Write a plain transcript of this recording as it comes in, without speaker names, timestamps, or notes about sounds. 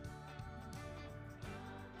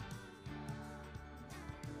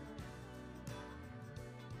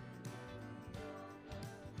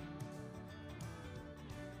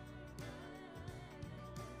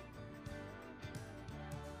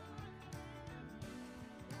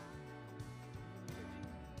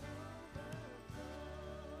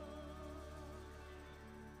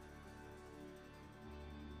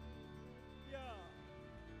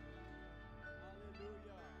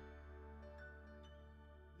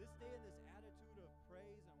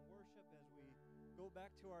go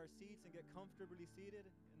back to our seats and get comfortably seated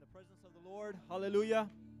in the presence of the Lord. Hallelujah.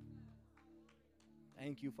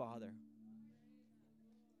 Thank you, Father.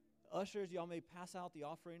 Ushers, y'all may pass out the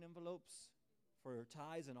offering envelopes for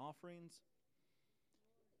tithes and offerings.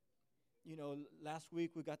 You know, last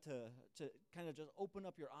week we got to kind of just open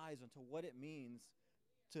up your eyes into what it means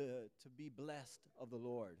to be blessed of the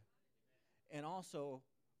Lord. And also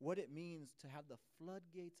what it means to have the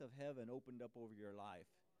floodgates of heaven opened up over your life.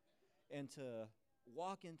 And to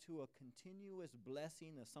walk into a continuous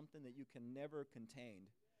blessing of something that you can never contain.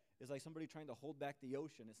 It's like somebody trying to hold back the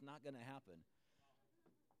ocean. It's not going to happen.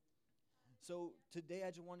 So today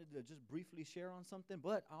I just wanted to just briefly share on something,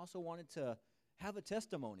 but I also wanted to have a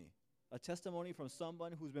testimony from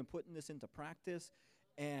someone who's been putting this into practice,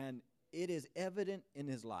 and it is evident in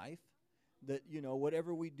his life that, you know,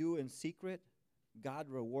 whatever we do in secret, God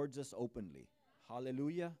rewards us openly.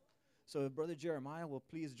 Hallelujah. So if Brother Jeremiah will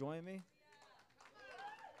please join me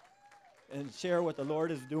and share what the Lord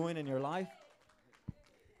is doing in your life.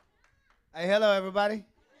 Hey, hello, everybody.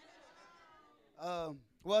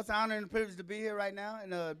 Well, it's an honor and a privilege to be here right now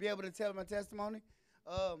and be able to tell my testimony.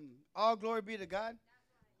 All glory be to God,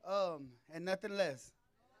 and nothing less.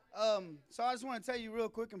 So I just want to tell you real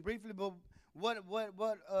quick and briefly about what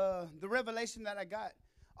the revelation that I got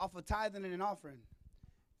off of tithing and an offering.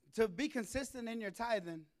 To be consistent in your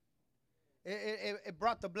tithing, it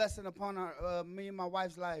brought the blessing upon me and my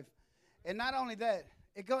wife's life. And not only that,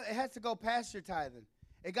 it has to go past your tithing.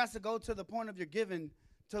 It got to go to the point of your giving,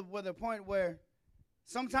 to the point where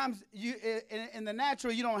sometimes you in the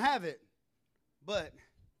natural you don't have it, but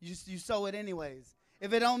you sow it anyways.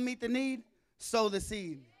 If it don't meet the need, sow the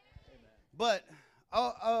seed. Amen. But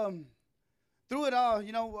through it all,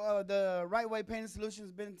 you know, the Right Way Painting Solutions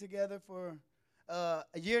has been together for a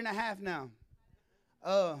year and a half now,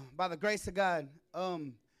 by the grace of God.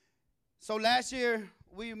 So last year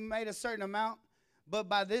we made a certain amount, but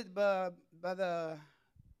by the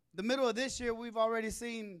middle of this year, we've already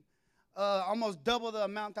seen almost double the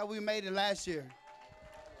amount that we made in last year.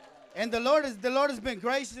 And the Lord has been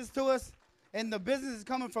gracious to us, and the business is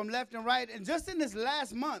coming from left and right. And just in this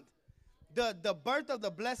last month, the birth of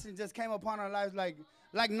the blessing just came upon our lives like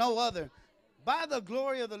no other. By the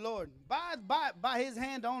glory of the Lord, by His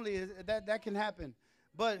hand only that can happen.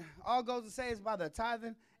 But all goes to say is by the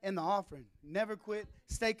tithing and the offering. Never quit.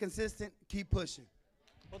 Stay consistent. Keep pushing.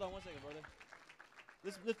 Hold on one second, brother.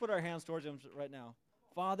 Let's put our hands towards him right now.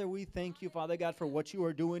 Father, we thank you, Father God, for what you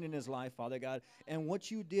are doing in his life, Father God, and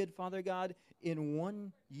what you did, Father God, in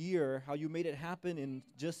 1 year, how you made it happen in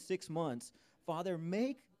just 6 months. Father,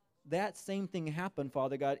 make that same thing happen,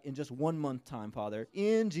 Father God, in just 1 month time, Father.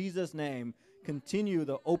 In Jesus' name, continue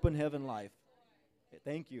the open heaven life.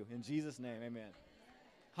 Thank you. In Jesus' name, amen.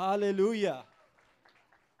 Hallelujah.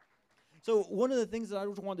 So one of the things that I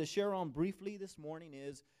just wanted to share on briefly this morning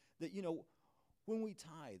is that, you know, when we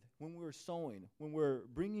tithe, when we're sowing, when we're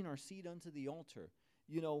bringing our seed unto the altar,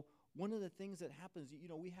 you know, one of the things that happens, you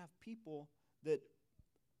know, we have people that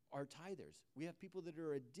are tithers. We have people that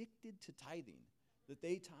are addicted to tithing, that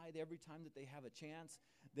they tithe every time that they have a chance.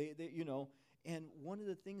 They you know, and one of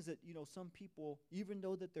the things that, you know, some people, even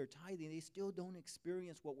though that they're tithing, they still don't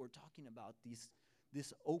experience what we're talking about,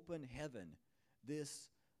 this open heaven, this,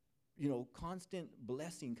 you know, constant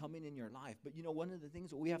blessing coming in your life. But, you know, one of the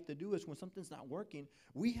things that we have to do is when something's not working,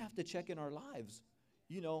 we have to check in our lives.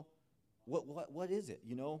 You know, what is it?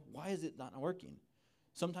 You know, why is it not working?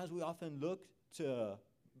 Sometimes we often look to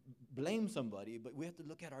blame somebody, but we have to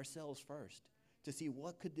look at ourselves first to see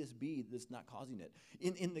what could this be that's not causing it.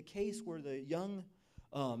 In the case where the young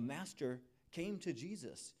master came to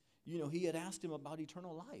Jesus, you know, he had asked him about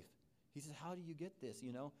eternal life. He says, how do you get this,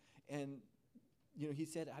 you know? And, you know, he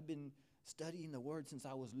said, I've been studying the word since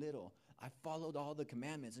I was little. I followed all the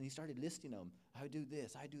commandments. And he started listing them. I do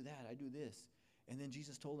this, I do that, I do this. And then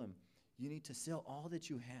Jesus told him, you need to sell all that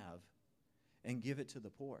you have and give it to the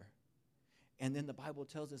poor. And then the Bible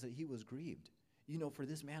tells us that he was grieved. You know, for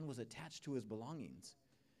this man was attached to his belongings.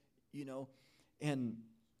 You know, and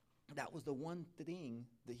that was the one thing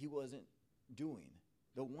that he wasn't doing.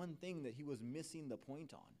 The one thing that he was missing the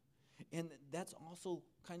point on. And that's also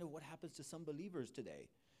kind of what happens to some believers today.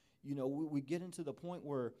 You know, we get into the point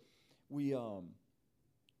where we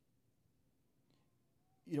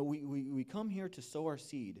come here to sow our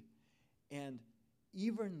seed, and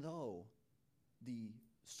even though the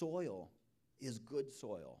soil is good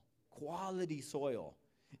soil, quality soil,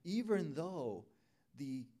 even though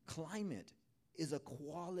the climate is a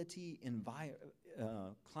quality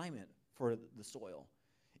climate for the soil,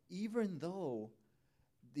 even though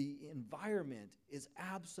the environment is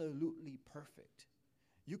absolutely perfect,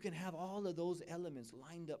 You can have all of those elements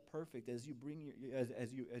lined up perfect as you bring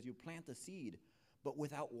as you plant the seed, but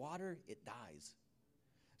without water, it dies.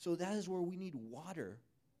 So that is where we need water,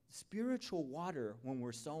 spiritual water, when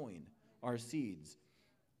we're sowing our seeds.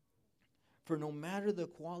 For no matter the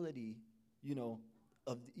quality,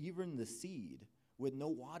 of even the seed, with no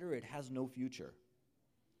water, it has no future.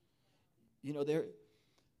 There,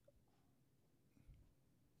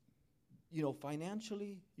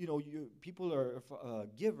 financially, people are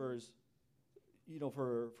givers,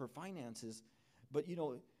 for finances, but,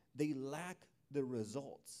 they lack the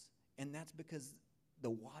results. And that's because the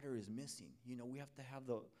water is missing. We have to have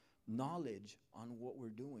the knowledge on what we're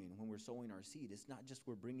doing when we're sowing our seed. It's not just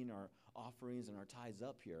we're bringing our offerings and our tithes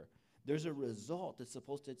up here. There's a result that's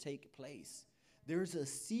supposed to take place. There's a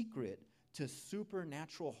secret to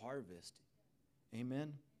supernatural harvest.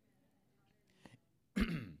 Amen.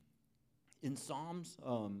 In Psalms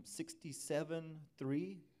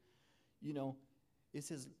 67:3, it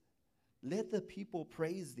says, "Let the people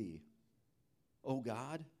praise thee, O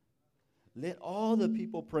God. Let all the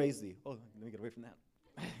people praise thee." Oh, let me get away from that.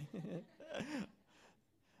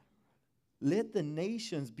 "Let the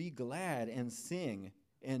nations be glad and sing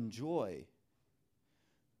and joy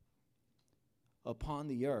upon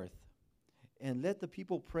the earth. And let the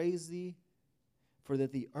people praise thee, for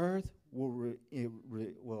that the earth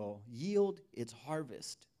will yield its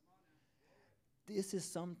harvest." This is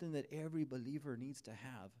something that every believer needs to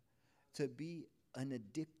have, to be an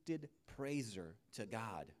addicted praiser to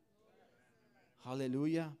God.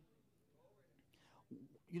 Hallelujah.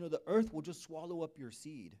 The earth will just swallow up your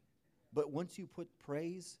seed. But once you put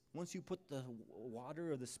praise, once you put the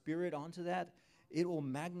water of the Spirit onto that, it will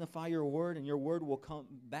magnify your word, and your word will come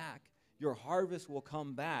back. Your harvest will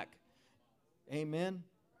come back. Amen.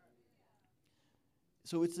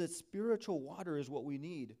 So it's that spiritual water is what we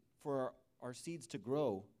need for our seeds to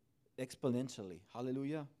grow exponentially.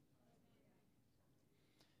 Hallelujah.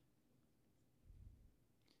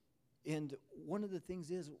 And one of the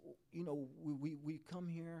things is, we come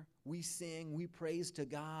here, we sing, we praise to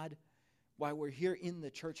God while we're here in the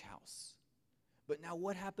church house. But now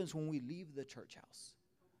what happens when we leave the church house?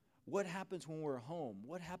 What happens when we're home?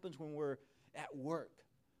 What happens when we're at work?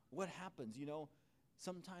 What happens?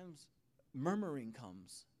 Sometimes murmuring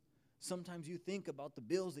comes. Sometimes you think about the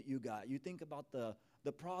bills that you got. You think about the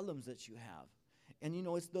problems that you have. And,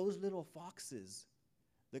 it's those little foxes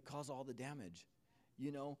that cause all the damage.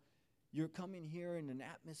 You're coming here in an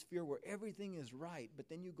atmosphere where everything is right, but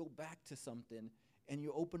then you go back to something and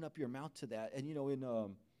you open up your mouth to that. And,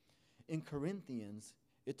 in Corinthians,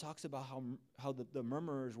 it talks about how the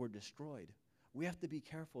murmurers were destroyed. We have to be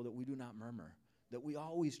careful that we do not murmur, that we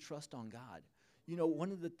always trust on God.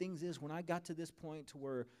 One of the things is, when I got to this point to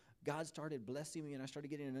where God started blessing me and I started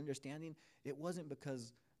getting an understanding, it wasn't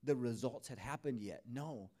because the results had happened yet.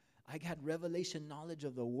 No. I had revelation knowledge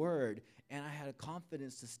of the word, and I had a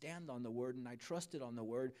confidence to stand on the word, and I trusted on the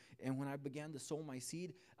word. And when I began to sow my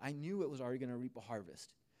seed, I knew it was already going to reap a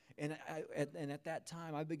harvest. And at that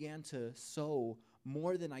time, I began to sow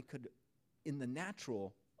more than I could, in the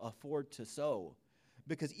natural, afford to sow.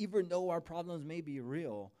 Because even though our problems may be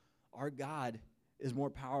real, our God is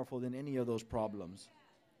more powerful than any of those problems.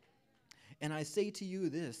 And I say to you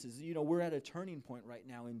this, is, we're at a turning point right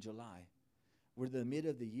now in July. We're the mid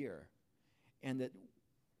of the year. And that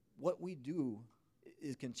what we do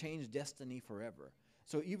can change destiny forever.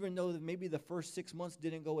 So even though maybe the first 6 months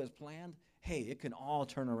didn't go as planned, hey, it can all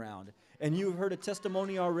turn around. And you've heard a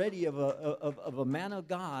testimony already of a man of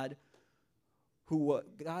God who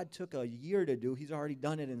what God took a year to do, he's already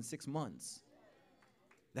done it in 6 months.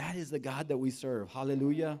 That is the God that we serve.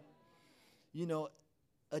 Hallelujah.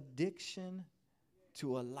 Addiction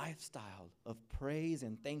to a lifestyle of praise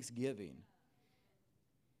and thanksgiving.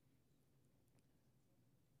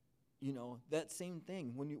 That same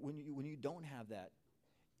thing, when you don't have that,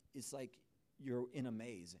 it's like you're in a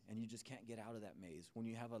maze and you just can't get out of that maze. When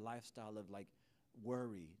you have a lifestyle of like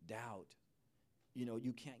worry, doubt,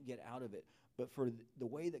 you can't get out of it. But for the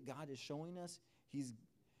way that God is showing us,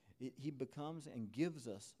 he becomes and gives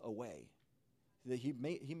us a way. That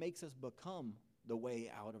he makes us become the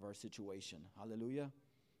way out of our situation. Hallelujah.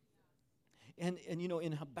 And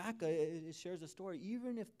in Habakkuk, it shares a story.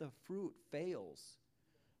 Even if the fruit fails,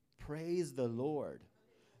 praise the Lord.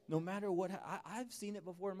 No matter what, I've seen it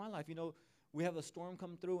before in my life. We have a storm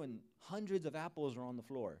come through and hundreds of apples are on the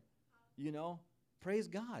floor. Praise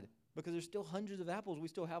God, because there's still hundreds of apples we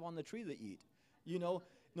still have on the tree to eat.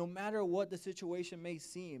 No matter what the situation may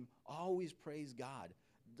seem, always praise God.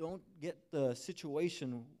 Don't get the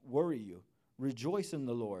situation worry you. Rejoice in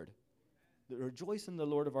the Lord. Rejoice in the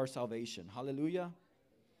Lord of our salvation. Hallelujah.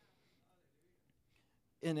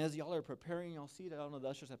 And as y'all are preparing y'all seat, I don't know if the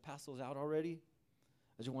ushers have passed those out already.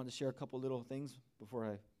 I just wanted to share a couple little things before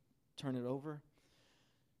I turn it over.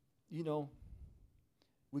 You know,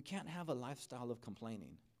 we can't have a lifestyle of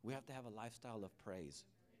complaining. We have to have a lifestyle of praise.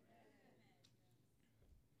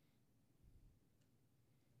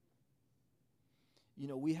 You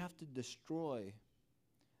know, we have to destroy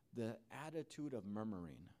the attitude of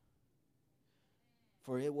murmuring,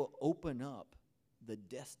 for it will open up the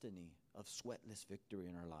destiny of sweatless victory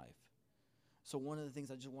in our life. So one of the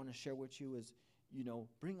things I just want to share with you is, you know,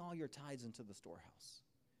 bring all your tithes into the storehouse,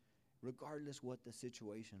 regardless what the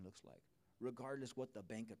situation looks like, regardless what the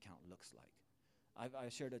bank account looks like. I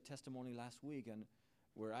shared a testimony last week and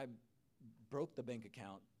where I broke the bank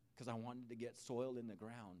account because I wanted to get soil in the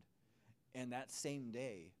ground. And that same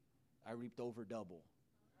day, I reaped over double.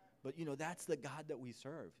 But, you know, that's the God that we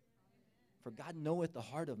serve. For God knoweth the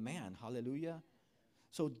heart of man. Hallelujah.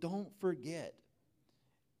 So don't forget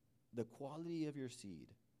the quality of your seed,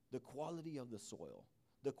 the quality of the soil,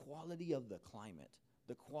 the quality of the climate,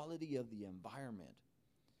 the quality of the environment.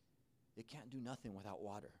 It can't do nothing without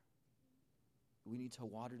water. We need to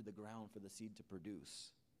water the ground for the seed to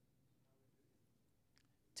produce.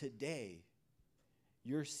 Today,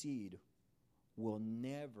 your seed will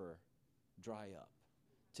never dry up.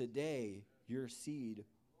 Today, your seed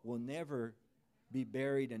will never be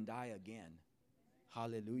buried and die again.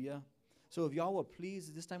 Hallelujah. So if y'all will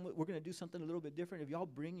please, this time we're going to do something a little bit different. If y'all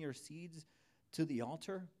bring your seeds to the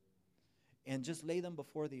altar and just lay them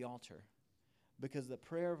before the altar, because the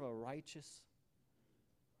prayer of a righteous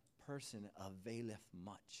person availeth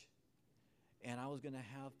much. And I was going to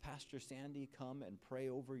have Pastor Sandy come and pray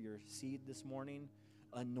over your seed this morning.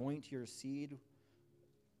 Anoint your seed.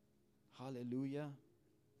 Hallelujah.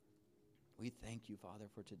 We thank you, Father,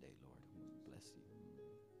 for today, Lord. Bless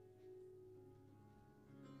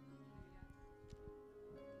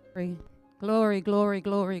you. Glory, glory,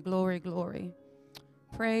 glory, glory, glory.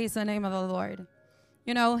 Praise the name of the Lord.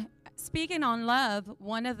 You know, speaking on love,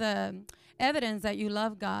 one of the evidence that you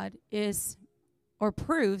love God is, or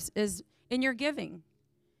proves, is in your giving.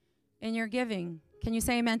 In your giving. Can you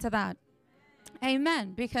say amen to that?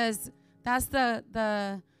 Amen. Because that's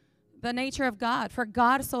the nature of God. For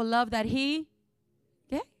God so loved that he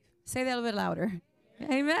gave. Say that a little bit louder.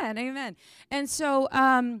 Amen. Amen. And so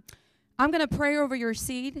I'm going to pray over your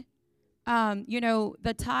seed. You know,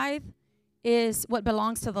 the tithe is what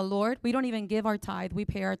belongs to the Lord. We don't even give our tithe. We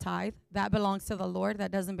pay our tithe. That belongs to the Lord.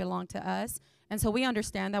 That doesn't belong to us. And so we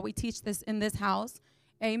understand that. We teach this in this house.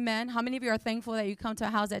 Amen. How many of you are thankful that you come to a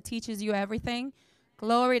house that teaches you everything?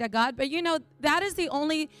 Glory to God. But you know, that is the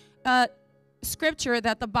only scripture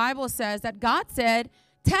that the Bible says that God said,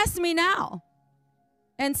 test me now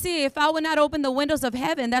and see if I would not open the windows of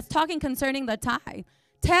heaven. That's talking concerning the tithe.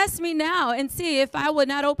 Test me now and see if I would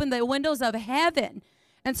not open the windows of heaven.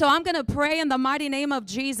 And so I'm going to pray in the mighty name of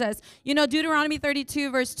Jesus. You know, Deuteronomy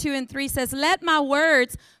 32 verse 2 and 3 says, let my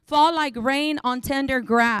words fall like rain on tender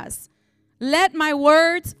grass. Let my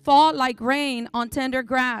words fall like rain on tender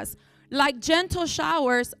grass, like gentle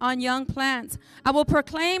showers on young plants. I will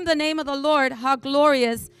proclaim the name of the Lord, how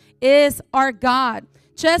glorious is our God.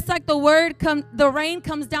 Just like the rain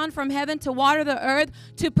comes down from heaven to water the earth,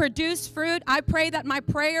 to produce fruit, I pray that my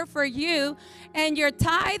prayer for you and your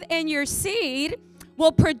tithe and your seed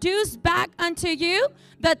will produce back unto you.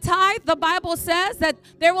 The tithe, the Bible says that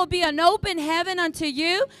there will be an open heaven unto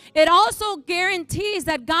you. It also guarantees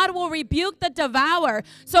that God will rebuke the devourer.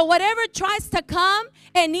 So whatever tries to come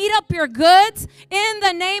and eat up your goods, in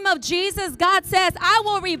the name of Jesus, God says, I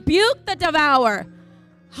will rebuke the devourer.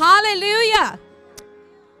 Hallelujah.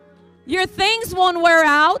 Your things won't wear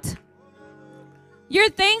out. Your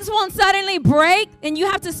things won't suddenly break and you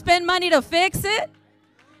have to spend money to fix it.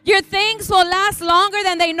 Your things will last longer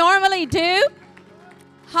than they normally do.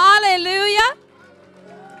 Hallelujah.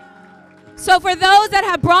 So for those that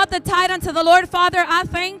have brought the tithe unto the Lord, Father, I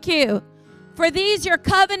thank you. For these, your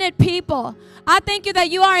covenant people, I thank you that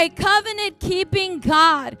you are a covenant-keeping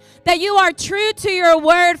God, that you are true to your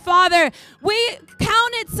word, Father. We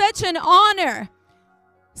count it such an honor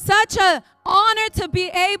to be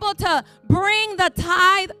able to bring the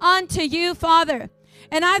tithe unto you, Father.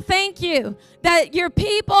 And I thank you that your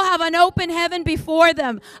people have an open heaven before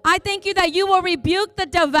them. I thank you that you will rebuke the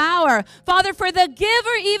devourer. Father, for the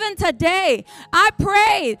giver even today, I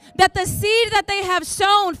pray that the seed that they have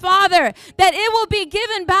sown, Father, that it will be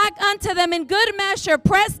given back unto them in good measure,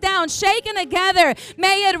 pressed down, shaken together.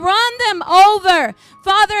 May it run them over.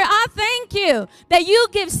 Father, I thank you that you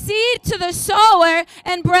give seed to the sower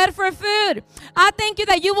and bread for food. I thank you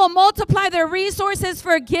that you will multiply their resources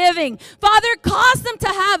for giving. Father, cause them to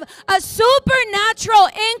have a super supernatural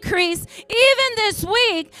increase even this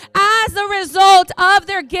week as a result of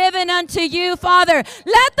their giving unto you, Father.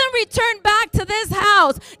 Let them return back to this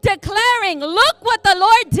house declaring, look what the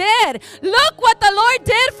Lord did. Look what the Lord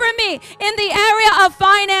did for me in the area of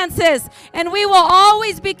finances. And we will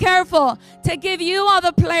always be careful to give you all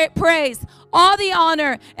the praise, all the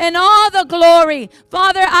honor, and all the glory.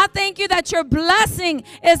 Father, I thank you that your blessing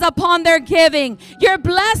is upon their giving. Your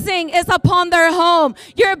blessing is upon their home.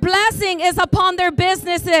 Your blessing is upon their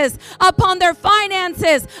businesses, upon their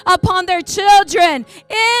finances, upon their children.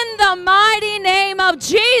 In the mighty name of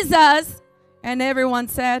Jesus. And everyone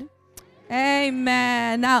said,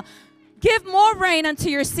 amen. Now, give more rain unto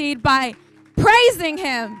your seed by praising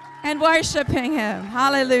him and worshiping him.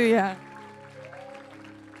 Hallelujah.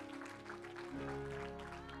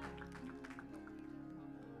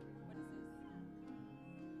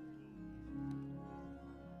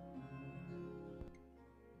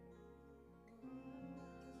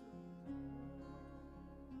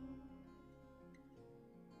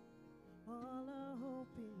 All our hope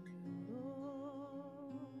in you,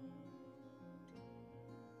 Lord.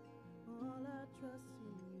 All our trust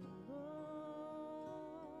in you, Lord.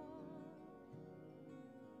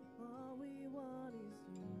 All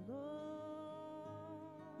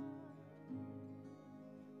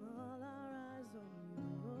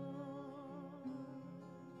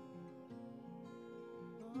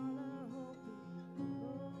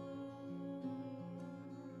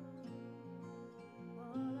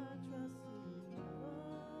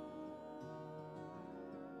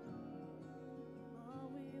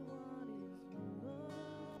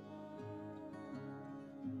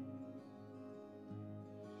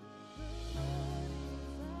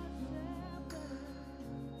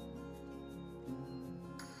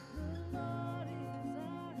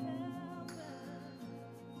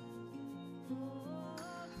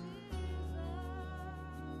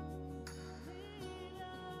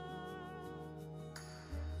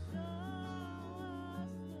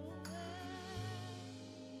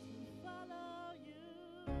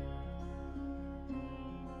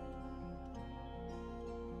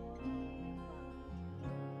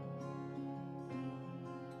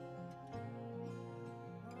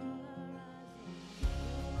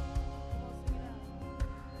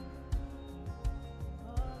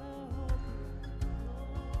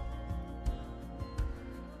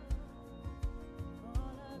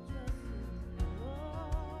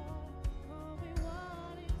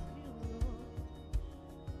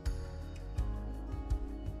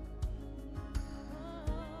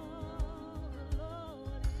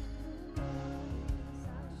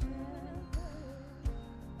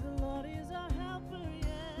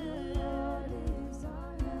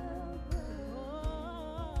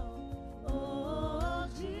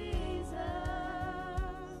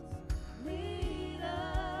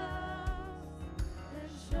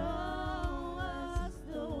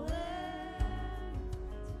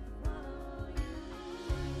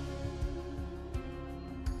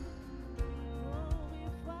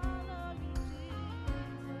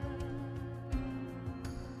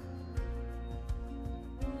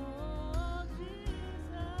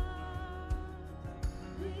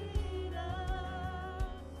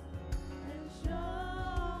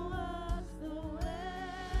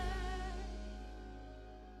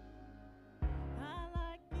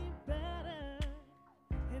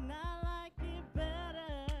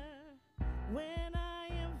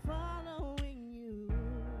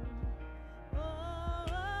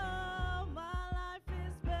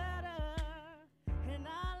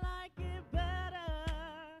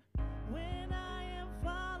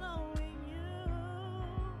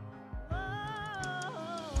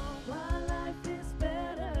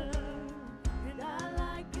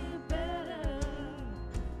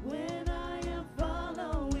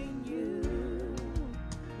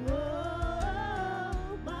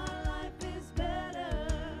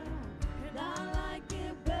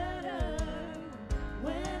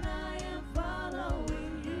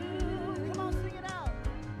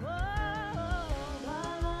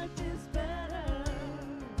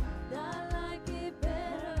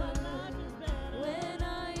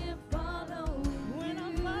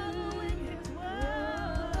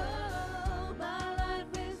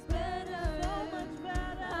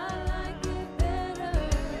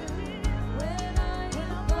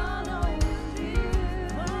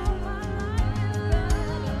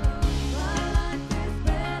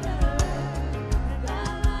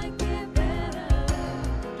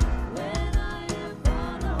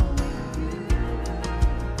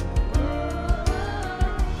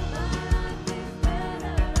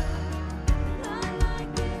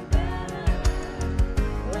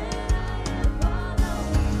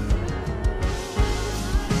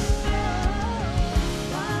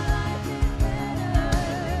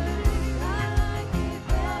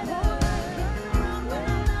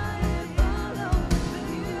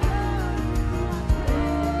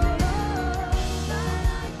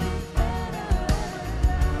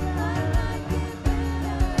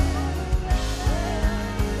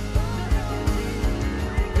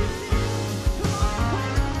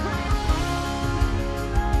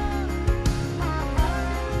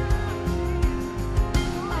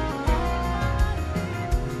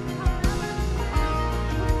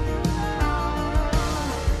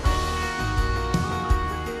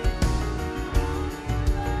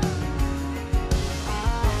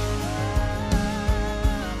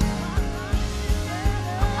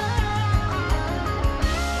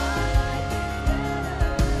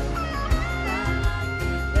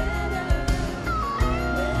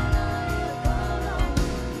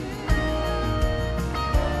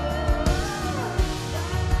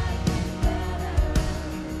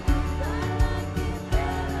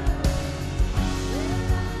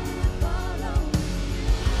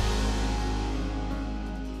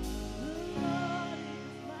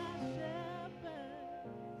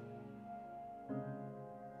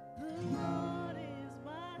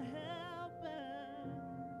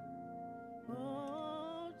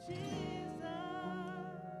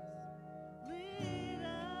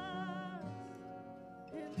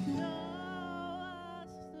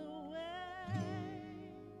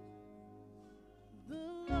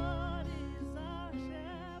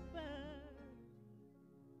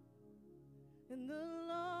and the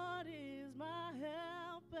Lord is my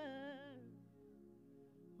helper.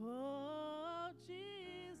 Oh,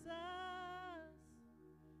 Jesus,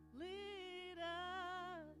 lead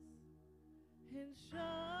us and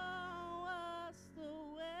show us the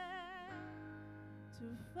way to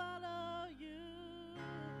follow you.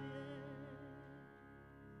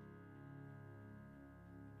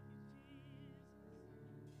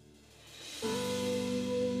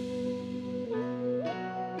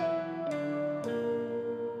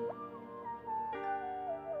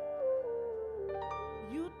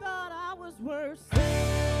 You thought I was worth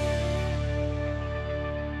saving,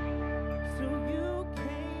 so you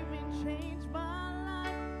came and changed my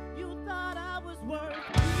life. You thought I was worth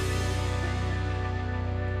keeping,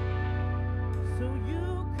 so you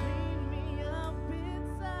cleaned me up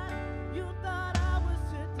inside. You thought I was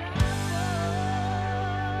to die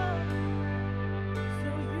for, so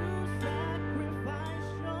you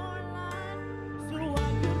sacrificed your life, so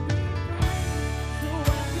I could be free, so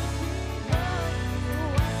I could be loved, so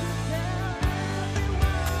I could tell everyone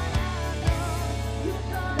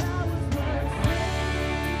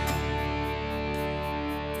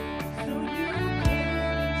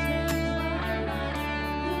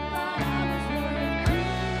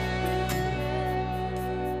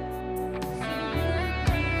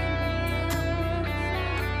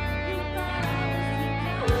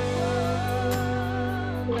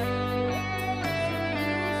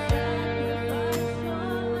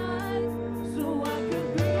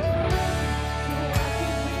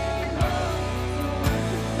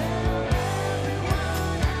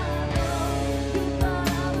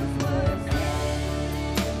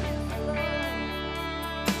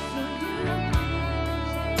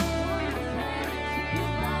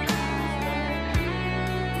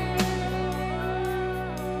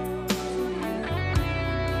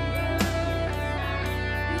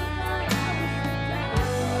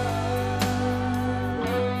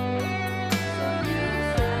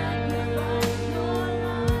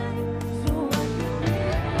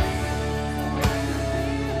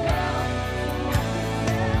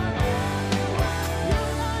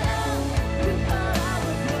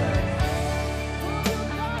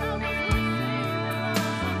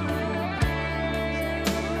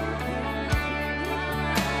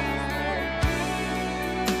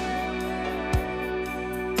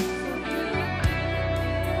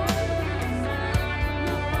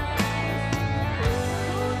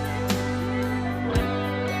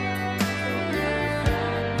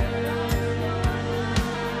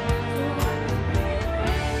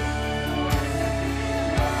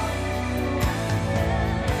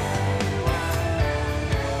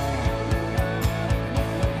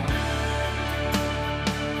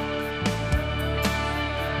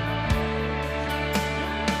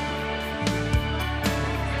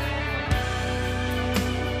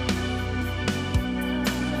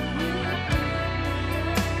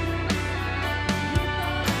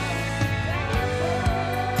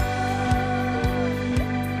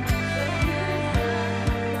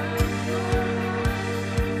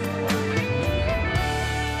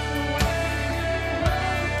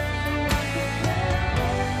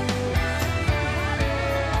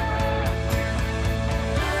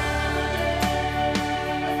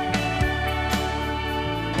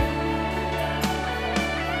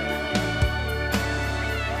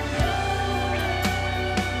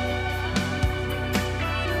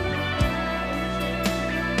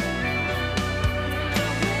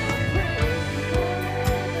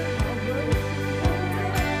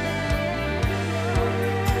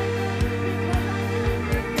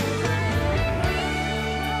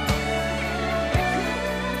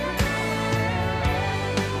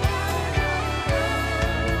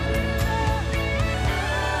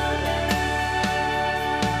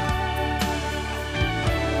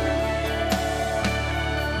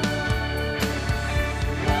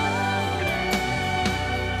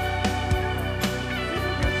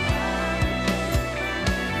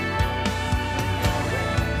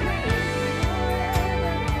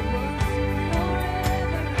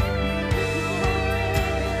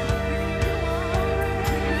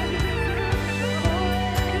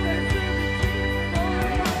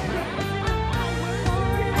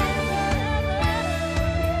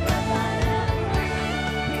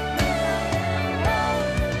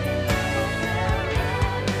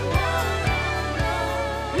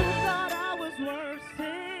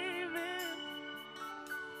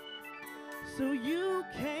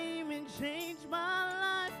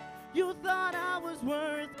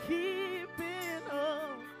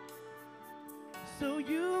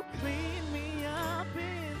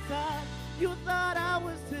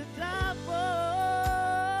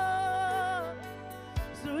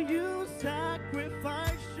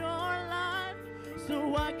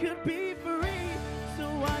could be free, so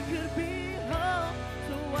I could be whole,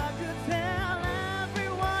 so I could tell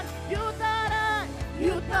everyone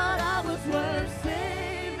you thought I was worth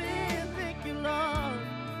saving. Thank you, Lord.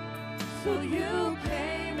 So you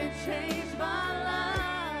came and changed my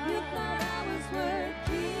life. You thought I was worth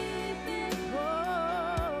keeping.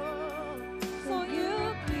 Oh, So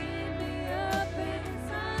you cleaned me up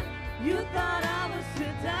inside. you thought I was to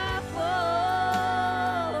die for.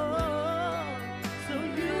 So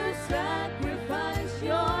you sacrificed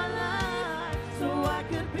your life so I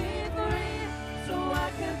could be free, so I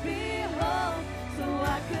could be whole, so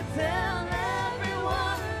I could tell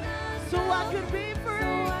everyone, so I could be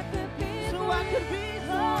free, so I could be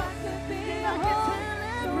whole, I could tell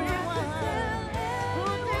everyone.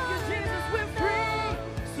 Oh, thank you, Jesus, we're free.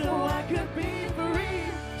 So I could be free,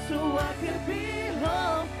 so I could be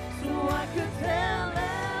whole, so I could tell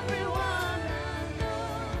everyone.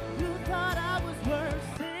 You thought I was worth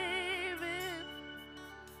saving,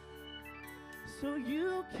 so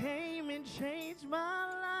you came and changed my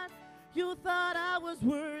life. You thought I was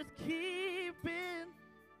worth keeping,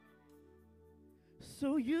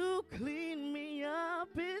 so you cleaned me up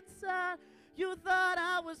inside. You thought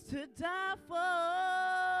I was to die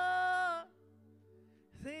for.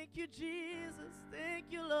 Thank you, Jesus.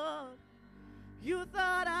 Thank you, Lord. You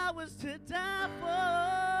thought I was to die for.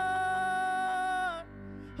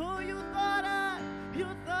 Oh, you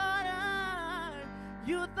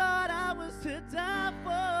thought I was to die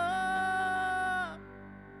for.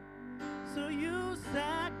 So you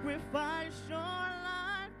sacrificed your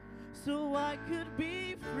life so I could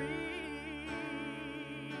be free.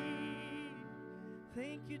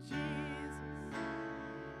 Thank you, Jesus.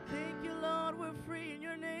 Thank you, Lord. We're free in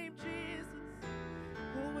your name, Jesus.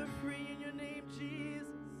 Oh, we're free in your name, Jesus.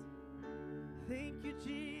 Thank you,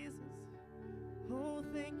 Jesus. Oh,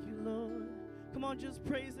 thank you, Lord. Come on, just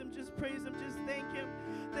praise him, just praise him, just thank him.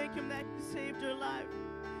 Thank him that he saved your life.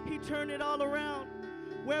 He turned it all around.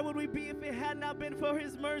 Where would we be if it had not been for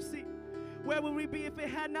his mercy? Where would we be if it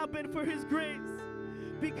had not been for his grace?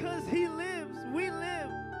 Because he lives, we live.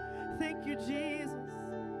 Thank you, Jesus.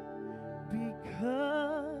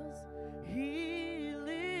 Because he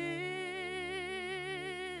lives,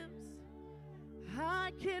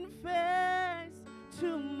 I can face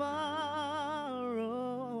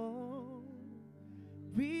tomorrow.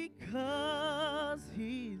 Because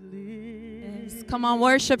he lives. Yes. Come on,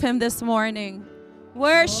 worship him this morning.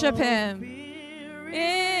 Worship him. Fear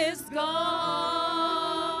Is gone.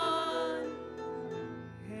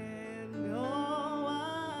 And oh,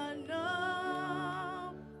 I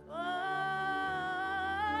know, oh,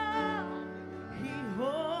 he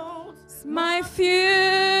holds My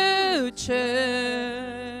future.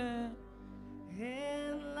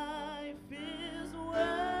 and life is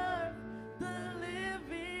worth the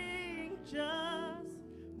living just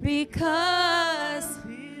Because.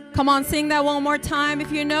 he Come on, sing that one more time.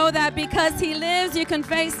 If you know that because he lives, you can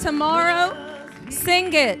face tomorrow.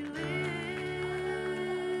 Sing it.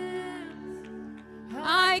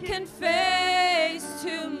 I can face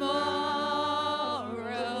tomorrow.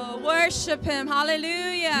 Worship him.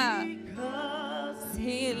 Hallelujah. because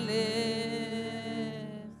He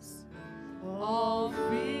lives. all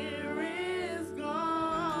fear is gone.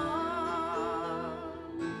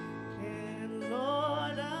 And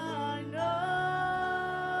Lord, I know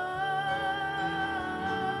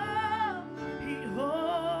he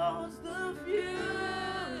holds the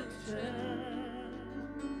future.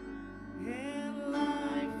 And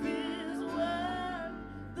life is worth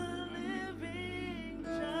the living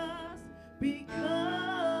just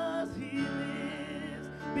because he lives.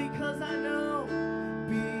 Because I know.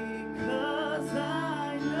 Because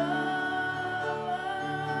I know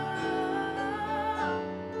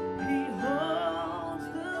he holds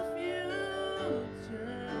the future.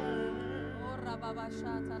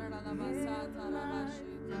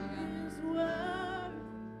 Is worth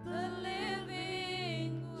The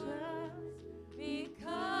living just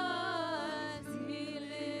because he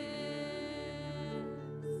lives.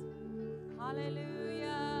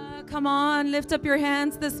 Hallelujah. Come on, lift up your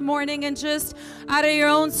hands this morning and just out of your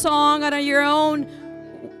own song, out of your own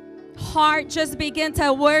heart, just begin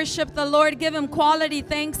to worship the Lord. Give him quality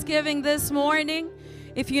thanksgiving this morning.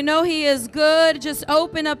 If you know he is good, just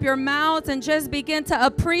open up your mouth and just begin to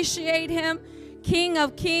appreciate him. King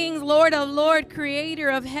of kings, Lord of lords, creator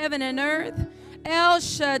of heaven and earth. El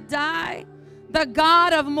Shaddai, the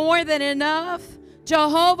God of more than enough.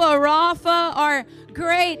 Jehovah Rapha, our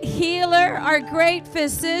great healer, our great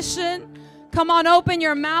physician. Come on, open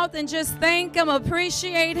your mouth and just thank him,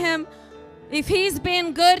 appreciate him. If he's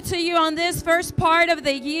been good to you on this first part of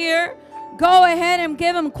the year, Go ahead and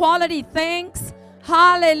give him quality thanks.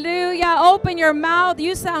 Hallelujah. Open your mouth.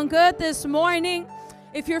 You sound good this morning.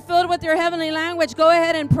 If you're filled with your heavenly language, go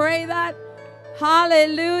ahead and pray that.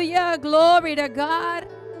 Hallelujah. Glory to God.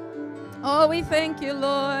 Oh, we thank you,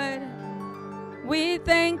 Lord. We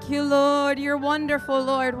thank you, Lord. You're wonderful,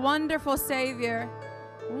 Lord. Wonderful Savior.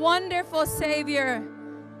 Wonderful Savior.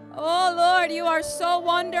 Oh, Lord, you are so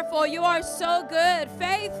wonderful. You are so good.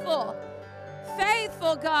 Faithful.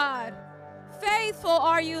 Faithful God. Faithful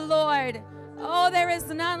are you, Lord. Oh, there is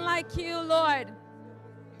none like you, Lord.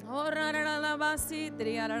 Oh,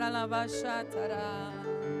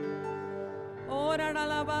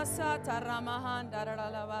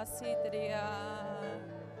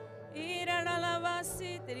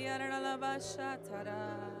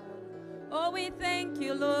 oh, we thank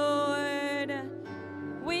you, Lord.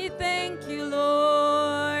 We thank you,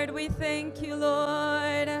 Lord. We thank you,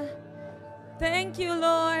 Lord. Thank you,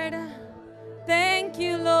 Lord. Thank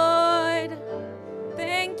you, Lord.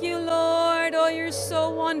 Thank you, Lord. Oh, you're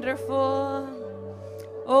so wonderful.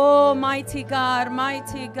 Oh, mighty God,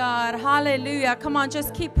 mighty God. Hallelujah. Come on,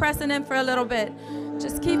 just keep pressing in for a little bit.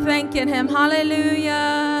 Just keep thanking him.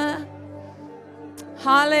 Hallelujah.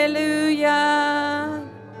 Hallelujah.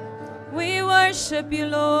 We worship you,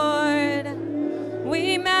 Lord.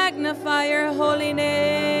 We magnify your holy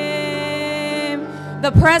name.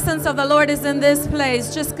 The presence of the Lord is in this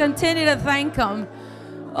place. Just continue to thank him.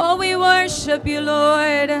 Oh, we worship you,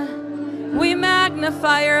 Lord. We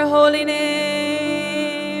magnify your holy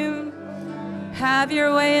name. Have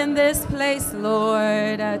your way in this place,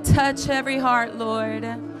 Lord. Touch every heart, Lord.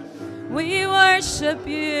 We worship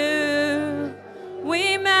you.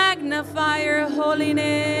 We magnify your holy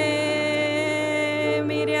name.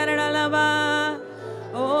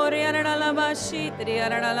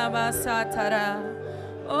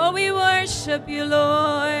 Oh, we worship you,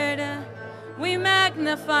 Lord. We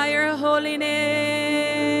magnify your holy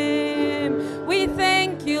name. We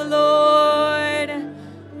thank you, Lord.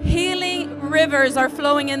 Healing rivers are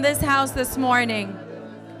flowing in this house this morning.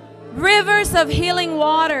 Rivers of healing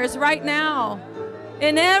waters right now.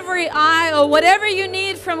 In every aisle, whatever you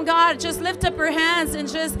need from God, just lift up your hands and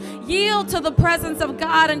just yield to the presence of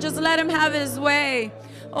God and just let him have his way.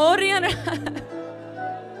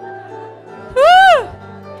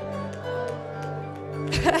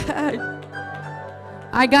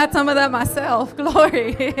 I got some of that myself.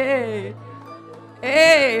 Glory. Hey.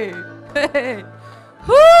 Hey. Hey.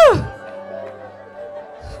 Woo.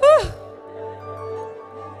 Woo.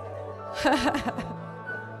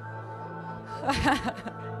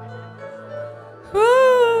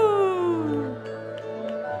 Woo.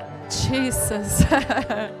 Jesus.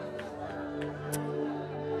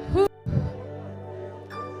 Woo.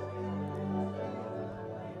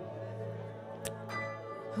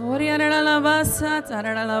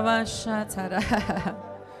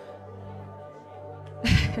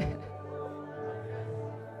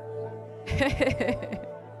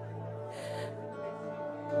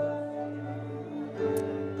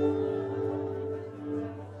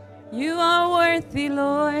 You are worthy,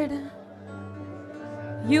 Lord.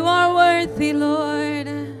 You are worthy, Lord.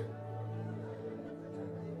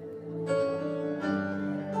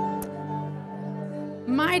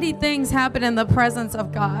 Mighty things happen in the presence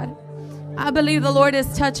of God. I believe the Lord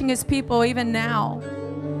is touching his people even now.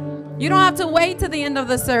 You don't have to wait to the end of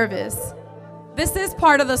the service. This is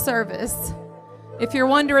part of the service. If you're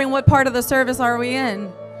wondering what part of the service are we in,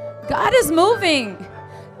 God is moving.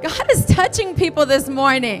 God is touching people this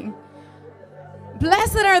morning.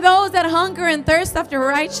 Blessed are those that hunger and thirst after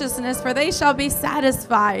righteousness, for they shall be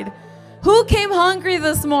satisfied. Who came hungry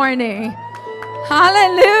this morning?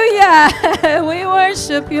 Hallelujah. We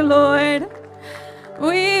worship you, Lord.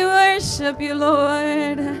 We worship you,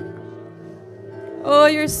 Lord. Oh,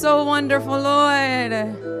 you're so wonderful, Lord.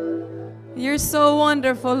 You're so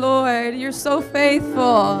wonderful, Lord. You're so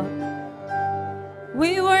faithful.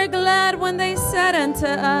 We were glad when they said unto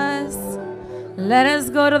us, let us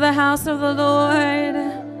go to the house of the Lord.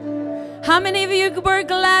 How many of you were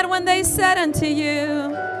glad when they said unto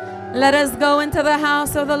you, let us go into the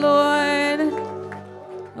house of the Lord?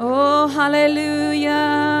 Oh, hallelujah.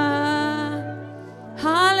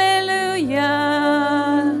 Hallelujah.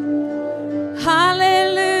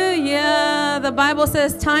 Hallelujah. The Bible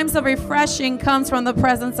says times of refreshing comes from the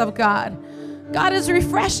presence of God. God is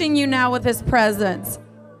refreshing you now with his presence.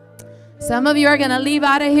 Some of you are going to leave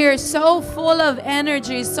out of here so full of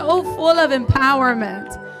energy, so full of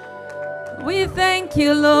empowerment. We thank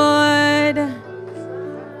you, Lord.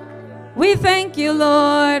 We thank you,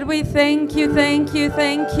 Lord. We thank you, thank you,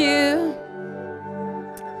 thank you.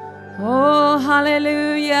 Oh,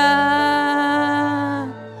 hallelujah.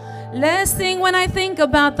 Let's sing when I think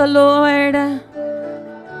about the Lord.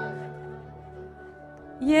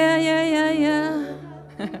 Yeah, yeah, yeah, yeah.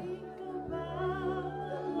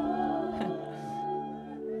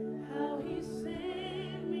 How he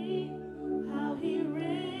saved me, how he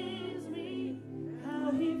raised me, how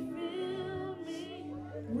he filled me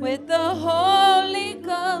With the Holy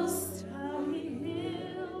Ghost. how he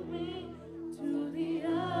healed me to the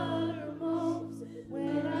uttermost.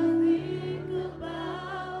 When I think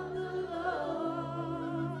about the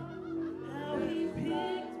Lord, how he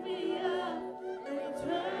picked me up and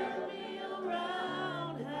turned me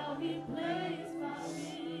around, how he placed my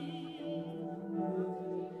feet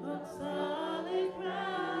on solid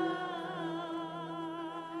ground.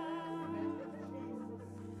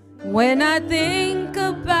 When I think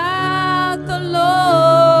about the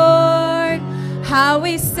Lord, how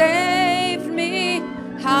he saved me,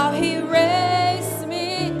 how he raised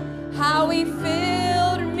me, how he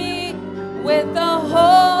filled me with the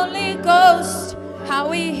Holy Ghost,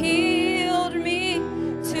 how he healed me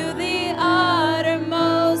to the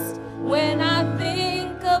uttermost. When I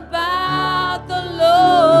think about the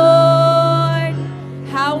Lord,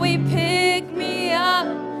 how he picked me up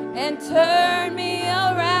and turned me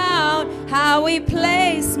around, how he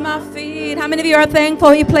placed my feet. How many of you are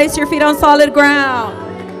thankful he placed your feet on solid ground?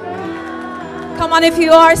 Come on, if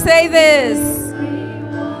you are, say this.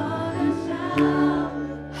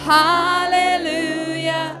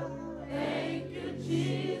 Hallelujah. Thank you,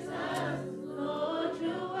 Jesus, Lord,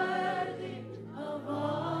 you're worthy of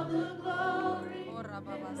all the glory, all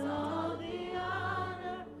the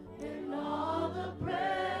honor, and all the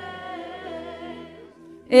praise.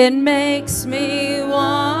 It makes me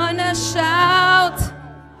wanna shout.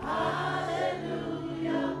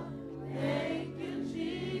 Hallelujah. Thank you,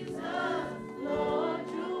 Jesus, Lord,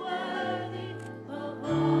 you're worthy of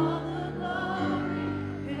all the glory,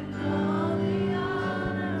 and all the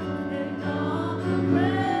honor, and all the praise.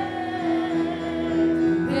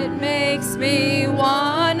 It makes me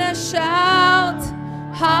wanna shout.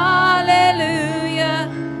 Hallelujah.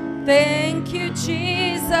 Thank you,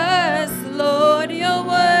 Jesus. Lord, you're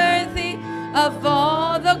worthy of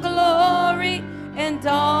all the glory and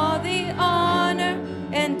all the honor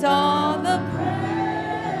and all the praise.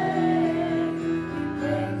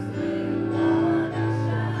 Makes me wanna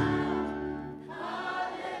shout.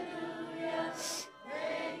 Hallelujah.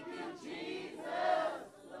 Thank you, Jesus.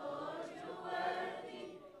 Lord, you're worthy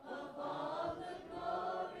of all the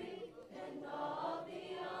glory and all the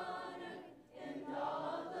honor and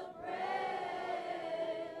all the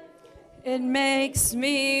praise. It makes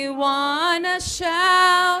me wanna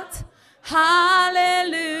shout.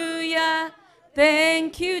 Hallelujah.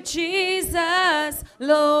 Thank you, Jesus.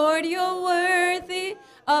 Lord, you're worthy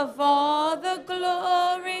of all the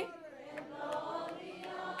glory.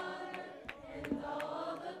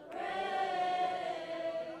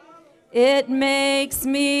 It makes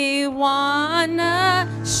me wanna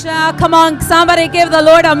shout. Come on, somebody give the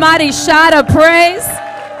Lord a mighty shout of praise.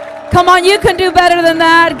 Come on, you can do better than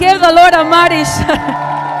that. Give the Lord a mighty shout.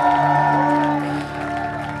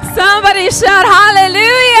 Somebody shout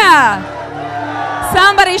hallelujah.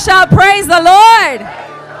 Somebody shout praise the Lord.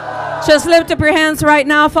 Just lift up your hands right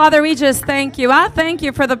now. Father, we just thank you. I thank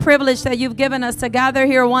you for the privilege that you've given us to gather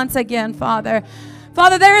here once again, Father.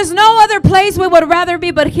 Father, there is no other place we would rather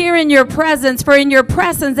be but here in your presence. For in your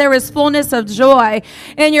presence there is fullness of joy.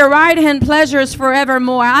 In your right hand pleasures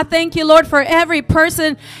forevermore. I thank you, Lord, for every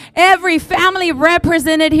person, every family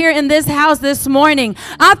represented here in this house this morning.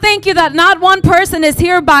 I thank you that not one person is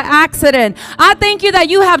here by accident. I thank you that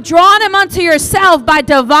you have drawn them unto yourself by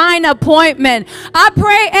divine appointment. I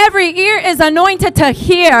pray every ear is anointed to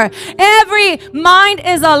hear. Every mind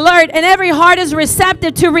is alert and every heart is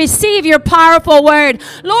receptive to receive your powerful word.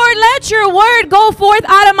 Lord, let your word go forth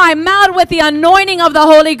out of my mouth with the anointing of the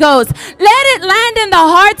Holy Ghost. Let it land in the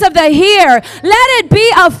hearts of the hearer. Let it be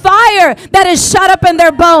a fire that is shut up in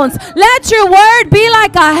their bones. Let your word be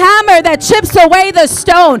like a hammer that chips away the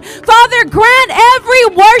stone. Father, grant every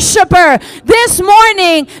worshiper this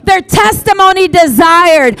morning their testimony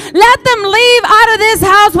desired. Let them leave out of this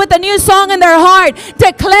house with a new song in their heart,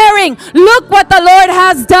 declaring, look what the Lord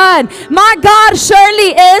has done. My God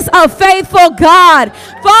surely is a faithful God.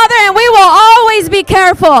 Father, and we will always be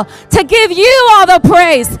careful to give you all the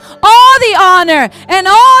praise, all the honor, and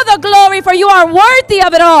all the glory, for you are worthy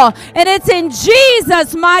of it all. And it's in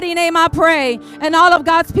Jesus' mighty name I pray. And all of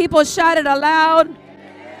God's people shout it aloud.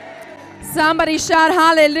 Somebody shout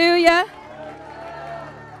hallelujah.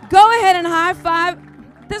 Go ahead and high five.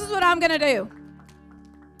 This is what I'm going to do.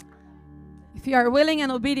 If you are willing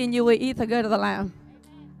and obedient, you will eat the good of the land.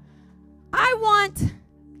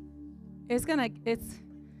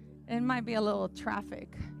 It might be a little traffic.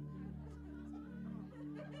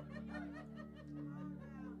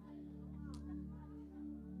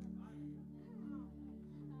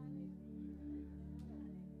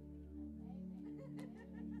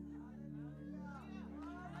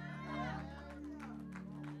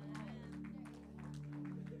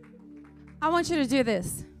 I want you to do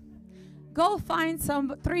this. Go find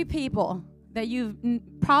 3 people that you've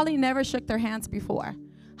probably never shook their hands before.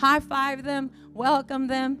 High five them, welcome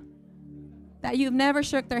them, that you've never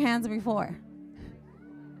shook their hands before.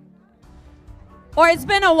 Or it's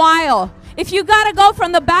been a while. If you got to go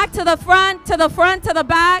from the back to the front, to the front to the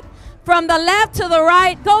back, from the left to the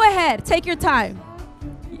right, go ahead. Take your time.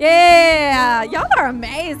 Yeah, y'all are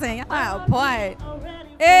amazing. Oh, boy.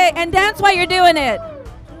 Hey, and dance while you're doing it.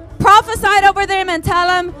 Prophesy over them and tell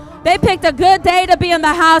them they picked a good day to be in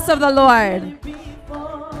the house of the Lord.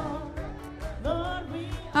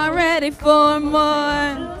 I'm ready for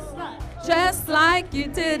more, just like you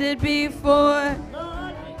did it before.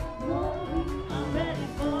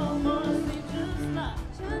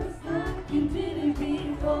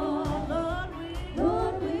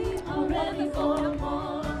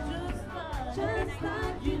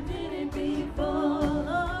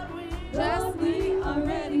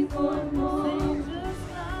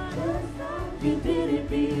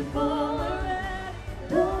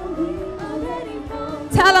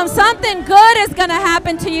 Tell them something good is going to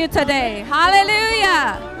happen to you today.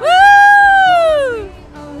 Hallelujah. Woo!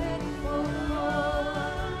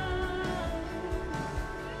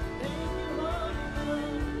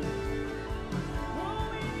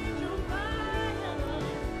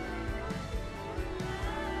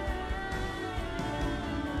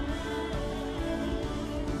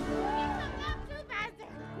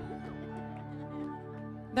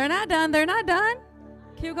 They're not done. They're not done.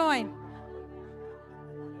 Keep going.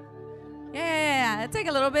 Yeah, take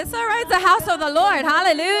a little bit. It's all right. It's the house of the Lord.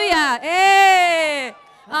 Hallelujah. Hey,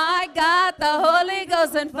 I got the Holy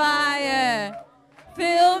Ghost and fire.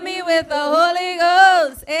 Fill me with the Holy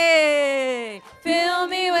Ghost. Hey, fill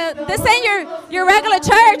me with. This ain't your regular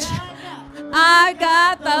church. I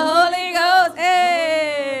got the Holy Ghost.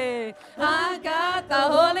 Hey, I got the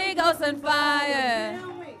Holy Ghost and fire.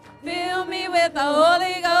 Fill me with the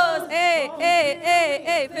Holy Ghost. Hey, hey, hey,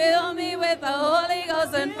 hey. Fill me with the Holy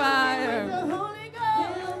Ghost and fire.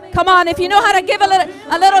 Come on, if you know how to give a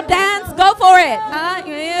little dance, go for it.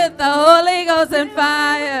 With the Holy Ghost and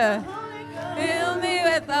fire. Fill me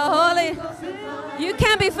with the Holy. You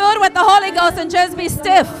can't be filled with the Holy Ghost and just be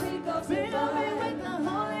stiff.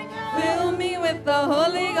 Fill me with the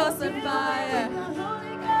Holy Ghost and fire.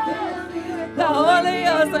 The Holy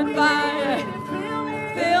Ghost and fire.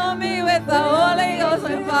 Fill me with the Holy Ghost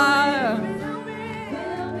and fire.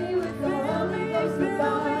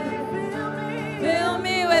 Fill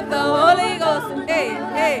me with the Holy Ghost. Hey,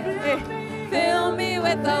 hey, hey. Fill me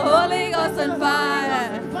with the Holy Ghost and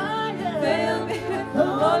fire. Fill me with the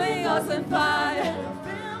Holy Ghost and fire.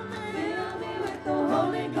 Fill me with the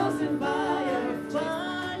Holy Ghost and fire.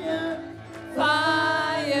 Fire.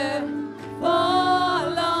 Fire.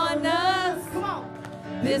 Fall on us. Come on.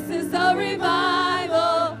 This is a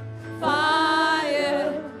revival.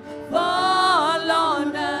 Fire. Fall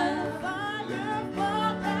on us.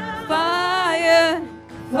 Fire.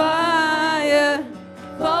 Fire.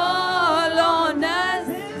 Fall on us.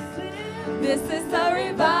 This is a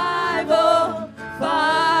revival.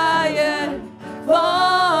 Fire.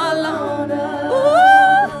 Fall on us.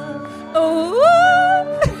 Ooh. Ooh.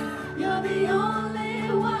 You're the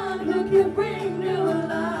only one who can bring new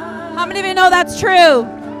life. How many of you know that's true?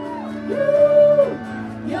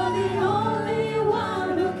 You're the only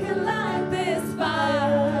one who can light this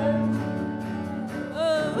fire.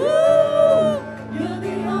 You're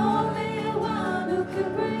the only one who can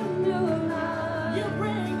bring new life. You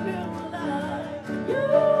bring new life.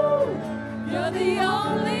 You're the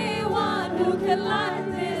only one who can light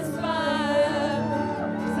this fire.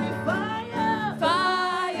 Say fire,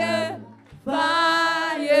 fire,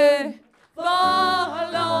 fire,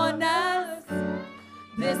 fall on us.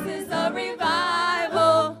 This is a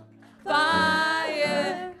revival.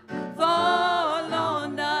 Fire, fall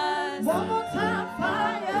on us. One more time,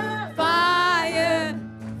 fire, fire,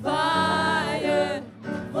 fire,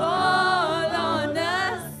 fall on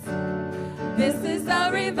us. This is a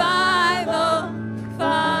revival.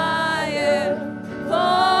 Fire,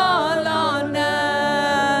 fall on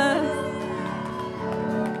us.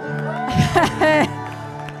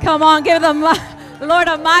 Come on, give the Lord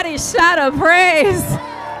a mighty shout of praise.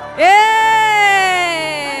 Yeah.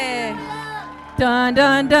 Dun,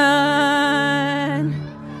 dun, dun.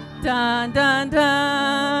 Dun, dun,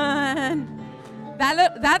 dun.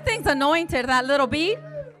 That thing's anointed, that little beat.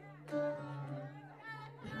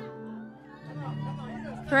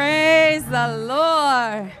 Praise the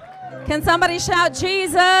Lord. Can somebody shout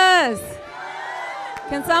Jesus?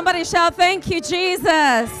 Can somebody shout thank you,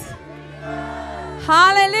 Jesus?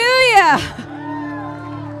 Hallelujah.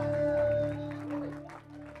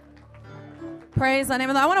 Praise the name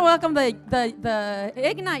of the Lord. I want to welcome the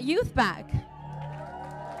Ignite Youth back.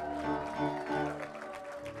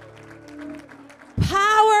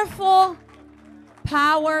 Powerful,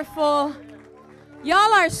 powerful.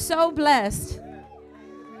 Y'all are so blessed.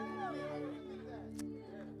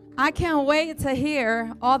 I can't wait to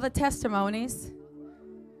hear all the testimonies.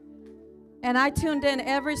 And I tuned in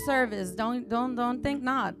every service. Don't think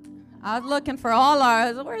not. I was looking for all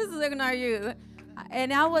ours. Where's the Ignite Youth?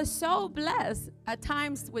 And I was so blessed at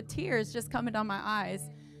times with tears just coming down my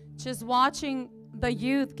eyes, just watching the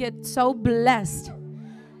youth get so blessed.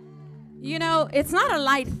 You know, it's not a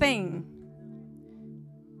light thing.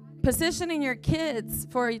 Positioning your kids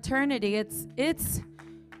for eternity, it's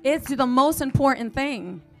the most important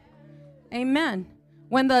thing. Amen.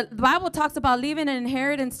 When the Bible talks about leaving an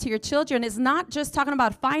inheritance to your children, it's not just talking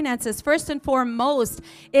about finances. First and foremost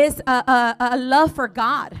is a love for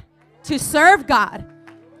God, to serve God.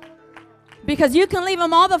 Because you can leave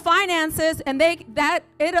them all the finances and it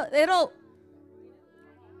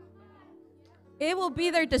will be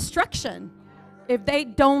their destruction if they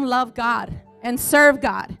don't love God and serve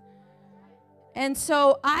God. And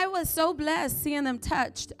so I was so blessed seeing them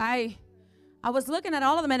touched. I was looking at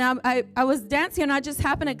all of them, and I was dancing, and I just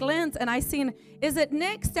happened to glance, and I seen, is it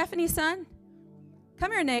Nick, Stephanie's son?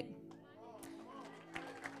 Come here, Nick.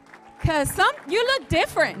 Because you look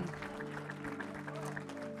different.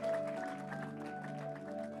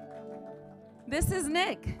 This is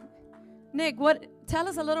Nick. Nick, tell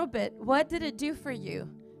us a little bit. What did it do for you,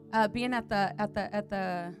 being at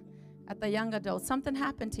the young adult? Something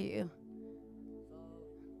happened to you.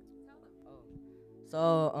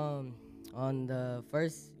 So on the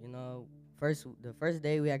first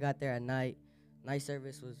day I got there at night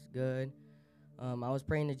service was good. I was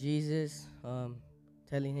praying to Jesus,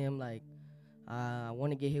 telling him like, I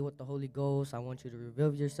want to get hit with the Holy Ghost. I want you to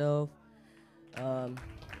reveal yourself.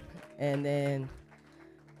 And then,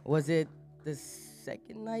 was it the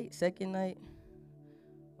second night? I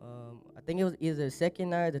think it was either the second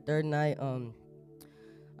night or the third night.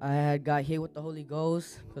 I had got hit with the Holy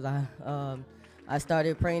Ghost because I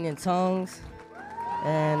started praying in tongues,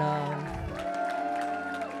 and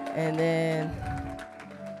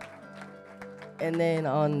then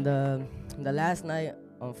on the last night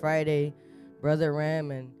on Friday, Brother Ram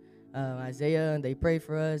and Isaiah, and they prayed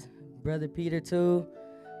for us. Brother Peter too.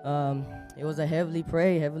 It was a heavily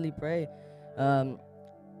pray.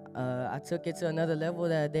 I took it to another level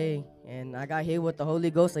that day, and I got hit with the Holy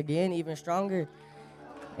Ghost again, even stronger.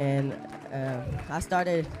 And I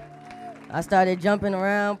started jumping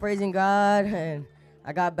around, praising God, and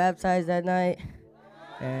I got baptized that night.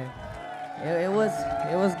 And it was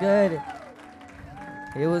good.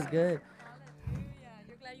 It was good.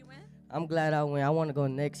 You're glad you went? I'm glad I went. I want to go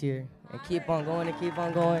next year and keep on going and keep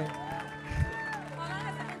on going. How long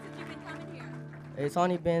has it been since you've been coming here? It's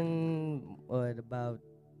only been about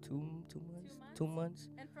two months. 2 months.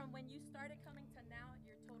 And from when you started coming to now,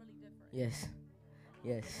 you're totally different. Yes.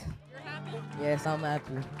 You're happy? Yes, I'm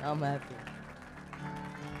happy.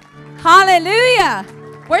 Hallelujah.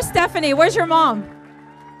 Where's Stephanie? Where's your mom?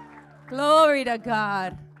 Glory to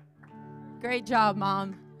God. Great job,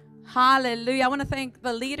 Mom. Hallelujah. I want to thank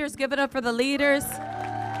the leaders. Give it up for the leaders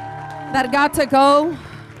that got to go.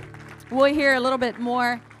 We'll hear a little bit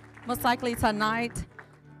more, most likely tonight.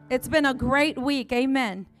 It's been a great week.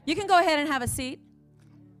 Amen. You can go ahead and have a seat.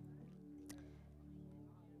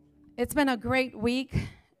 It's been a great week.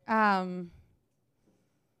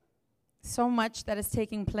 So much that is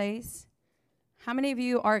taking place. How many of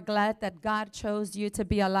you are glad that God chose you to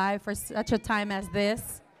be alive for such a time as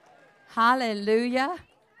this? Hallelujah.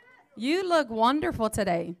 You look wonderful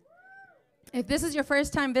today. If this is your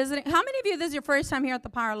first time visiting, how many of you this is your first time here at the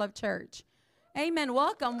Power Love Church? Amen.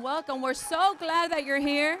 Welcome, welcome. We're so glad that you're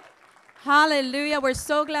here. Hallelujah. We're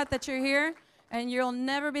so glad that you're here. And you'll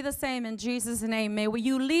never be the same in Jesus' name. May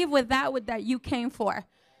you leave with that you came for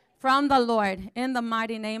from the Lord in the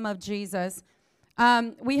mighty name of Jesus.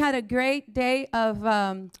 We had a great day of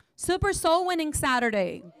Super Soul Winning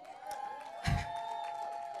Saturday.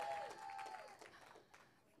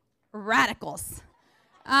 Radicals.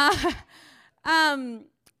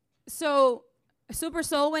 So Super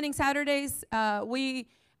Soul Winning Saturdays, we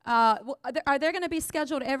Are they going to be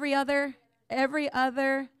scheduled every other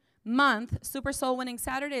month? Super Soul Winning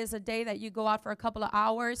Saturday is a day that you go out for a couple of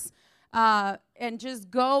hours and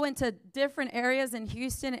just go into different areas in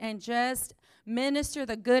Houston and just minister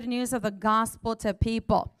the good news of the gospel to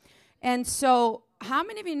people. And so, how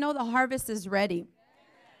many of you know the harvest is ready?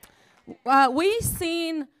 We've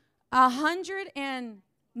seen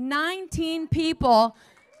 119 people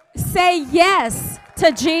say yes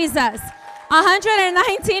to Jesus.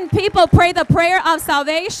 119 people pray the prayer of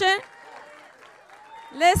salvation.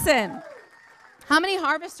 Listen, how many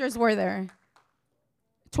harvesters were there?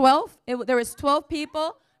 12? There was 12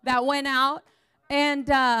 people that went out.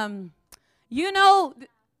 And you know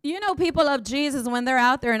people of Jesus when they're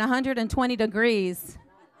out there in 120 degrees.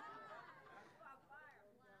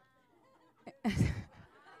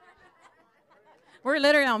 We're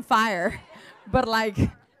literally on fire, but like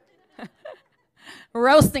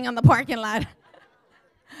roasting on the parking lot.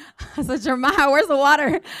 I said, Jeremiah, where's the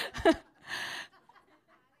water?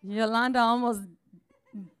 Yolanda almost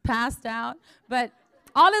passed out, but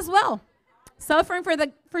all is well. Suffering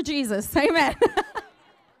for Jesus. Amen.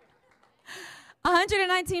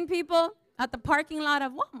 119 people at the parking lot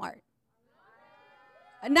of Walmart.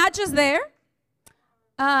 Not just there.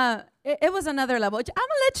 It was another level. I'm going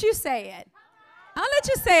to let you say it. I'll let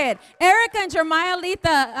you say it. Erica and Jeremiah lead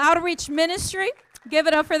the outreach ministry. Give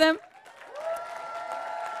it up for them.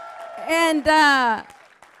 And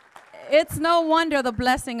it's no wonder the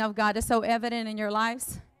blessing of God is so evident in your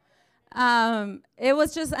lives. It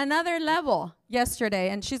was just another level yesterday,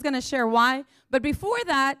 and she's going to share why. But before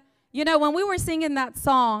that, you know, when we were singing that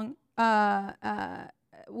song, what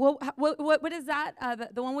is that?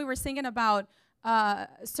 The one we were singing about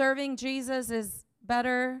serving Jesus is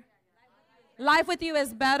better. Life with you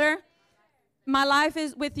is better. My life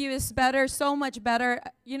is with you is better, so much better.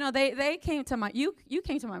 You know, they came to my, you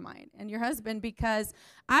came to my mind and your husband, because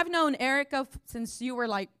I've known Erica since you were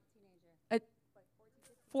like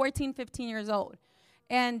 14, 15 years old.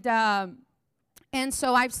 And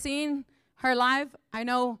so I've seen her life. I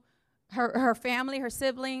know her family, her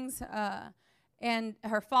siblings, and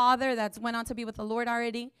her father that's went on to be with the Lord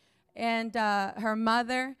already, and her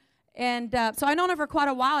mother. And so I've known her for quite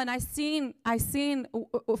a while, and I seen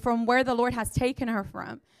from where the Lord has taken her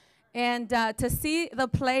from. And to see the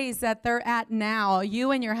place that they're at now,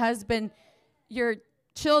 you and your husband, your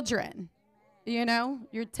children, you know,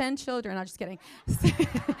 your 10 children. I'm just kidding.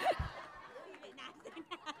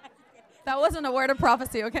 That wasn't a word of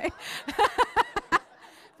prophecy, okay?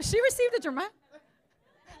 She received it, Jeremiah.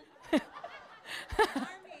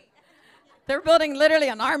 They're building literally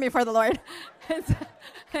an army for the Lord.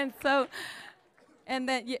 And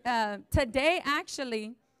then today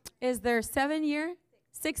actually is their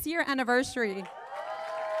 6-year anniversary.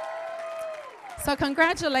 So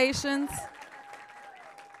congratulations.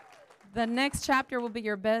 The next chapter will be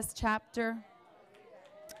your best chapter.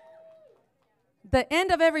 The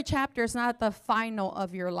end of every chapter is not the final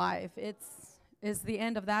of your life. It's the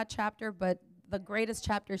end of that chapter, but the greatest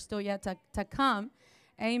chapter is still yet to come.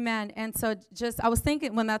 Amen. And so I was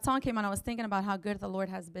thinking, when that song came on, I was thinking about how good the Lord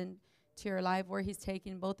has been to your life, where he's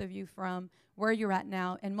taking both of you from where you're at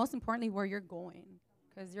now, and most importantly, where you're going.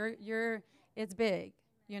 Because it's big,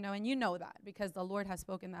 you know, and you know that because the Lord has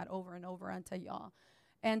spoken that over and over unto y'all.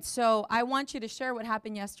 And so I want you to share what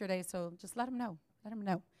happened yesterday, so just let them know. Let them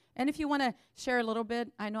know. And if you want to share a little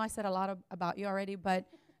bit, I know I said a lot about you already, but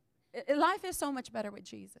life is so much better with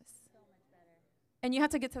Jesus. So much better. And you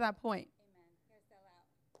have to get to that point.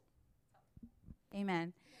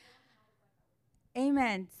 Amen.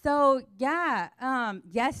 Amen. So, yeah,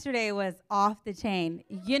 yesterday was off the chain.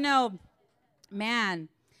 You know, man,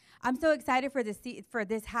 I'm so excited for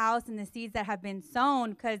this house and the seeds that have been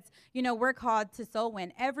sown, because, you know, we're called to soul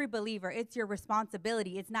win. Every believer, it's your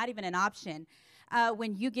responsibility. It's not even an option.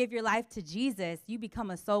 When you give your life to Jesus, you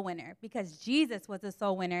become a soul winner, because Jesus was a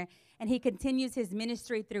soul winner, and he continues his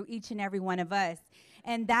ministry through each and every one of us.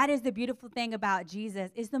 And that is the beautiful thing about Jesus.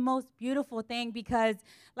 It's the most beautiful thing because,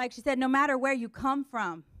 like she said, no matter where you come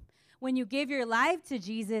from, when you give your life to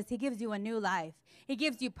Jesus, he gives you a new life. He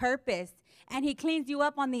gives you purpose, and he cleans you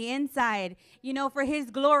up on the inside, you know, for his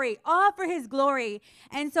glory, all for his glory.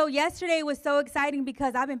 And so yesterday was so exciting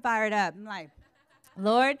because I've been fired up. I'm like,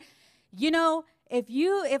 Lord, you know,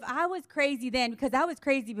 if I was crazy then, because I was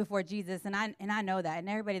crazy before Jesus, and I know that, and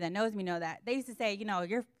everybody that knows me know that. They used to say, you know,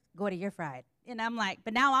 you're fried. And I'm like,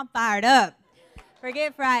 but now I'm fired up.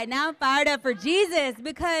 Forget fried. Now I'm fired up for Jesus,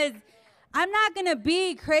 because I'm not going to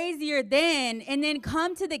be crazier than and then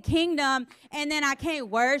come to the kingdom and then I can't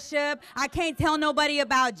worship. I can't tell nobody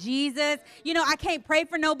about Jesus. You know, I can't pray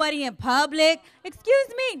for nobody in public. Excuse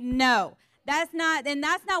me? No, that's not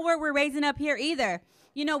where we're raising up here either.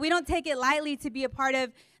 You know, we don't take it lightly to be a part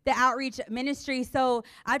of the outreach ministry. So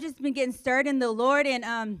I've just been getting stirred in the Lord, and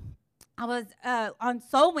I was on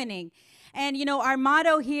soul winning. And, you know, our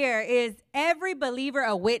motto here is every believer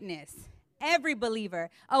a witness. Every believer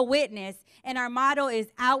a witness. And our motto is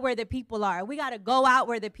out where the people are. We got to go out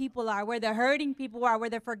where the people are, where the hurting people are, where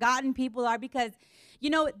the forgotten people are, because, you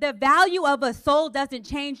know, the value of a soul doesn't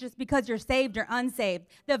change just because you're saved or unsaved.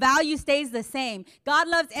 The value stays the same. God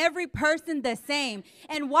loves every person the same.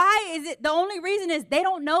 And why is it? The only reason is they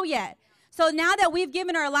don't know yet. So now that we've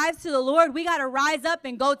given our lives to the Lord, we got to rise up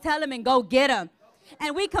and go tell them and go get them.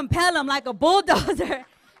 And we compel them like a bulldozer.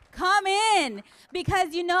 Come in,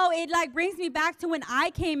 because, you know, it like brings me back to when I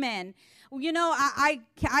came in. You know,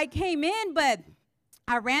 I came in, but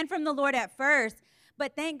I ran from the Lord at first.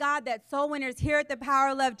 But thank God that soul winners here at the Power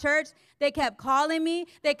of Love Church, they kept calling me.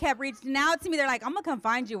 They kept reaching out to me. They're like, I'm going to come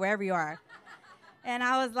find you wherever you are. And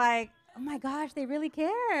I was like, oh, my gosh, they really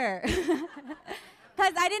care.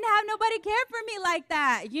 Because I didn't have nobody care for me like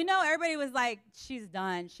that. You know, everybody was like, she's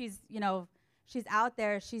done. She's, you know, she's out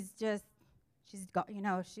there. She's just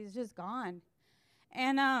gone.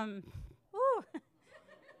 And,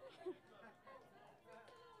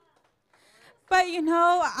 but, you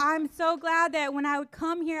know, I'm so glad that when I would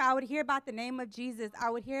come here, I would hear about the name of Jesus. I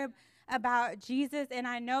would hear about Jesus, and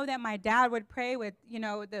I know that my dad would pray with, you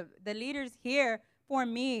know, the leaders here for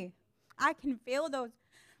me. I can feel those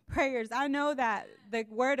prayers. I know that the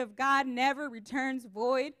word of God never returns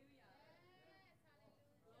void.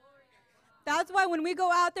 That's why when we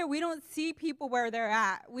go out there, we don't see people where they're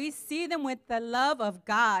at. We see them with the love of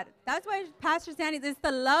God. That's why, Pastor Sandy, it's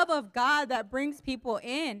the love of God that brings people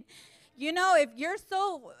in. You know, if you're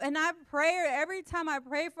so, and I pray, every time I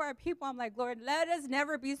pray for our people, I'm like, Lord, let us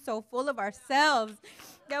never be so full of ourselves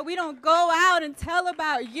that we don't go out and tell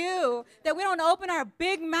about you, that we don't open our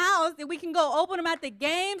big mouths, that we can go open them at the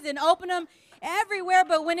games and open them everywhere.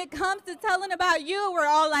 But when it comes to telling about you, we're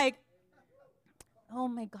all like, oh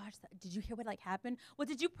my gosh, did you hear what like happened? Well,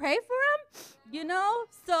 did you pray for him? You know,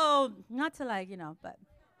 so not to like, you know, but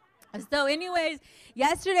so anyways,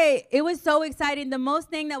 yesterday it was so exciting. The most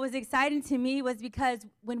thing that was exciting to me was because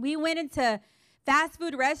when we went into fast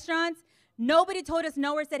food restaurants, nobody told us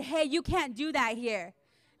no or said, hey, you can't do that here.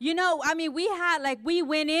 You know, I mean, we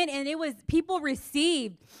went in and it was, people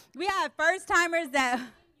received. We had first timers that,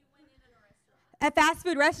 at fast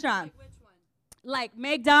food restaurant. Like which one? Like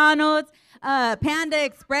McDonald's, Panda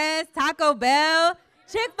Express, Taco Bell,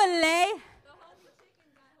 Chick-fil-A.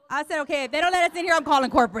 I said, okay, if they don't let us in here, I'm calling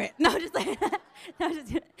corporate. No, just like, no,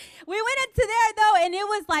 just. We went into there though, and it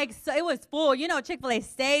was like, so it was full. You know, Chick-fil-A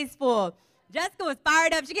stays full. Jessica was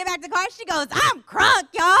fired up. She came back to the car. She goes, I'm crunk,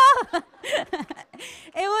 y'all.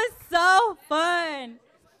 It was so fun.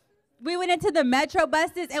 We went into the metro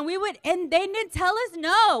buses, and and they didn't tell us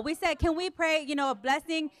no. We said, can we pray, you know, a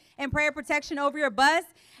blessing and prayer protection over your bus?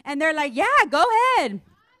 And they're like, yeah, go ahead.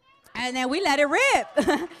 And then we let it rip.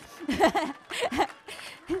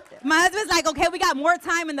 My husband's like, okay, we got more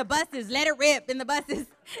time in the buses. Let it rip in the buses.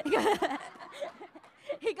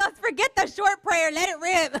 He goes, forget the short prayer. Let it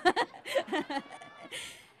rip.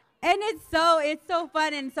 And it's so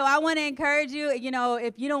fun. And so I want to encourage you, you know,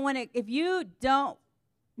 if you don't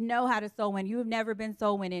know how to soul win, you've never been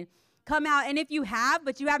soul winning, come out. And if you have,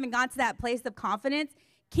 but you haven't gone to that place of confidence,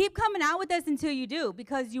 keep coming out with us until you do,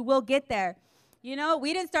 because you will get there. You know,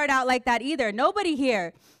 we didn't start out like that either. Nobody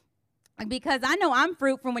here. Because I know I'm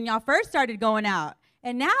fruit from when y'all first started going out.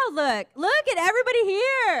 And now look at everybody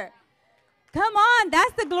here. Come on,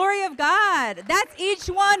 that's the glory of God. That's each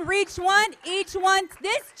one, reach one, each one.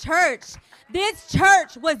 This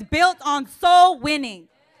church was built on soul winning.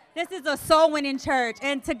 This is a soul winning church,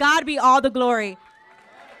 and to God be all the glory. You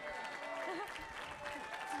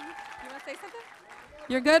want to say something?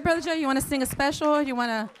 You're good, Brother Joe? You want to sing a special? You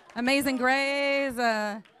want Amazing Grace?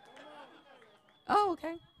 Oh,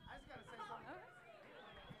 okay.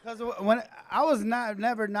 Because when I was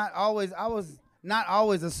not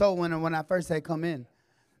always a soul winner when I first had come in.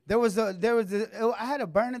 There was a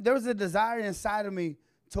desire inside of me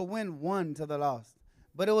to win one to the lost.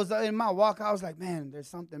 But it was in my walk, I was like, man, there's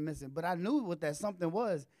something missing. But I knew what that something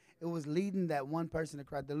was. It was leading that one person to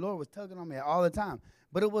Christ. The Lord was tugging on me all the time.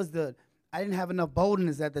 But it was I didn't have enough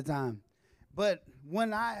boldness at the time. But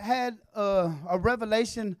when I had a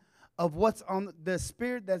revelation of what's on the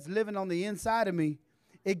spirit that's living on the inside of me,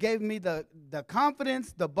 it gave me the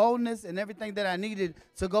confidence, the boldness, and everything that I needed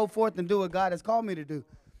to go forth and do what God has called me to do.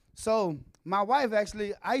 So my wife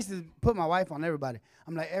actually, I used to put my wife on everybody.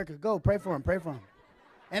 I'm like, Erica, go, pray for him, pray for him.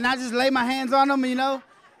 And I just lay my hands on them, you know.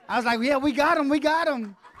 I was like, yeah, we got him, we got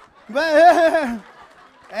him. But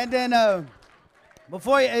and then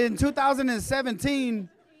before, in 2017,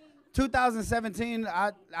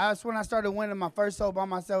 that's when I started winning my first soul by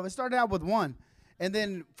myself. It started out with 1. And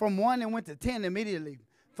then from 1, it went to 10 immediately.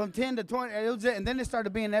 From 10 to 20, and then it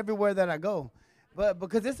started being everywhere that I go. But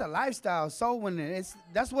because it's a lifestyle, soul winning,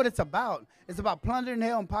 that's what it's about. It's about plundering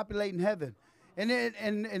hell and populating heaven.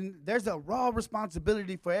 And there's a raw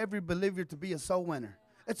responsibility for every believer to be a soul winner.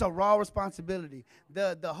 It's a raw responsibility.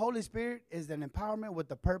 The Holy Spirit is an empowerment with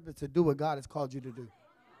the purpose to do what God has called you to do.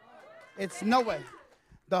 It's no way.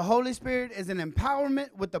 The Holy Spirit is an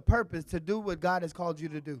empowerment with the purpose to do what God has called you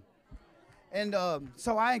to do. And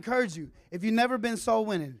so I encourage you, if you've never been soul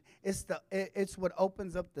winning, it's what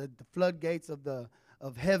opens up the floodgates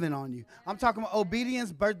of heaven on you. I'm talking about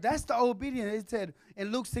obedience, but that's the obedience. It said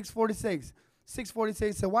in Luke 6:46,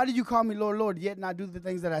 said, why do you call me Lord, Lord, yet not do the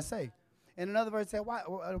things that I say? And another verse said,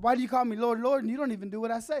 why do you call me Lord, Lord, and you don't even do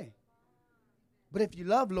what I say? But if you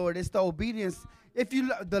love Lord, it's the obedience.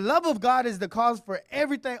 The love of God is the cause for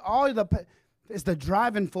everything. It's the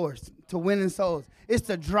driving force to winning souls. It's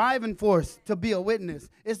the driving force to be a witness.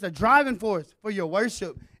 It's the driving force for your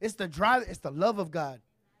worship. It's the love of God.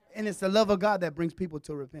 And it's the love of God that brings people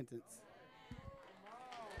to repentance.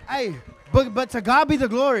 Hey, but to God be the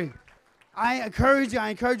glory. I encourage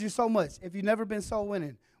you so much. If you've never been soul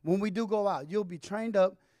winning, when we do go out, you'll be trained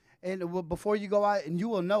up and before you go out, and you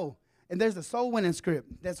will know. And there's a soul winning script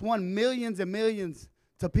that's won millions and millions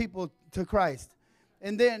to people to Christ.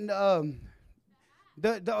 And then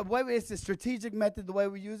the way it's a strategic method, the way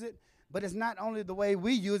we use it, but it's not only the way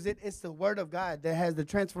we use it, it's the word of God that has the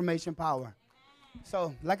transformation power.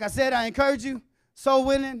 So, like I said, I encourage you, soul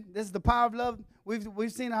winning, this is the power of love.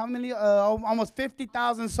 We've seen how many, almost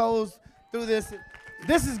 50,000 souls through this.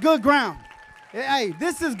 This is good ground. Hey,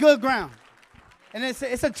 this is good ground. And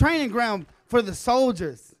it's a training ground for the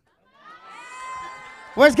soldiers.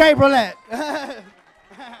 Where's Gabriel at?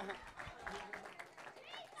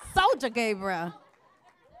 Soldier Gabriel.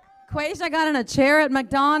 Quasia got in a chair at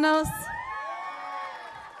McDonald's.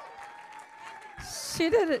 She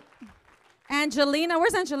did it. Angelina,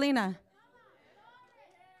 where's Angelina?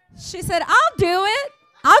 She said, I'll do it.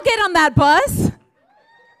 I'll get on that bus.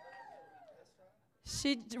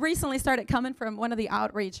 She recently started coming from one of the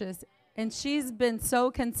outreaches, and she's been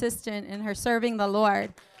so consistent in her serving the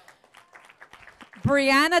Lord.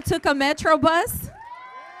 Brianna took a Metro bus.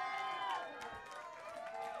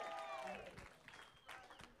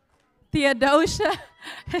 Theodosia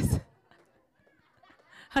is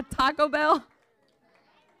a Taco Bell.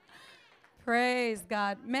 Praise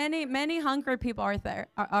God. Many hungry people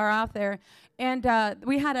are out there. And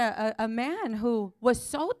we had a man who was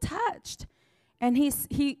so touched. And he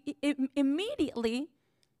immediately,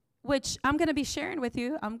 which I'm going to be sharing with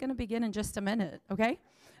you. I'm going to begin in just a minute, okay?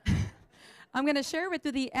 I'm going to share with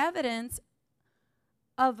you the evidence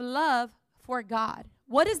of love for God.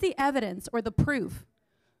 What is the evidence or the proof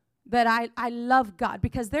that I love God?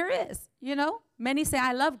 Because there is, you know. Many say,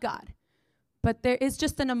 I love God. But there is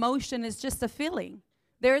just an emotion, it's just a feeling.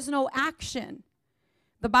 There is no action.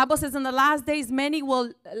 The Bible says in the last days, many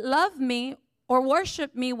will love me or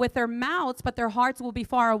worship me with their mouths, but their hearts will be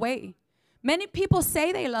far away. Many people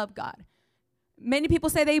say they love God. Many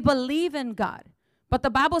people say they believe in God. But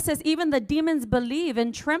the Bible says even the demons believe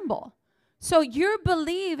and tremble. So your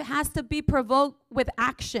belief has to be provoked with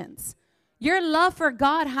actions. Your love for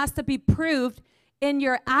God has to be proved in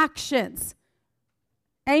your actions.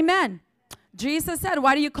 Amen. Jesus said,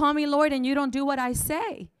 why do you call me Lord and you don't do what I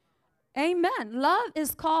say? Amen. Love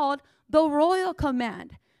is called the royal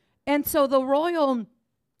command. And so the royal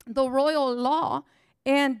law,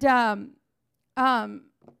 and what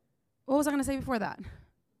was I going to say before that?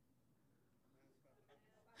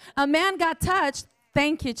 A man got touched.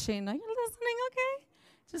 Thank you, Chino. You're listening, okay?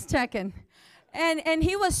 Just checking. And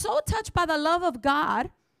he was so touched by the love of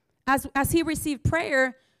God as he received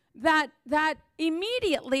prayer that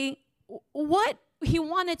immediately what he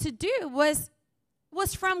wanted to do was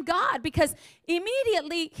from God, because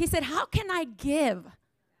immediately he said, how can I give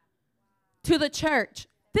to the church?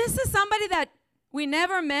 This is somebody that we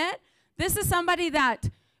never met. This is somebody that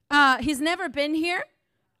he's never been here.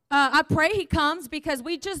 I pray he comes, because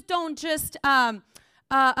we just don't just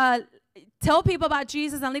tell people about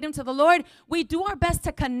Jesus and lead them to the Lord. We do our best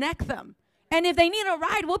to connect them. And if they need a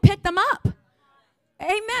ride, we'll pick them up.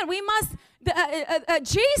 Amen. We must,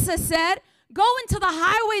 Jesus said, Go into the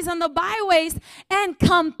highways and the byways and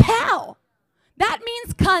compel. That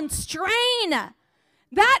means constrain.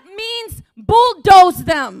 That means bulldoze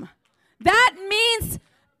them. That means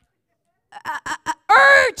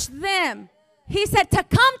urge them. He said to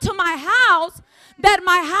come to my house that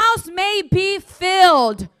my house may be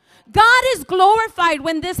filled. God is glorified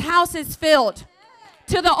when this house is filled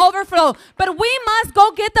to the overflow. But we must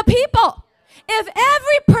go get the people. If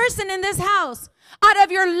every person in this house, out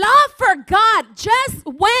of your love for God, just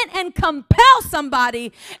went and compelled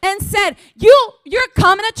somebody and said, you're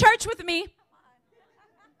coming to church with me.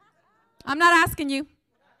 I'm not asking you.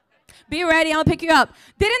 Be ready, I'll pick you up.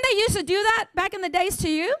 Didn't they used to do that back in the days to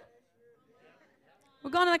you?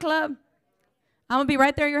 We're going to the club. I'm going to be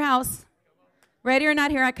right there at your house. Ready or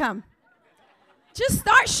not, here I come. Just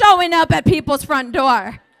start showing up at people's front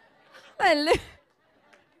door. It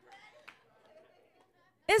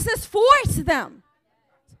says force them.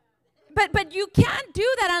 But you can't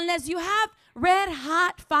do that unless you have red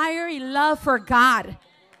hot, fiery love for God.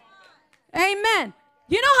 Amen.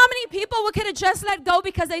 You know how many people we could have just let go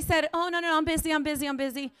because they said, oh, no, I'm busy.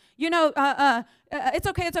 You know, it's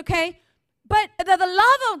okay. But the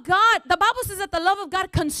love of God, the Bible says that the love of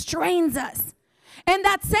God constrains us. And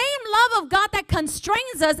that same love of God that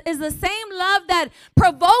constrains us is the same love that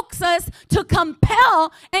provokes us to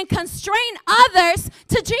compel and constrain others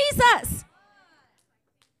to Jesus.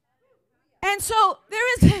 And so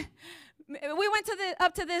we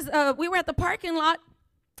were at the parking lot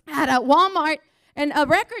at a Walmart, and a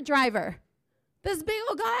record driver, this big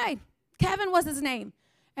old guy, Kevin was his name,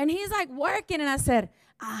 and he's like working, and I said,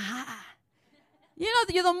 aha. You know,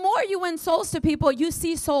 the more you win souls to people, you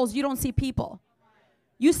see souls, you don't see people.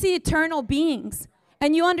 You see eternal beings,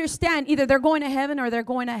 and you understand either they're going to heaven or they're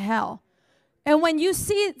going to hell. And when you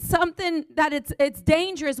see something that it's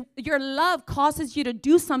dangerous, your love causes you to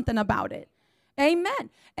do something about it. Amen.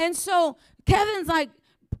 And so Kevin's like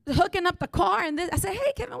hooking up the car, and I said,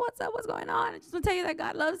 hey, Kevin, what's up? What's going on? I just want to tell you that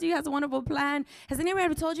God loves you, has a wonderful plan. Has anyone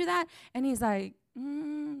ever told you that? And he's like,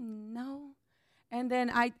 no. And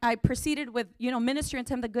then I proceeded with, ministering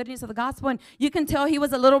to him the good news of the gospel. And you can tell he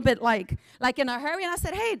was a little bit like in a hurry. And I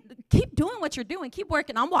said, hey, keep doing what you're doing. Keep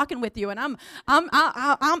working. I'm walking with you. And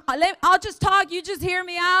I'll just talk. You just hear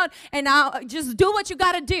me out. And I'll just do what you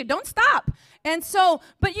got to do. Don't stop. And so,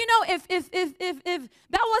 but if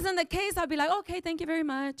that wasn't the case, I'd be like, okay, thank you very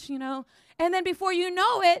much, And then before you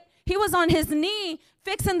know it, he was on his knee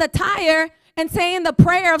fixing the tire and saying the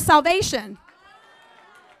prayer of salvation.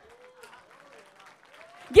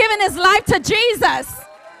 Giving his life to Jesus.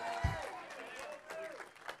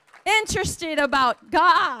 Interested about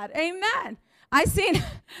God. Amen. I seen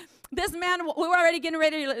this man, we were already getting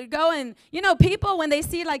ready to go, and people, when they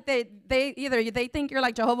see like they think you're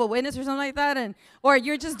like Jehovah's Witness or something like that, or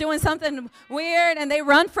you're just doing something weird, and they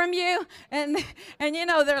run from you, and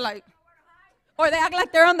they're like, or they act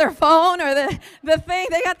like they're on their phone, or the thing,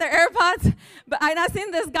 they got their AirPods. But I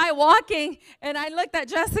seen this guy walking, and I looked at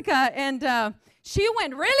Jessica, and she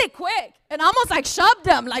went really quick and almost like shoved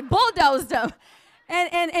him, like bulldozed him.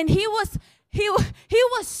 And he was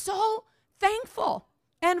so thankful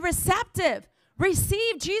and receptive.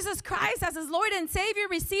 Received Jesus Christ as his Lord and Savior.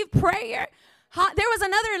 Received prayer. There was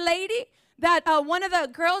another lady that one of the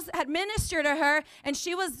girls had ministered to her, and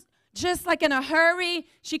she was just like in a hurry.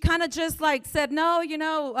 She kind of just like said no,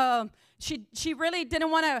 she really didn't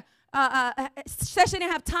want to. Said she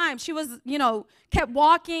didn't have time. She was, kept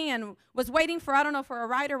walking and was waiting for, I don't know, for a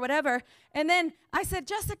ride or whatever. And then I said,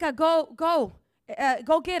 Jessica, go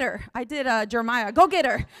get her. I did Jeremiah, go get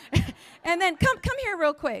her. And then come here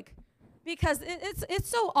real quick, because it's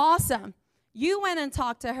so awesome. You went and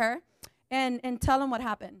talked to her and tell them what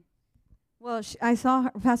happened. Well, I saw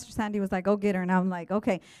her, Pastor Sandy was like, go get her. And I'm like,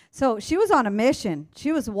 okay. So she was on a mission.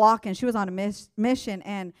 She was walking. She was on a mission.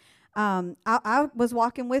 And I was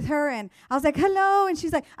walking with her, and I was like, hello. And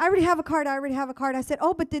she's like, I already have a card. I said,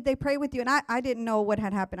 oh, but did they pray with you? And I didn't know what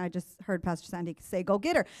had happened. I just heard Pastor Sandy say, go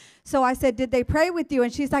get her. So I said, did they pray with you?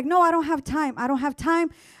 And she's like, no, I don't have time.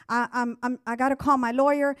 I got to call my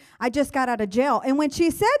lawyer. I just got out of jail. And when she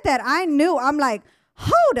said that, I knew. I'm like,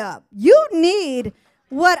 hold up. You need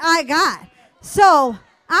what I got. So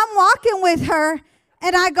I'm walking with her,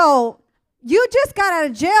 and I go, you just got out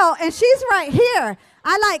of jail, and she's right here.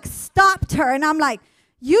 I like stopped her, and I'm like,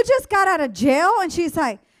 you just got out of jail? And she's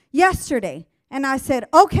like, yesterday. And I said,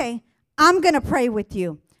 okay, I'm going to pray with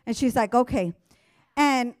you. And she's like, okay.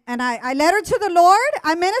 And I led her to the Lord.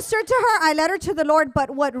 I ministered to her. I led her to the Lord.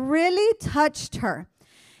 But what really touched her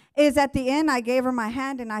is at the end, I gave her my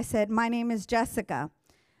hand, and I said, my name is Jessica.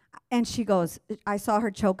 And she goes, I saw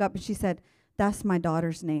her choke up, and she said, that's my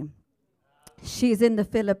daughter's name. She's in the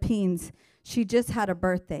Philippines. She just had a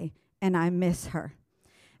birthday, and I miss her.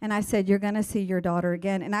 And I said, you're going to see your daughter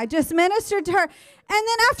again. And I just ministered to her. And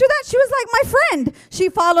then after that, she was like my friend. She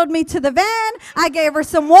followed me to the van. I gave her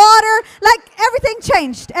some water. Like, everything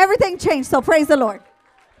changed. Everything changed. So praise the Lord.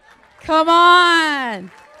 Come on.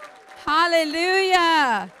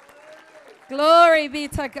 Hallelujah. Glory be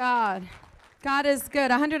to God. God is good.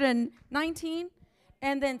 119.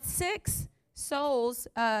 And then 6 souls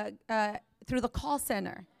through the call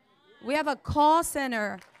center. We have a call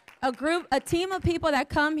center. A team of people that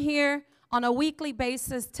come here on a weekly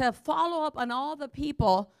basis to follow up on all the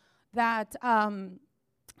people that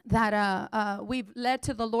we've led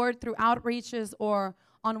to the Lord through outreaches or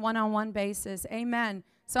on one-on-one basis. Amen.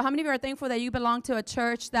 So how many of you are thankful that you belong to a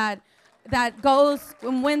church that goes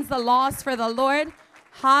and wins the lost for the Lord?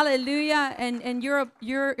 Hallelujah. And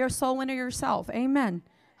you're a soul winner yourself. Amen.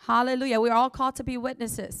 Hallelujah. We're all called to be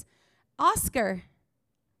witnesses. Oscar,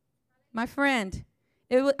 my friend.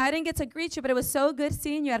 I didn't get to greet you, but it was so good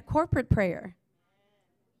seeing you at corporate prayer.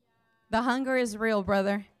 The hunger is real,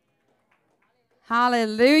 brother.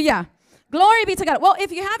 Hallelujah. Glory be to God. Well,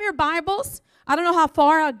 if you have your Bibles, I don't know how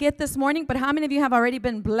far I'll get this morning, but how many of you have already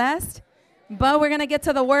been blessed? But we're going to get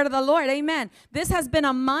to the word of the Lord. Amen. This has been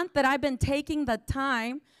a month that I've been taking the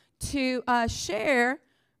time to share,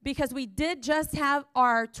 because we did just have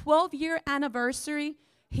our 12-year anniversary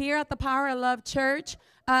here at the Power of Love Church.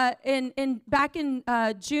 Back in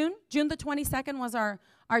June the 22nd was our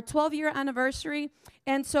 12-year anniversary.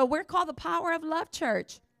 And so we're called the Power of Love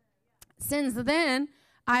Church. Since then,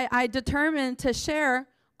 I determined to share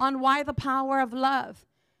on why the power of love.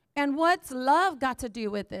 And what's love got to do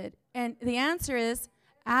with it? And the answer is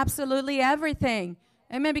absolutely everything.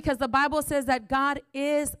 Amen. Because the Bible says that God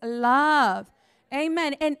is love.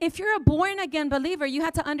 Amen. And if you're a born-again believer, you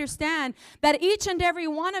have to understand that each and every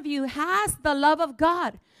one of you has the love of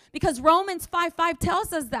God. Because Romans 5:5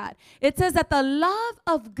 tells us that. It says that the love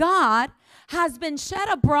of God has been shed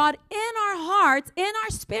abroad in our hearts, in our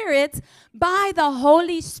spirits, by the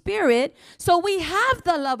Holy Spirit. So we have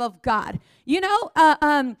the love of God. You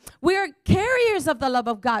know, we're carriers of the love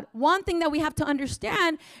of God. One thing that we have to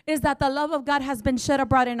understand is that the love of God has been shed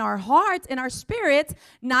abroad in our hearts, in our spirits,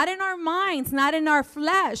 not in our minds, not in our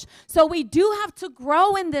flesh. So we do have to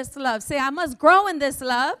grow in this love. Say, I must grow in this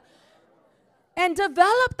love. And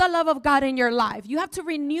develop the love of God in your life. You have to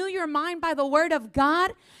renew your mind by the word of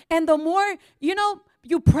God. And the more,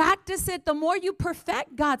 you practice it, the more you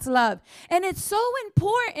perfect God's love. And it's so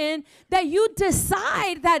important that you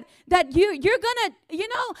decide that you're going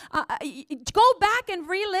to, go back and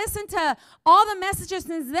re-listen to all the messages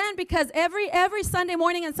since then, because every Sunday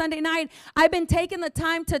morning and Sunday night, I've been taking the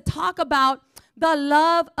time to talk about the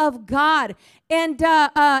love of God. And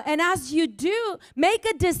as you do, make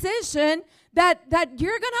a decision that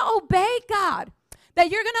you're going to obey God,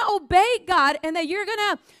 that you're going to obey God, and that you're going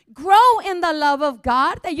to grow in the love of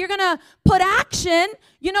God, that you're going to put action.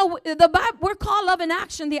 You know, the Bible, we're called Love in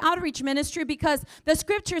Action, the outreach ministry, because the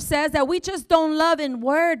scripture says that we just don't love in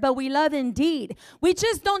word, but we love in deed. We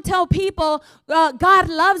just don't tell people God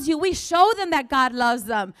loves you. We show them that God loves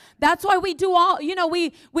them. That's why we do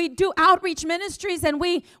we do outreach ministries, and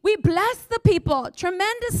we bless the people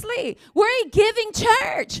tremendously. We're a giving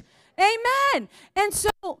church. Amen. And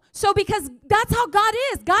so because that's how God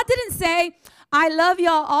is. God didn't say, I love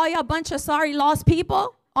y'all, all y'all bunch of sorry lost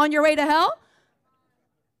people on your way to hell.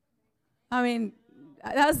 I mean,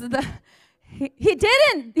 he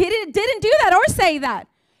didn't do that or say that.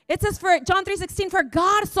 It says for John 3:16, for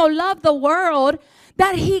God so loved the world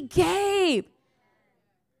that he gave.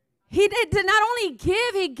 He did not only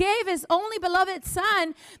give, he gave his only beloved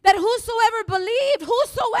son, that whosoever believed,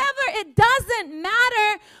 it doesn't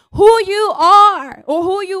matter who you are or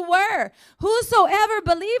who you were. Whosoever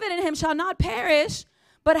believeth in him shall not perish,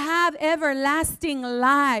 but have everlasting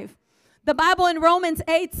life. The Bible in Romans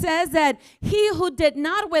 8 says that he who did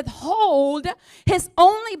not withhold his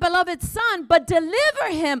only beloved son, but deliver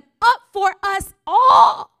him up for us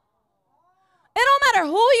all. It don't matter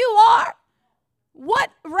who you are,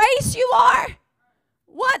 what race you are,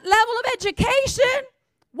 what level of education,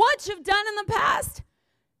 what you've done in the past.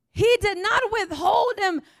 He did not withhold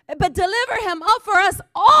him, but deliver him up for us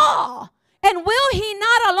all. And will he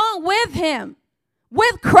not, along with him,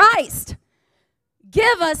 with Christ,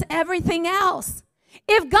 give us everything else?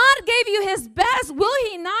 If God gave you his best, will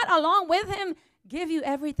he not, along with him, give you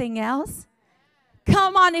everything else?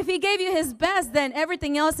 Come on, if he gave you his best, then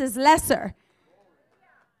everything else is lesser.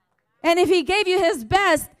 And if he gave you his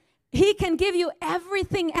best, he can give you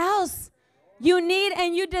everything else you need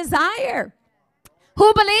and you desire.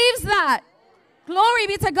 Who believes that? Glory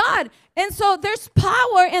be to God. And so there's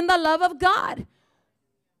power in the love of God.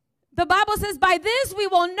 The Bible says, by this we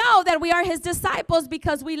will know that we are his disciples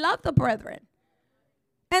because we love the brethren.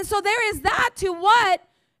 And so there is that to what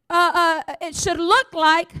it should look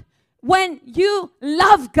like when you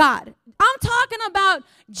love God. I'm talking about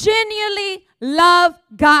genuinely love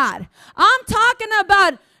God. I'm talking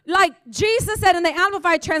about, like Jesus said in the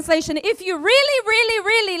Amplified Translation, if you really, really,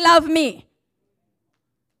 really love me,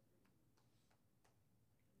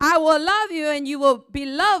 I will love you and you will be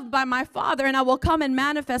loved by my Father, and I will come and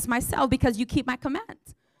manifest myself because you keep my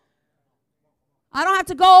commands. I don't have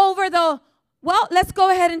to go over well, let's go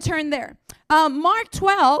ahead and turn there. Mark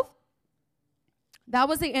 12, that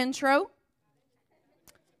was the intro.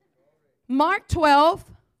 Mark 12,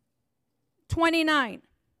 29.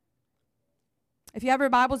 If you have your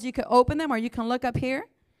Bibles, you can open them or you can look up here.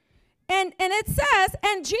 And it says,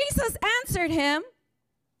 and Jesus answered him,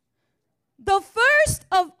 the first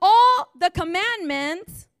of all the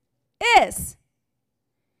commandments is,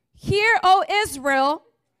 hear, O Israel,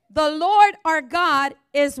 the Lord our God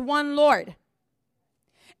is one Lord.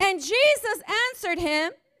 And Jesus answered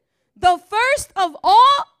him, the first of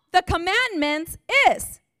all the commandments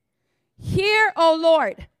is, hear, O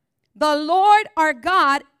Lord, the Lord our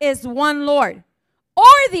God is one Lord, or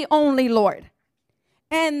the only Lord.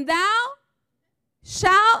 And thou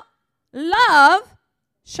shalt love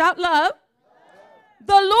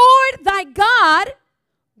the Lord thy God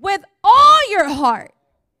with all your heart,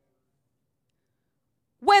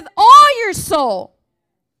 with all your soul,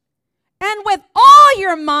 and with all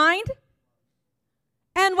your mind,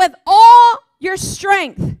 and with all your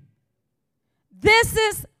strength. This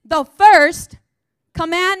is the first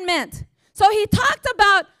commandment. So he talked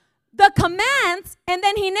about the commands, and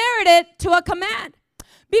then he narrated to a command.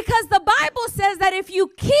 Because the Bible says that if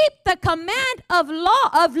you keep the command of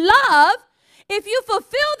love, if you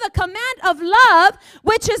fulfill the command of love,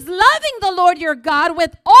 which is loving the Lord your God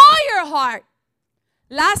with all your heart.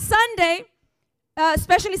 Last Sunday,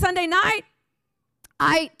 especially Sunday night,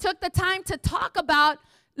 I took the time to talk about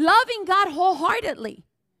loving God wholeheartedly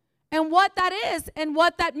and what that is and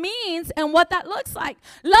what that means and what that looks like.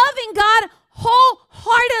 Loving God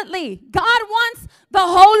wholeheartedly. God wants the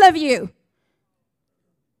whole of you.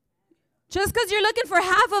 Just because you're looking for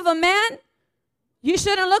half of a man, you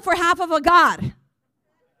shouldn't look for half of a God.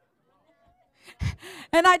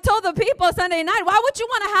 And I told the people Sunday night, why would you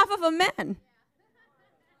want a half of a man?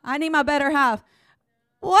 I need my better half.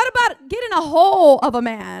 What about getting a whole of a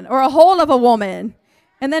man or a whole of a woman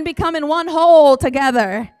and then becoming one whole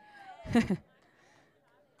together?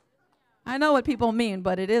 I know what people mean,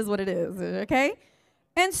 but it is what it is, okay?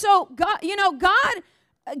 And so, God, God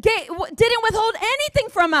didn't withhold anything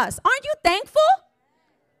from us. Aren't you thankful?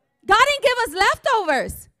 God didn't give us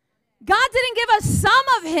leftovers. God didn't give us some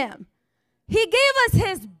of him. He gave us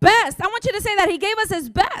his best. I want you to say that. He gave us his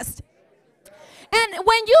best. And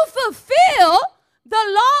when you fulfill the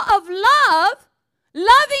law of love,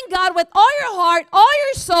 loving God with all your heart, all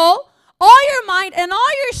your soul, all your mind, and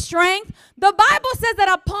all your strength, the Bible says that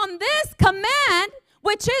upon this command,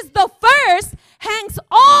 which is the first, hangs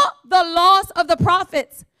all the laws of the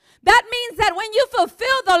prophets. That means that when you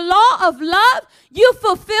fulfill the law of love, you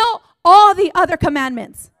fulfill all the other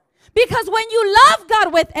commandments. Because when you love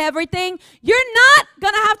God with everything, you're not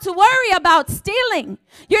going to have to worry about stealing.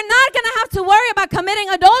 You're not going to have to worry about committing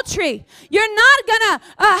adultery. You're not going to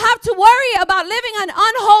have to worry about living an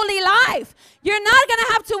unholy life. You're not going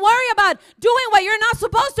to have to worry about doing what you're not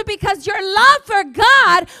supposed to, because your love for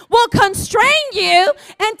God will constrain you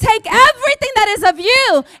and take everything that is of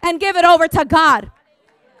you and give it over to God.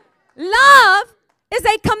 Love is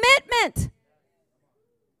a commitment.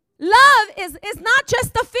 Love is not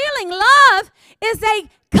just a feeling. Love is a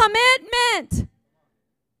commitment.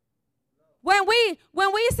 When we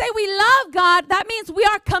say we love God, that means we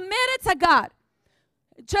are committed to God.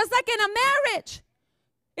 Just like in a marriage.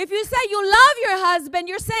 If you say you love your husband,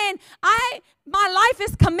 you're saying, my life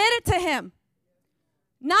is committed to him.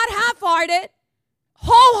 Not half-hearted,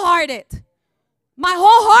 wholehearted. My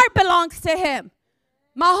whole heart belongs to him.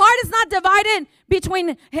 My heart is not divided between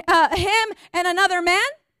him and another man.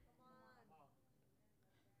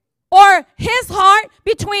 Or his heart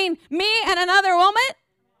between me and another woman.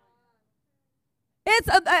 It's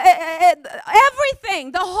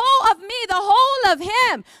everything, the whole of me, the whole of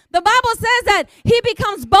him. The Bible says that he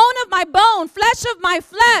becomes bone of my bone, flesh of my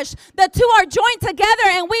flesh. The two are joined together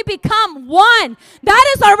and we become one. That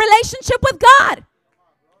is our relationship with God.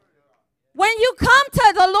 When you come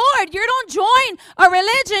to the Lord, you don't join a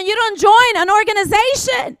religion. You don't join an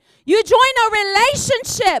organization. You join a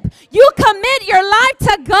relationship. You commit your life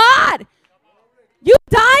to God. You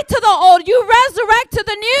die to the old. You resurrect to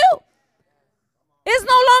the new. It's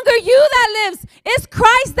no longer you that lives. It's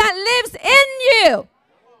Christ that lives in you.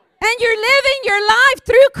 And you're living your life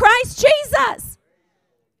through Christ Jesus.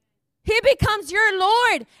 He becomes your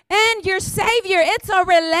Lord and your Savior. It's a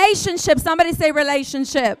relationship. Somebody say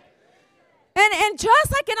relationship. And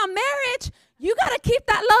just like in a marriage, you got to keep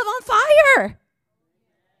that love on fire.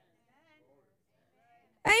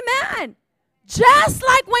 Amen. Just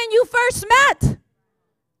like when you first met,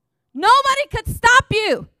 nobody could stop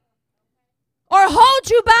you or hold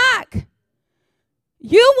you back.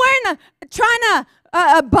 You weren't trying to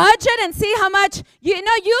budget and see how much, you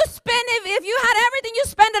spend. If you had everything, you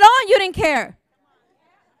spend it all, you didn't care.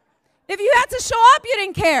 If you had to show up, you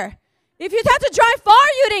didn't care. If you had to drive far,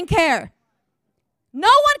 you didn't care. No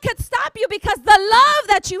one could stop you because the love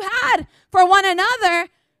that you had for one another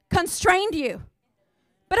constrained you.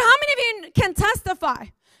 But how many of you can testify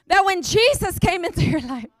that when Jesus came into your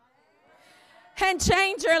life and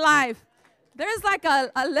changed your life, there's like a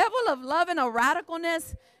level of love and a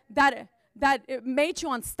radicalness that it made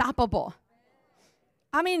you unstoppable?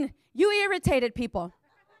 I mean, you irritated people.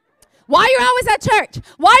 Why are you always at church?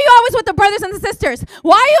 Why are you always with the brothers and the sisters?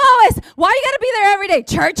 Why you got to be there every day?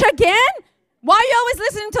 Church again? Why are you always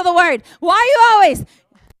listening to the word? Why are you always,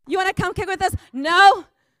 you want to come kick with us? No.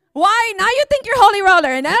 Why? Now you think you're holy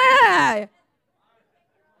roller. Nah.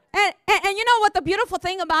 And you know what the beautiful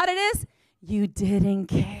thing about it is? You didn't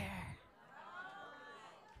care.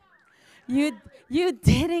 You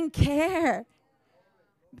didn't care.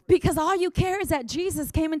 Because all you care is that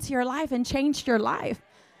Jesus came into your life and changed your life.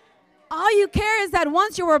 All you care is that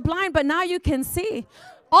once you were blind, but now you can see.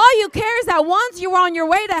 All you care is that once you were on your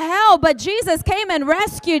way to hell, but Jesus came and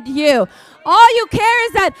rescued you. All you care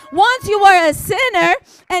is that once you were a sinner,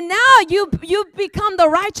 and now you become the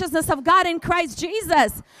righteousness of God in Christ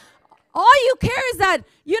Jesus. All you care is that,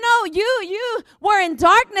 you were in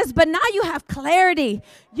darkness, but now you have clarity.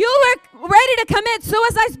 You were ready to commit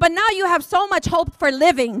suicide, but now you have so much hope for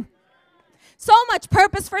living. So much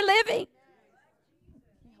purpose for living.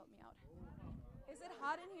 Help me out. Is it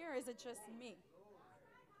hot in here or is it just me?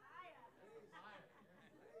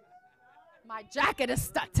 My jacket is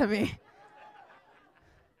stuck to me.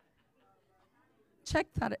 Check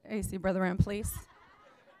that AC, Brother Ann, please.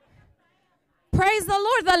 Praise the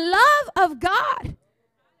Lord, the love of God.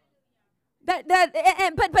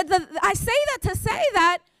 I say that to say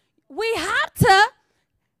that we have to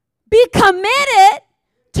be committed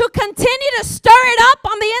to continue to stir it up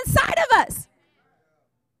on the inside of us.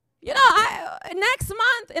 Next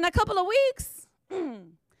month, in a couple of weeks,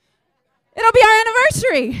 it'll be our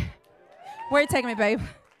anniversary. Where are you taking me, babe?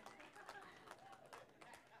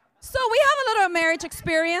 So we have a little marriage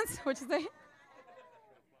experience. What'd you say?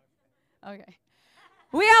 Okay.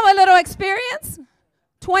 We have a little experience,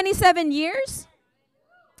 27 years.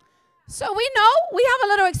 So we know we have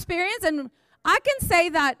a little experience, and I can say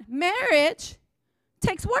that marriage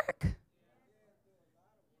takes work.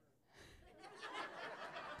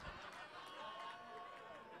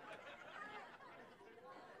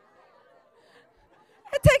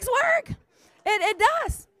 It takes work. It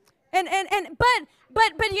does.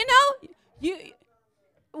 But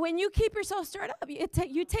when you keep yourself stirred up,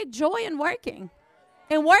 you take joy in working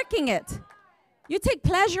it. You take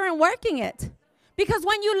pleasure in working it. Because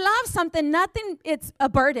when you love something, it's a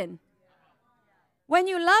burden. When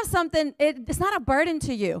you love something, it's not a burden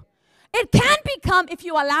to you. It can become if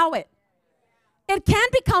you allow it. It can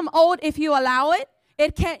become old if you allow it.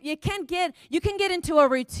 You can get into a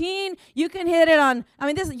routine. You can hit it on,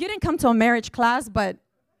 you didn't come to a marriage class, but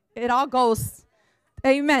it all goes,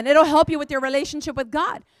 amen. It'll help you with your relationship with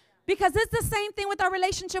God. Because it's the same thing with our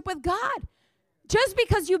relationship with God. Just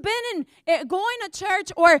because you've been going to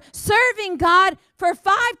church or serving God for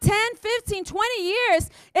 5, 10, 15, 20 years,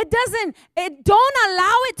 don't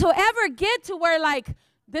allow it to ever get to where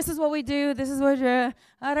this is what we do, this is what you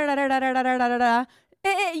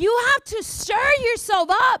you have to stir yourself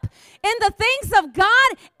up in the things of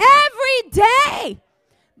God every day.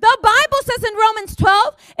 The Bible says in Romans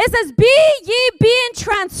 12, it says, be ye being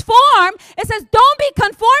transformed. It says, don't be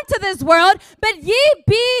conformed to this world, but ye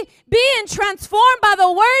be being transformed by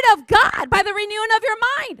the word of God, by the renewing of your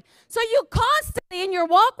mind. So you constantly, in your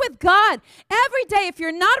walk with God, every day, if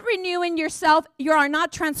you're not renewing yourself, you are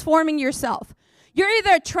not transforming yourself. You're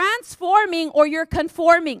either transforming or you're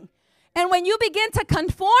conforming. And when you begin to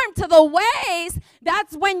conform to the ways,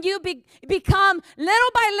 that's when you become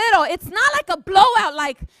little by little. It's not like a blowout,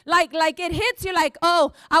 like it hits you like,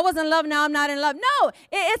 oh, I was in love, now I'm not in love. No,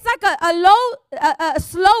 it's like a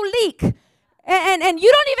slow leak. And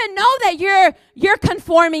you don't even know that you're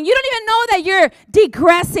conforming. You don't even know that you're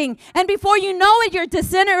digressing. And before you know it, you're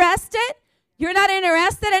disinterested. You're not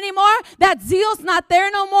interested anymore. That zeal's not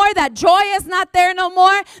there no more. That joy is not there no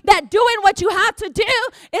more. That doing what you have to do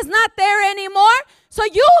is not there anymore. So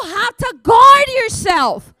you have to guard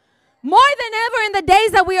yourself. More than ever in the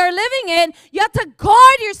days that we are living in, you have to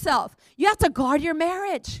guard yourself. You have to guard your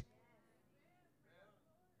marriage.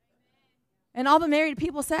 And all the married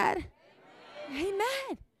people said,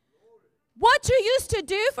 Amen. What you used to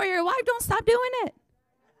do for your wife, don't stop doing it.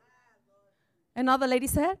 And all the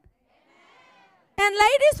ladies said, and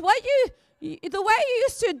ladies, the way you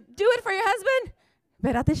used to do it for your husband,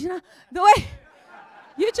 the way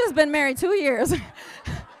you just been married 2 years.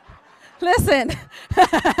 Listen, ladies,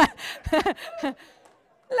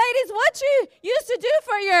 what you used to do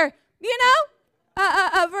for your,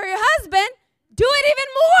 for your husband, do it even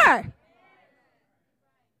more.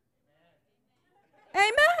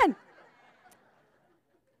 Amen.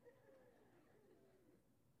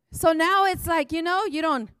 So now it's like, you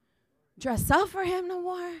don't dress up for him no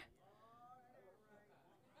more.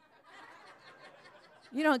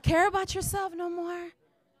 You don't care about yourself no more.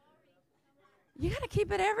 You got to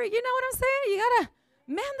keep it you know what I'm saying? You got to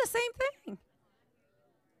man the same thing.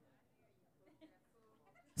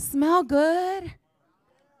 Smell good.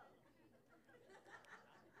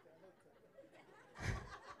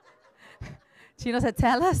 Chino said,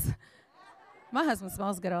 tell us. My husband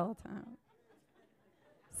smells good all the time.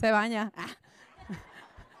 Se baña.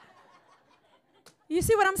 You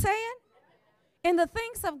see what I'm saying? In the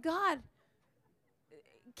things of God,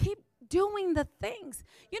 keep doing the things.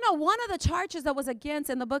 One of the charges that was against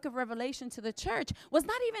in the book of Revelation to the church was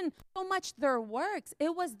not even so much their works.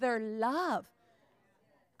 It was their love.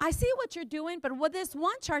 I see what you're doing, but what this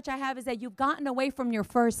one charge I have is that you've gotten away from your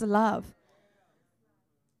first love.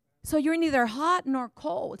 So you're neither hot nor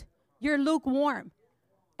cold. You're lukewarm.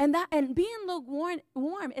 And being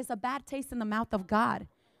lukewarm is a bad taste in the mouth of God.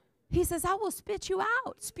 He says, I will spew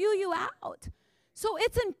you out. So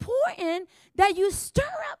it's important that you stir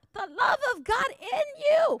up the love of God in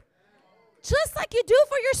you, just like you do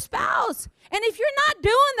for your spouse. And if you're not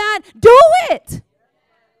doing that, do it.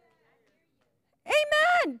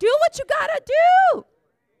 Amen. Do what you got to do.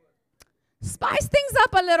 Spice things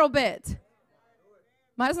up a little bit.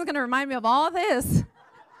 My husband's going to remind me of all this.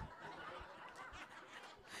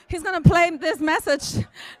 He's going to play this message.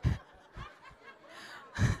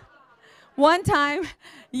 One time,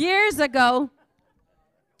 years ago,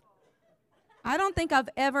 I don't think I've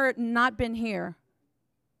ever not been here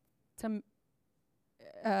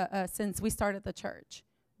since we started the church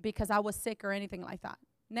because I was sick or anything like that.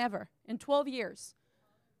 Never. In 12 years,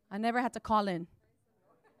 I never had to call in.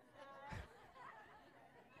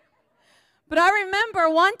 But I remember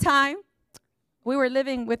one time, we were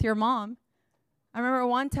living with your mom. I remember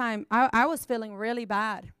one time, I was feeling really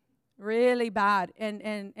bad.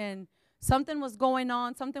 And something was going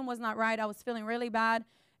on. Something was not right. I was feeling really bad.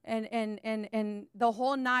 And the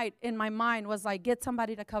whole night in my mind was like, get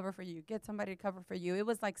somebody to cover for you. Get somebody to cover for you. It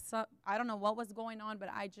was like, I don't know what was going on, but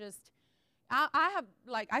I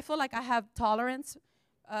feel like I have tolerance,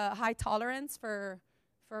 high tolerance for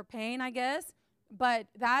pain, I guess. But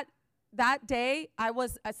that day,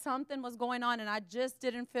 something was going on, and I just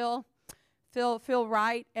didn't feel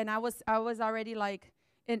right. And I was already like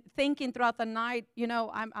thinking throughout the night,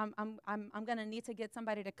 I'm gonna need to get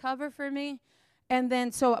somebody to cover for me. And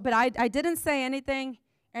then but I didn't say anything.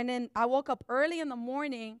 And then I woke up early in the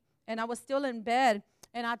morning, and I was still in bed.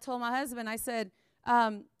 And I told my husband, I said,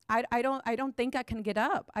 I don't think I can get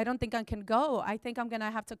up. I don't think I can go. I think I'm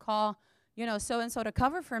gonna have to call, so and so to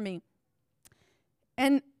cover for me.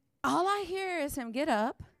 And all I hear is him get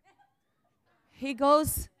up. He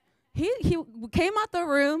goes, he came out the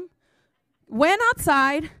room, went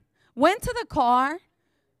outside, went to the car,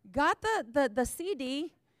 got the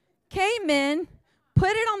CD, came in,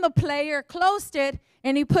 put it on the player, closed it,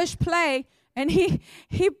 and he pushed play, and he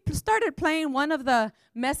started playing one of the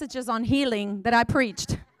messages on healing that I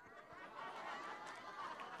preached.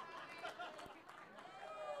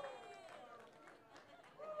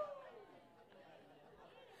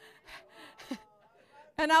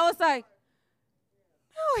 And I was like,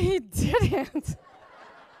 no, he didn't.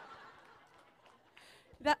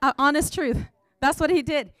 Honest truth. That's what he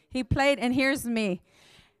did. He played, and here's me.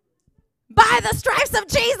 By the stripes of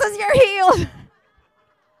Jesus, you're healed.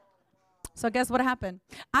 So guess what happened?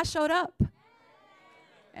 I showed up.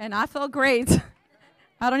 And I felt great.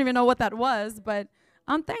 I don't even know what that was, but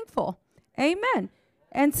I'm thankful. Amen.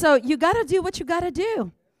 And so you got to do what you got to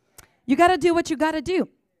do. You got to do what you got to do.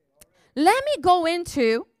 Let me go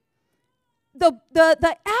into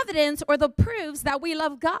the evidence or the proofs that we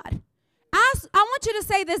love God. I want you to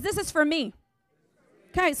say this. This is for me.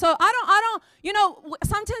 Okay, so I don't,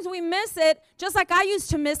 sometimes we miss it, just like I used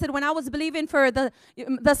to miss it when I was believing for the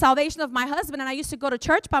salvation of my husband, and I used to go to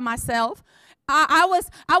church by myself. I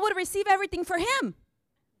would receive everything for him.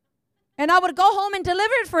 And I would go home and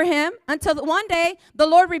deliver it for him until one day the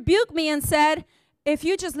Lord rebuked me and said, if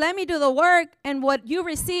you just let me do the work and what you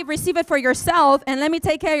receive it for yourself, and let me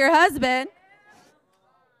take care of your husband.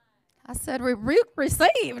 I said, rebuke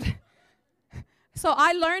received. So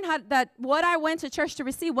I learned that what I went to church to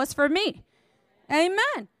receive was for me.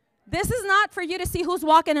 Amen. This is not for you to see who's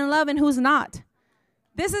walking in love and who's not.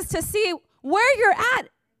 This is to see where you're at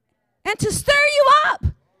and to stir you up.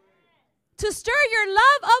 To stir your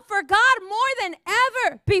love up for God more than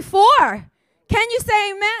ever before. Can you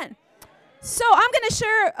say amen? So I'm going to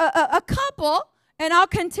share a couple, and I'll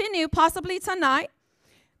continue possibly tonight.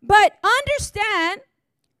 But understand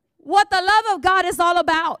what the love of God is all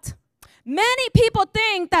about. Many people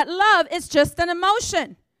think that love is just an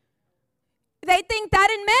emotion. They think that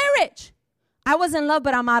in marriage. I was in love,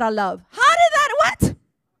 but I'm out of love. How did that, what?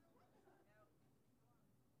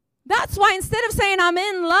 That's why instead of saying I'm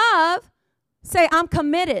in love, say I'm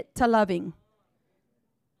committed to loving.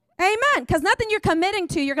 Amen. Because nothing you're committing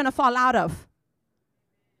to, you're going to fall out of.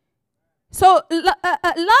 So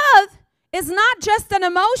love is not just an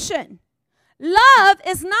emotion. Love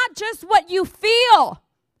is not just what you feel.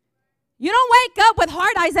 You don't wake up with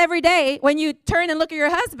hard eyes every day when you turn and look at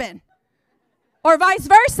your husband. Or vice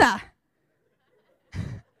versa.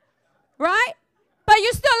 Right? But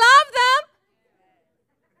you still love them.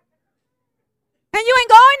 And you ain't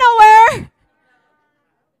going nowhere.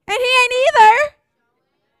 And he ain't either.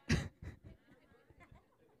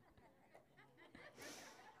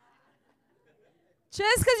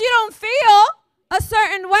 Just because you don't feel a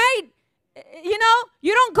certain way, you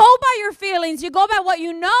don't go by your feelings. You go by what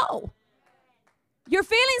you know. Your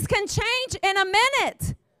feelings can change in a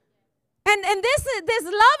minute. And this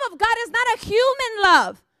love of God is not a human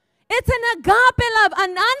love. It's an agape love,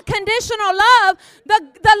 an unconditional love, the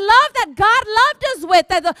love that God loved us with.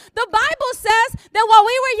 That the Bible says that while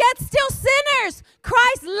we were yet still sinners,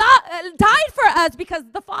 Christ died for us because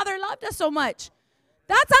the Father loved us so much.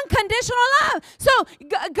 That's unconditional love. So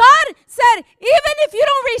God said, even if you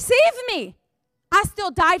don't receive me, I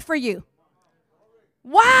still died for you.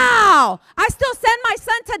 Wow. I still sent my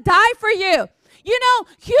son to die for you.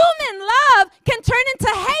 Human love can turn into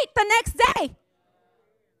hate the next day.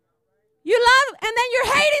 You love, and then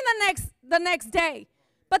you're hating the next day.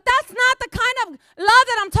 But that's not the kind of love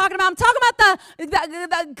that I'm talking about. I'm talking about the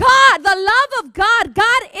God, the love of God.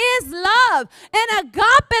 God is love, an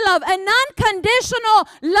agape love, an unconditional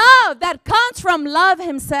love that comes from love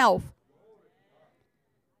himself.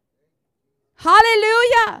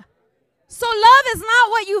 Hallelujah. So love is not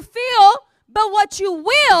what you feel, but what you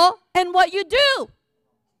will and what you do.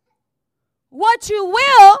 What you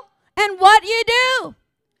will and what you do.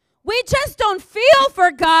 We just don't feel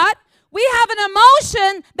for God. We have an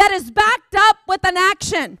emotion that is backed up with an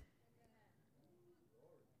action.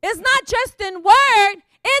 It's not just in word,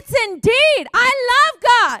 it's in deed. I love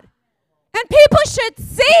God. And people should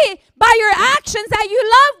see by your actions that you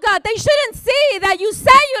love God. They shouldn't see that you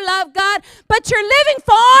say you love God, but you're living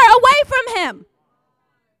far away from him.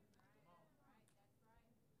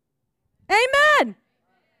 Amen.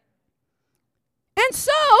 And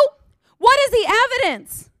so, what is the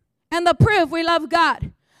evidence and the proof we love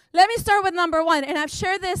God? Let me start with number one, and I've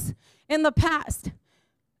shared this in the past.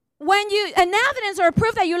 An evidence or a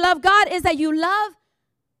proof that you love God is that you love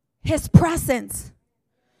his presence.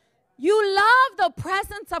 You love the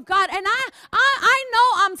presence of God. And I know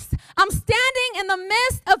I'm standing in the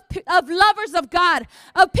midst of lovers of God,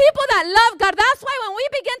 of people that love God. That's why when we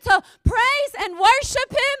begin to praise and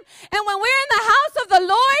worship him, and when we're in the house of the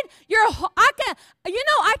Lord,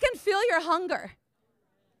 I can feel your hunger.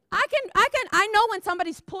 I know when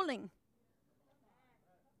somebody's pulling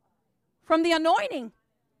from the anointing.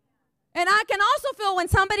 And I can also feel when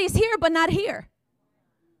somebody's here but not here.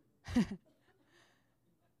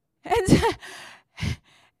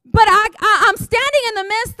 But I'm standing in the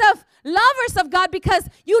midst of lovers of God because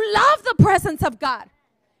you love the presence of God.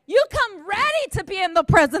 You come ready to be in the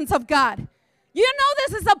presence of God. You know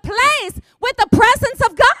this is a place with the presence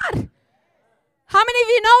of God. How many of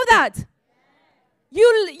you know that?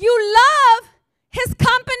 You love his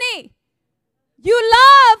company. You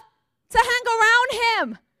love to hang around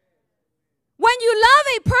him. When you love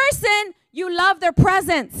a person, you love their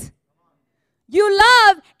presence. You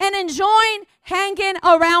love and enjoy hanging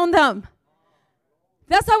around them.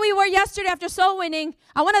 That's how we were yesterday after soul winning.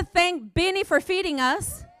 I want to thank Beanie for feeding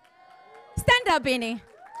us. Stand up, Beanie.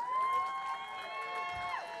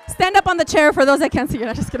 Stand up on the chair for those that can't see you.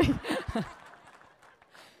 I'm just kidding.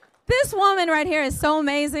 This woman right here is so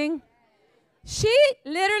amazing. She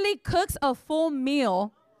literally cooks a full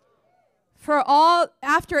meal for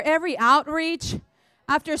after every outreach,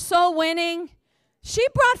 after soul winning. She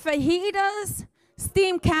brought fajitas,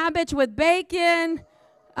 steamed cabbage with bacon,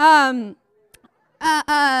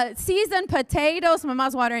 seasoned potatoes. My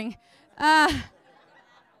mouth's watering. And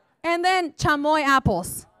then chamoy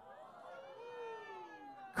apples.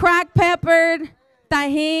 Cracked peppered,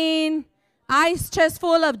 tahine, ice chest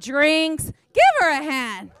full of drinks. Give her a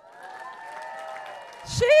hand.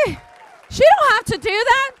 She don't have to do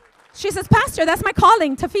that. She says, Pastor, that's my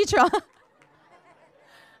calling, to feed you.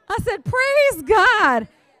 I said, praise God.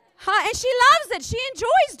 And she loves it. She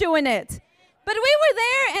enjoys doing it. But we were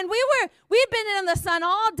there, and we'd been in the sun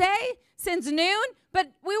all day since noon,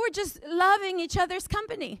 but we were just loving each other's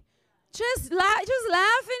company. Just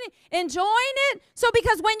laughing, enjoying it. So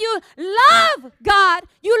because when you love God,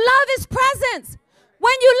 you love his presence.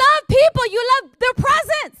 When you love people, you love their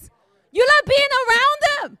presence. You love being around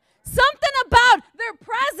them. Something about their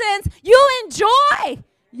presence you enjoy.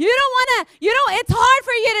 It's hard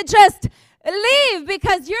for you to just leave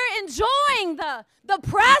because you're enjoying the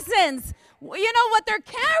presence. You know what they're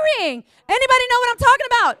carrying. Anybody know what I'm talking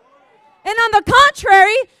about? And on the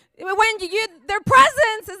contrary, when their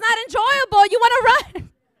presence is not enjoyable, you want to run.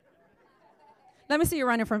 Let me see you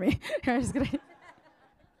running from me. Just kidding.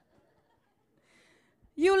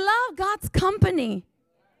 You love God's company.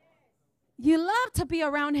 You love to be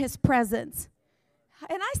around his presence.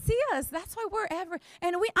 And I see us. That's why we're ever.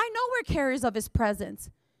 And I know we're carriers of his presence.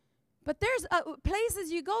 But there's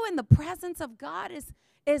places you go and the presence of God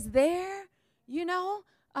is there, you know.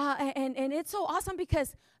 And it's so awesome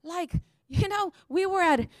because, like, you know, we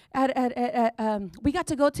were we got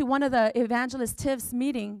to go to one of the evangelist Tiff's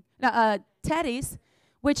meeting, Teddy's,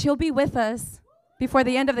 which he'll be with us before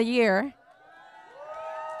the end of the year.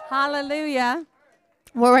 Hallelujah.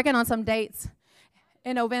 We're working on some dates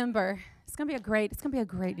in November. It's gonna be a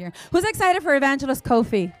great year. Who's excited for Evangelist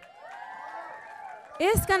Kofi?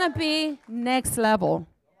 It's gonna be next level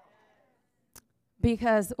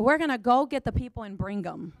because we're gonna go get the people and bring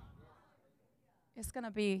them. It's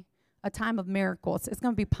gonna be a time of miracles. It's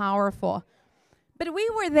gonna be powerful. But we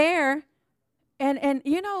were there, and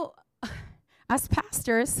you know, as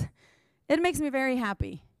pastors, it makes me very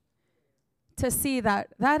happy to see that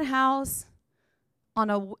house on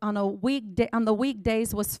the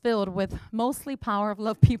weekdays was filled with mostly Power of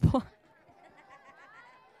Love people.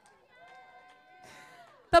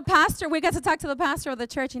 The pastor, we got to talk to the pastor of the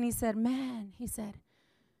church, and he said, "Man," he said,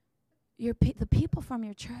 the people from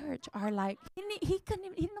your church are like," he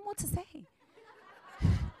didn't know what to say.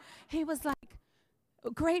 He was like,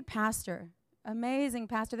 "Great pastor, amazing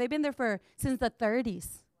pastor. They've been there since the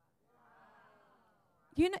 30s."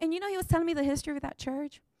 You know, he was telling me the history of that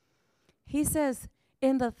church. He says,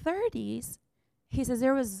 in the 30s, he says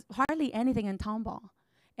there was hardly anything in Tomball.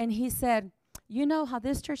 And he said, you know how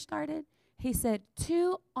this church started? He said,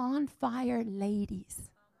 2 on-fire ladies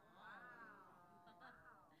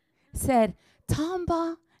said,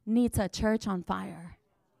 Tomball needs a church on fire.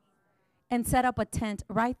 And set up a tent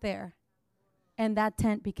right there. And that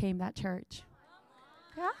tent became that church.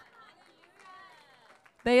 Yeah.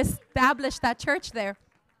 They established that church there.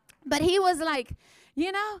 But he was like,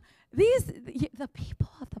 you know, the people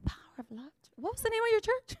of the Power of Love. What was the name of your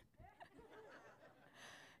church?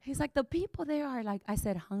 He's like, the people there are like, I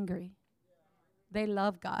said, hungry. They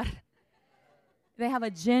love God. They have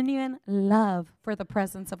a genuine love for the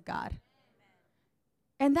presence of God.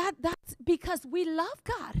 And that's because we love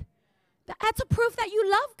God. That's a proof that you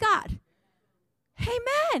love God.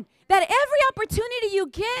 Amen. That every opportunity you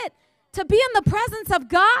get to be in the presence of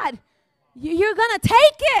God, you're going to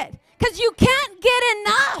take it because you can't get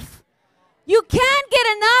enough. You can't get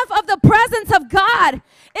enough of the presence of God.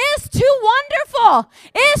 It's too wonderful.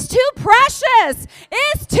 It's too precious.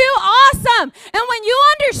 It's too awesome. And when you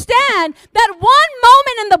understand that one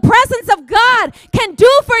moment in the presence of God can do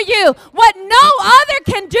for you what no other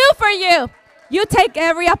can do for you, you take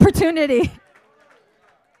every opportunity.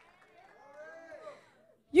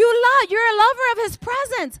 You're a lover of his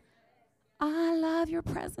presence. I love your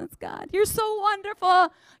presence, God. You're so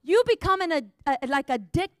wonderful. You become like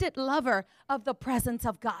addicted lover of the presence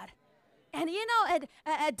of God. And you know,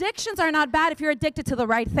 addictions are not bad if you're addicted to the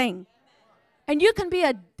right thing. And you can be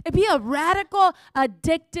a radical,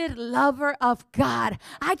 addicted lover of God.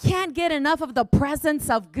 I can't get enough of the presence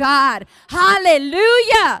of God.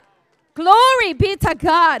 Hallelujah. Glory be to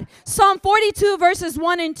God. Psalm 42 verses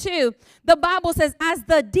 1 and 2. The Bible says, as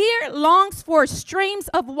the deer longs for streams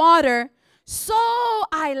of water, so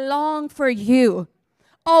I long for you.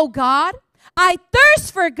 Oh God, I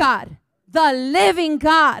thirst for God, the living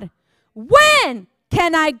God. When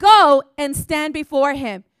can I go and stand before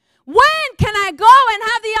him? When can I go and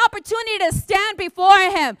have the opportunity to stand before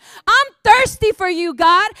him? I'm thirsty for you,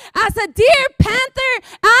 God. As a deer panther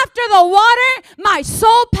after the water, my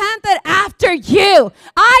soul panted after you.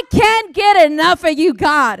 I can't get enough of you,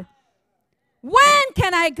 God. When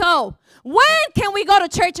can I go? When can we go to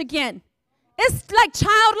church again? It's like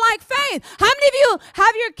childlike faith. How many of you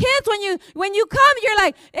have your kids when you come, you're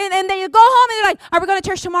like, and then you go home and they're like, are we going to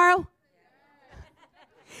church tomorrow?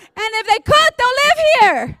 And if they could, they'll live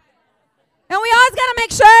here. And we always got to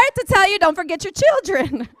make sure to tell you, don't forget your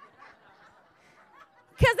children.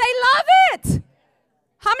 Because they love it.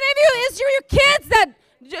 How many of you, is your kids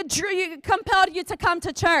that compelled you to come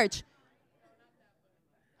to church?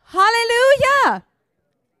 Hallelujah.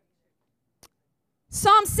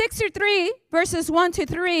 Psalm 63, verses 1 to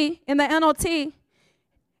 3 in the NLT.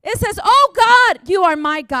 It says, oh God, you are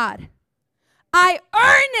my God. I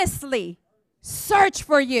earnestly search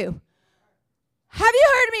for you. Have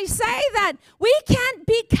you heard me say that we can't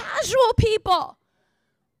be casual people?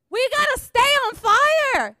 We got to stay on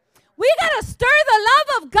fire. We got to stir the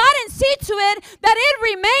love of God and see to it that it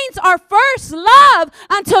remains our first love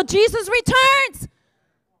until Jesus returns.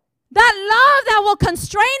 That love that will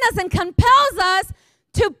constrain us and compels us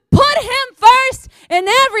to put him first in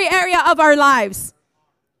every area of our lives.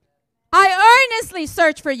 I earnestly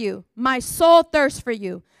search for you. My soul thirsts for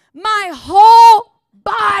you. My whole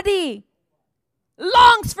body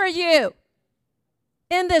longs for you.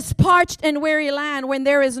 In this parched and weary land when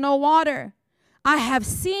there is no water, I have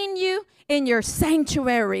seen you in your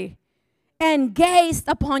sanctuary and gazed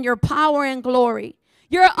upon your power and glory.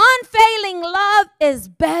 Your unfailing love is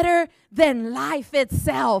better than life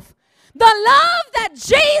itself. The love that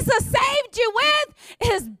Jesus saved you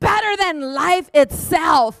with is better than life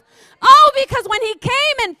itself. Oh, because when he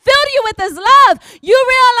came and filled you with his love, you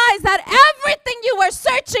realize that everything you were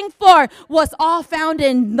searching for was all found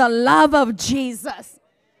in the love of Jesus.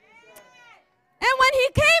 And when he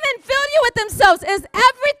came and filled you with himself, is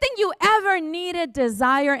everything you ever needed,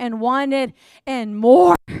 desired, and wanted, and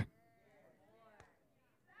more.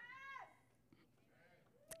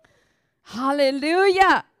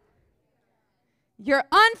 Hallelujah. Your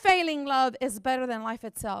unfailing love is better than life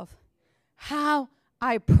itself. How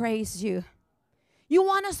I praise you. You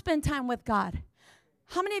want to spend time with God.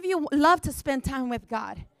 How many of you love to spend time with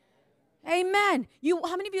God? Amen.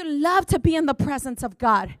 How many of you love to be in the presence of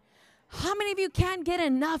God? How many of you can't get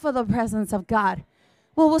enough of the presence of God?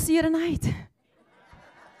 Well, we'll see you tonight.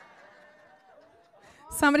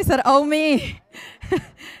 Somebody said, oh, me.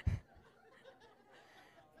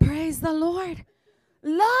 Praise the Lord.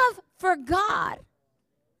 Love for God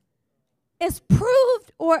is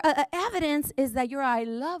proved, or evidence is that you're a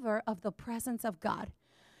lover of the presence of God.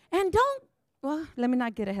 And let me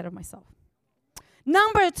not get ahead of myself.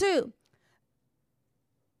 Number 2,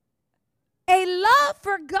 a love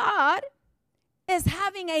for God is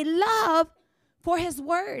having a love for his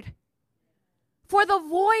word, for the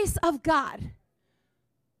voice of God,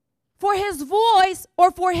 for his voice or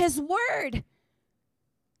for his word.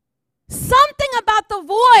 Something about the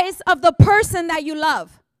voice of the person that you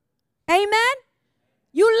love. Amen?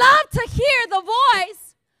 You love to hear the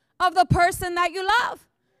voice of the person that you love.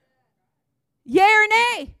 Yea or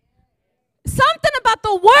nay? Something about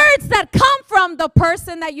the words that come from the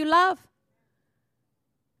person that you love.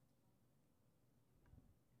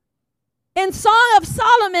 In Song of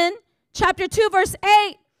Solomon, chapter 2, verse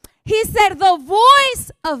 8, he said, the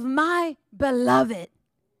voice of my beloved.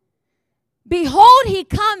 Behold, he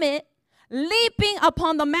cometh, leaping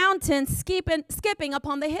upon the mountains, skipping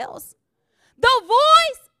upon the hills. The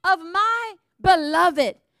voice of my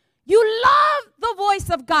beloved. You love the voice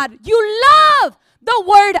of God. You love the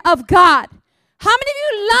word of God. How many of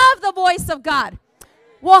you love the voice of God?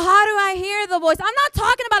 Well, how do I hear the voice? I'm not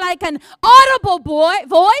talking about like an audible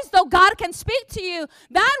voice, though God can speak to you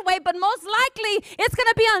that way, but most likely it's going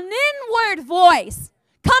to be an inward voice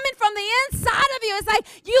coming from the inside of you. It's like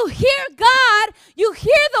you hear God, you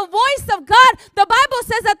hear the voice of God. The Bible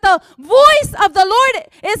says that the voice of the Lord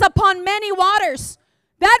is upon many waters.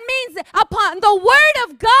 That means upon the word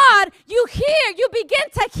of God, you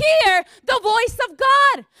begin to hear the voice of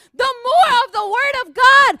God. The more of the word of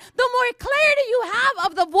God, the more clarity you have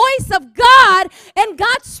of the voice of God, and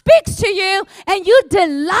God speaks to you, and you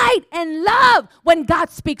delight and love when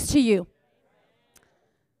God speaks to you.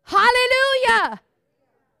 Hallelujah.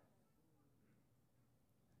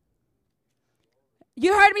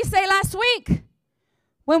 You heard me say last week,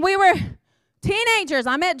 when we were teenagers,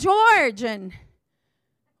 I met George, and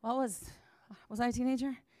was I a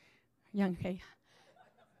teenager? Young, okay.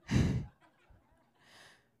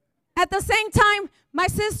 At the same time, my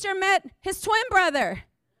sister met his twin brother.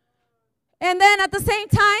 And then at the same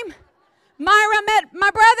time, Myra met my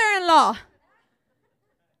brother-in-law.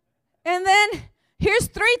 And then here's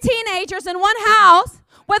 3 teenagers in one house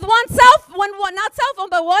with one not cell phone,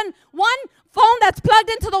 but one phone that's plugged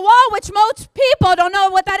into the wall, which most people don't know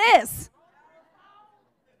what that is.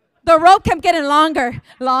 The rope kept getting longer.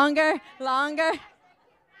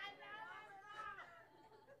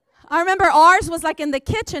 I remember ours was like in the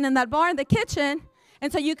kitchen, in that bar in the kitchen,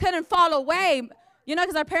 and so you couldn't fall away, you know,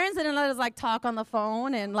 because our parents didn't let us like talk on the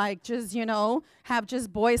phone and like just, you know, have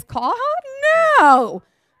just boys call. Oh, no.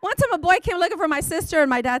 One time a boy came looking for my sister, and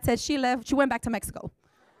my dad said she left. She went back to Mexico.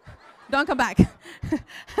 Don't come back.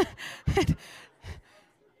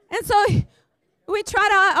 And so we try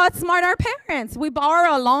to outsmart our parents. We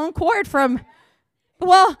borrow a long cord from,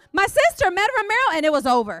 well, my sister met Romero, and it was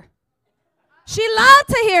over. She loved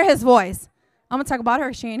to hear his voice. I'm going to talk about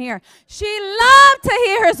her. She ain't here. She loved to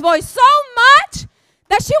hear his voice so much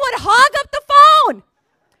that she would hog up the phone.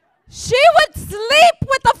 She would sleep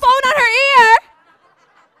with the phone on her ear.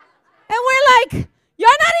 And we're like, you're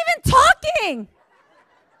not even talking.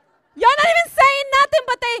 You're not even saying nothing,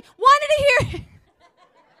 but they wanted to hear.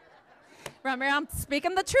 Remember, I'm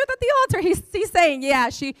speaking the truth at the altar. He's saying, yeah,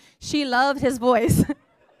 she loved his voice.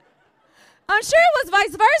 I'm sure it was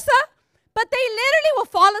vice versa. But they literally will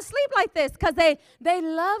fall asleep like this because they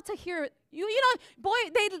love to hear you know,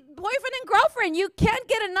 boyfriend and girlfriend, you can't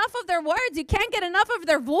get enough of their words. You can't get enough of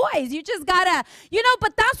their voice. You just gotta, you know,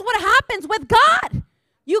 but that's what happens with God.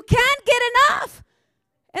 You can't get enough.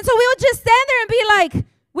 And so we would just stand there and be like,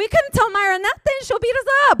 we couldn't tell Myra nothing. She'll beat us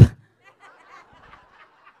up.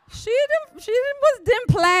 She didn't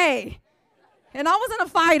play. And I wasn't a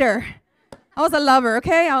fighter. I was a lover,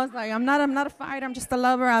 okay? I was like, I'm not a fighter. I'm just a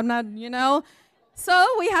lover. I'm not, you know.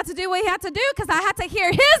 So we had to do what we had to do because I had to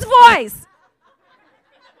hear his voice.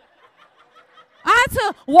 I had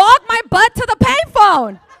to walk my butt to the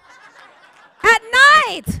payphone at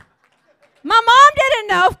night. My mom didn't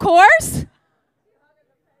know, of course.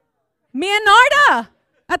 Me and Narda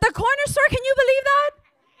at the corner store. Can you believe that?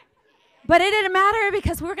 But it didn't matter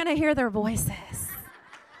because we were going to hear their voices.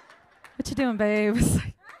 What you doing, babe?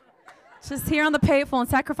 Just here on the payphone,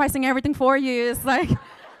 sacrificing everything for you. It's like,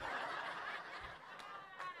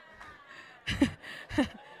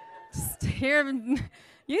 just here. You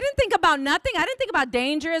didn't think about nothing. I didn't think about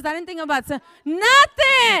dangers. I didn't think about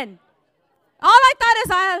nothing. All I thought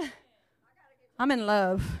is I'm in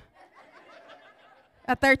love.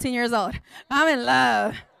 At 13 years old, I'm in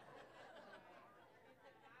love.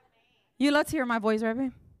 You love to hear my voice, right,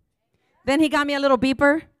 babe? Then he got me a little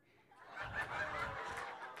beeper.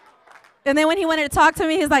 And then when he wanted to talk to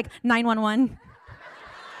me, he's like, 911.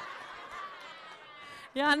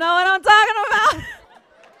 Y'all know what I'm talking about?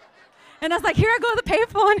 And I was like, here I go to the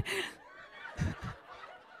payphone.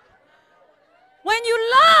 When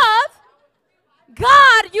you love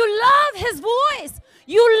God, you love his voice.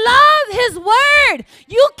 You love his word.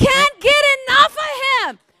 You can't get enough of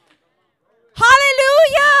him.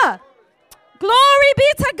 Hallelujah. Glory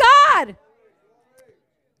be to God.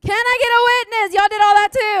 Can I get a witness? Y'all did all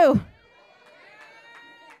that too.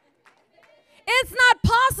 It's not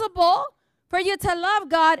possible for you to love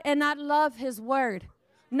God and not love his word,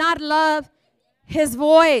 not love his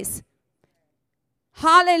voice.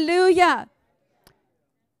 Hallelujah.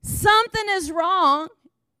 Something is wrong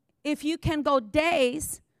if you can go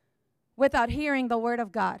days without hearing the word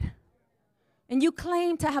of God. And you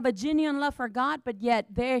claim to have a genuine love for God, but yet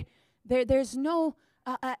there's no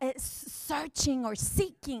searching or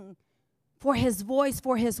seeking for his voice,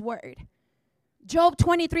 for his word. Job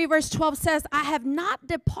 23 verse 12 says, I have not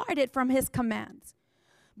departed from his commands,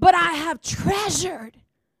 but I have treasured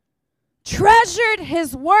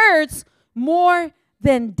his words more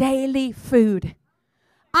than daily food.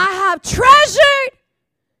 I have treasured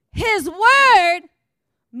his word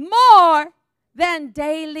more than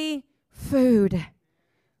daily food.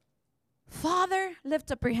 Father,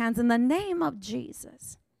 lift up your hands in the name of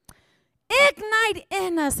Jesus. Ignite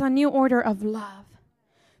in us a new order of love,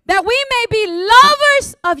 that we may be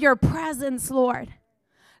lovers of your presence, Lord.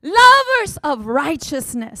 Lovers of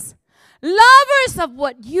righteousness. Lovers of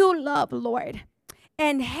what you love, Lord,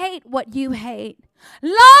 and hate what you hate.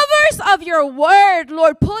 Lovers of your word,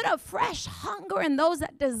 Lord. Put a fresh hunger in those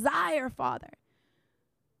that desire, Father,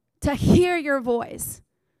 to hear your voice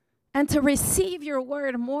and to receive your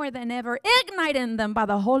word more than ever. Ignite in them by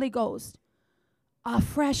the Holy Ghost a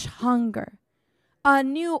fresh hunger, a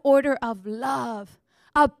new order of love,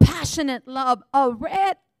 a passionate love, a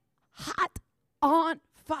red hot on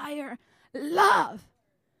fire love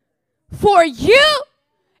for you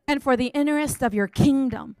and for the interest of your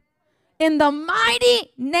kingdom. In the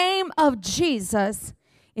mighty name of Jesus,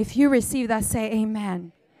 if you receive that, say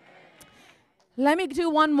amen. Let me do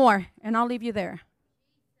one more, and I'll leave you there.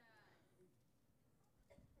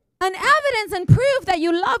 An evidence and proof that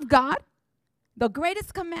you love God, the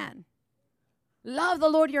greatest command. Love the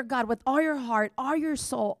Lord your God with all your heart, all your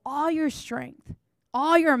soul, all your strength,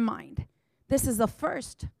 all your mind. This is the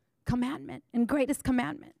first commandment and greatest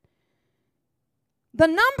commandment. The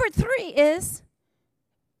number 3 is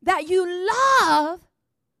that you love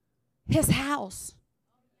his house.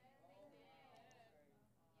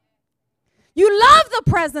 You love the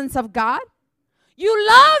presence of God. You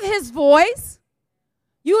love his voice.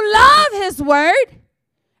 You love his word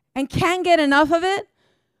and can't get enough of it.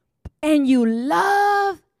 And you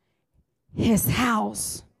love his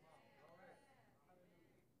house.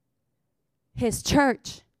 His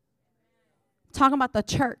church. I'm talking about the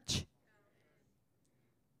church.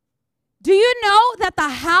 Do you know that the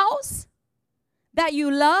house that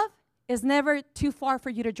you love is never too far for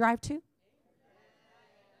you to drive to?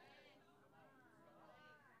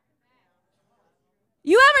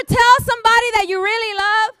 You ever tell somebody that you really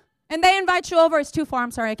love and they invite you over, it's too far, I'm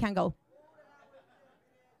sorry, I can't go.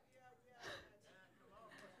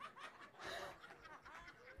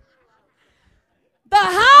 The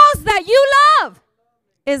house that you love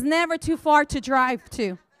is never too far to drive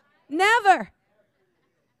to. Never.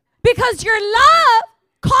 Because your love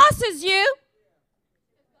causes you.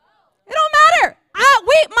 It don't matter.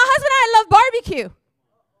 My husband and I love barbecue.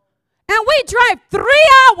 And we drive 3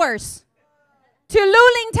 hours to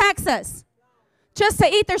Luling, Texas, just to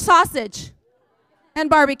eat their sausage and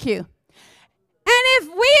barbecue. And if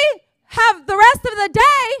we have the rest of the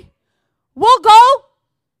day, we'll go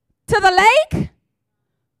to the lake.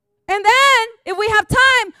 And then, if we have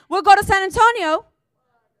time, we'll go to San Antonio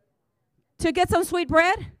to get some sweet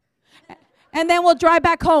bread. And then we'll drive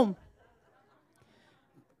back home.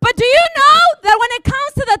 But do you know that when it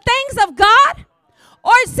comes to the things of God,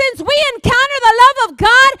 or since we encounter the love of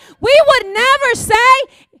God, we would never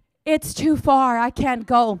say, it's too far, I can't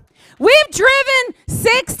go. We've driven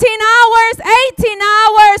 16 hours, 18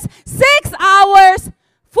 hours, 6 hours,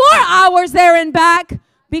 4 hours there and back,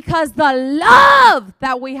 because the love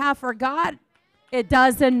that we have for God, it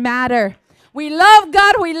doesn't matter. We love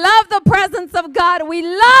God. We love the presence of God. We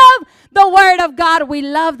love the word of God. We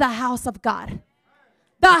love the house of God.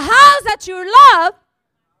 The house that you love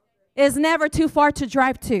is never too far to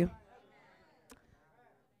drive to.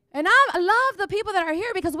 And I love the people that are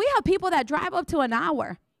here because we have people that drive up to an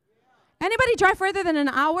hour. Anybody drive further than an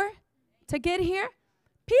hour to get here?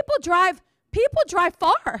 People drive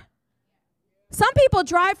far. Some people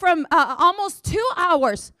drive from almost 2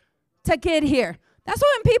 hours to get here. That's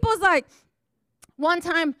why when people's like, one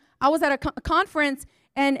time I was at a conference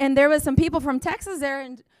and there was some people from Texas there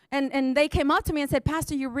and they came up to me and said,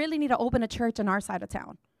 Pastor, you really need to open a church on our side of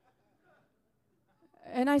town.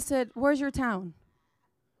 And I said, where's your town?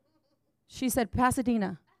 She said,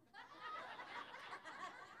 Pasadena.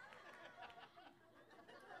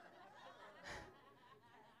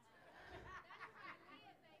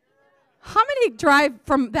 How many drive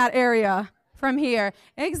from that area, from here?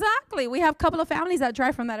 Exactly. We have a couple of families that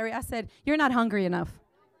drive from that area. I said, you're not hungry enough.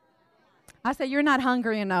 I said, you're not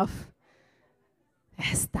hungry enough.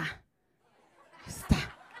 Esta.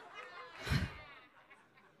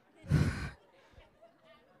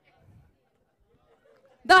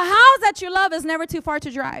 The house that you love is never too far to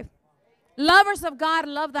drive. Lovers of God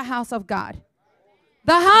love the house of God.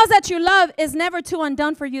 The house that you love is never too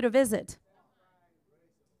undone for you to visit.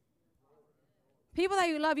 People that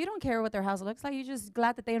you love, you don't care what their house looks like. You're just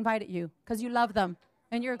glad that they invited you because you love them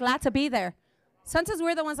and you're glad to be there. Sometimes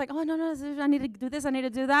we're the ones like, oh, no, I need to do this, I need to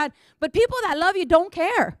do that. But people that love you don't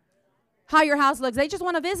care how your house looks. They just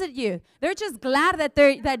want to visit you. They're just glad that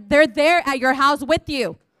they're there at your house with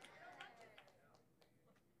you.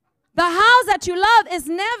 The house that you love is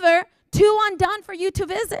never too undone for you to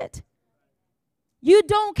visit. You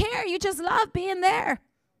don't care. You just love being there.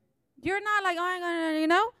 You're not like, oh, I'm going to, you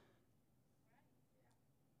know.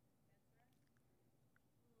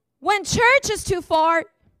 When church is too far,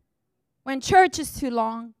 when church is too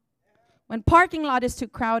long, when parking lot is too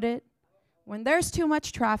crowded, when there's too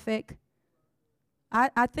much traffic,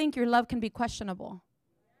 I think your love can be questionable.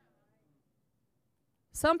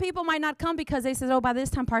 Some people might not come because they said, oh, by this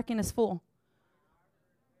time parking is full.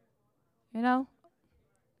 You know?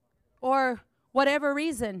 Or whatever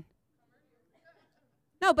reason.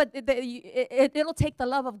 No, but it'll take the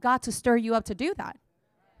love of God to stir you up to do that.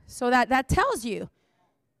 So that tells you.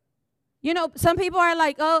 You know, some people are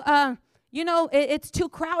like, oh, it's too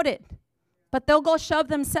crowded. But they'll go shove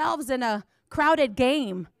themselves in a crowded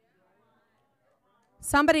game.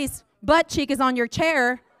 Somebody's butt cheek is on your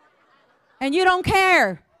chair, and you don't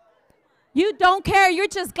care. You don't care. You're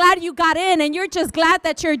just glad you got in, and you're just glad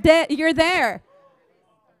that you're there.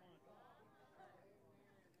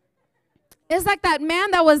 It's like that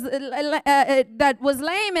man that was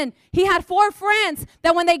lame, and he had 4 friends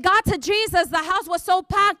that when they got to Jesus, the house was so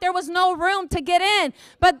packed, there was no room to get in.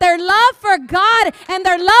 But their love for God and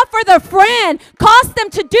their love for their friend caused them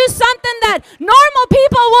to do something that normal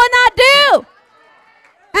people will not do.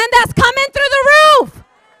 And that's coming through the roof.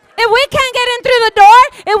 If we can't get in through the door,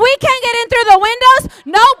 if we can't get in through the windows,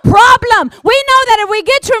 no problem. We know that if we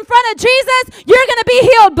get you in front of Jesus, you're going to be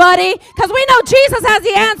healed, buddy, because we know Jesus has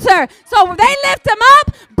the answer. So they lift him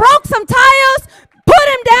up, broke some tiles, put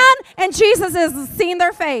him down, and Jesus has seen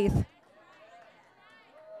their faith.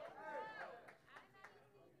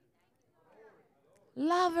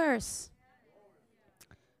 Lovers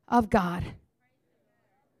of God.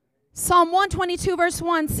 Psalm 122 verse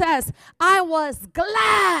 1 says, I was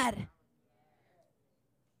glad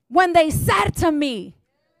when they said to me.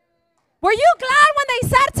 Were you glad when they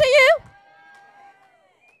said to you?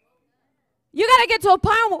 You got to get to a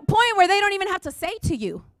point where they don't even have to say to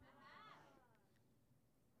you,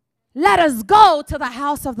 let us go to the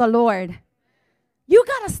house of the Lord. You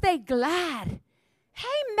got to stay glad.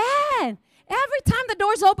 Hey, man, every time the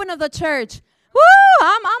doors open of the church, woo,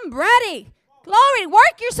 I'm ready. Glory,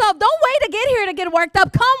 work yourself. Don't wait to get here to get worked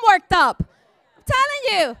up. Come worked up. I'm telling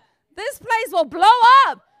you, this place will blow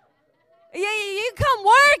up. You come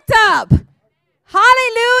worked up.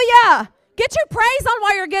 Hallelujah. Get your praise on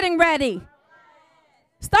while you're getting ready.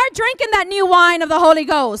 Start drinking that new wine of the Holy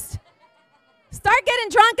Ghost. Start getting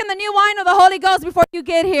drunk in the new wine of the Holy Ghost before you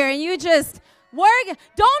get here. And you just work.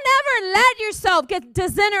 Don't ever let yourself get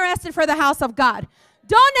disinterested for the house of God.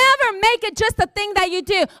 Don't ever make it just a thing that you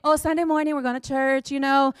do. Oh, Sunday morning we're going to church, and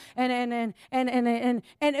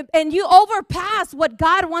you overpass what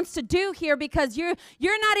God wants to do here because you're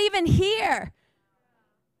not even here.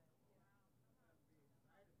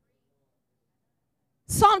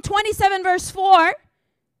 Psalm 27 verse 4,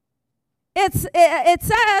 it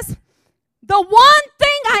says, the one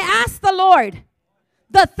thing I ask the Lord,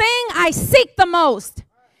 the thing I seek the most,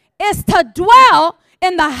 is to dwell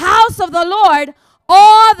in the house of the Lord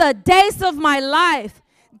all the days of my life,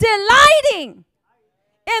 delighting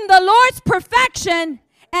in the Lord's perfection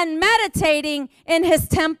and meditating in his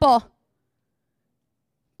temple.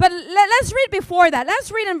 But let's read before that. Let's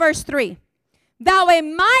read in verse 3. Thou a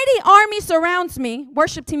mighty army surrounds me.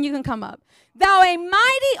 Worship team, you can come up. Thou a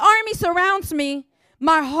mighty army surrounds me.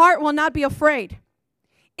 My heart will not be afraid.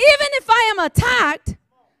 Even if I am attacked,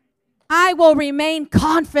 I will remain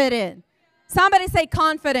confident. Somebody say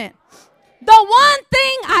confident. The one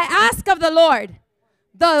thing I ask of the Lord,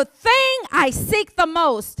 the thing I seek the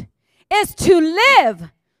most, is to live,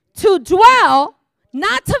 to dwell,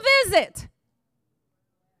 not to visit.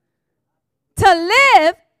 To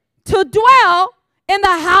live, to dwell in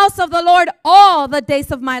the house of the Lord all the days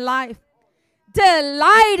of my life,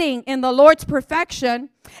 delighting in the Lord's perfection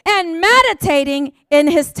and meditating in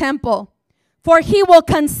his temple. For he will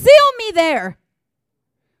conceal me there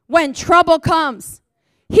when trouble comes.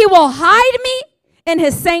 He will hide me in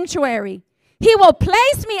his sanctuary. He will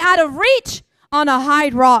place me out of reach on a high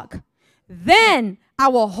rock. Then I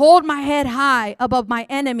will hold my head high above my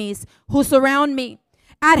enemies who surround me.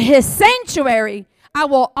 At his sanctuary, I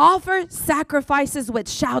will offer sacrifices with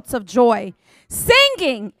shouts of joy,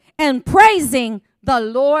 singing and praising the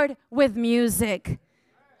Lord with music.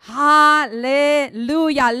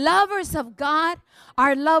 Hallelujah. Lovers of God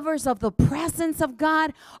are lovers of the presence of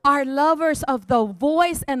God, are lovers of the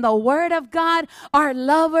voice and the word of God, are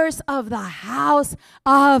lovers of the house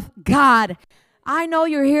of God. I know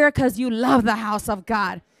you're here because you love the house of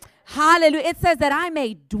God. Hallelujah. It says that I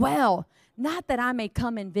may dwell, not that I may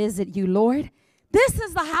come and visit you, Lord. This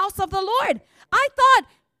is the house of the Lord. I thought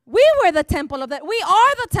we were the temple of that. We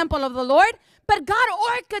are the temple of the Lord. But God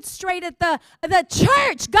orchestrated the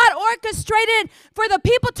church. God orchestrated for the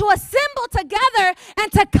people to assemble together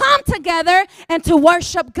and to come together and to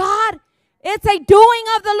worship God. It's a doing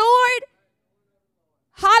of the Lord.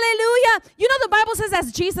 Hallelujah. You know the Bible says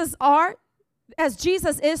as Jesus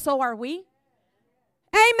is, so are we.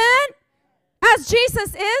 Amen. As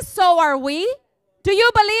Jesus is, so are we. Do you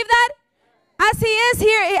believe that? As he is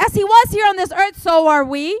here, as he was here on this earth, so are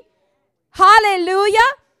we.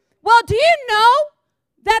 Hallelujah. Well, do you know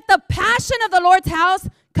that the passion of the Lord's house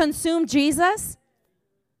consumed Jesus?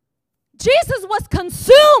 Jesus was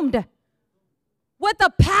consumed with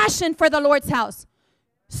a passion for the Lord's house.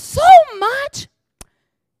 So much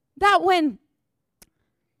that when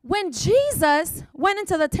Jesus went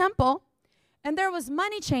into the temple and there was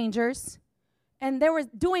money changers and they were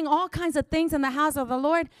doing all kinds of things in the house of the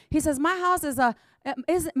Lord, he says, my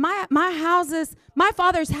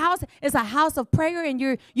Father's house is a house of prayer, and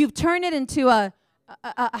you've turned it into a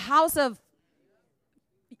house of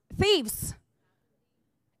thieves.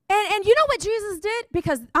 And you know what Jesus did?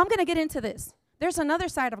 Because I'm going to get into this. There's another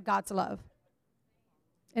side of God's love.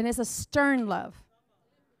 And it's a stern love.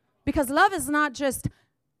 Because love is not just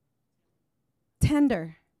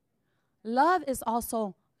tender. Love is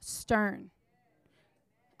also stern.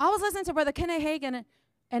 I was listening to Brother Kenneth Hagin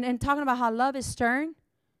and talking about how love is stern.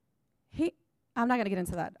 I'm not going to get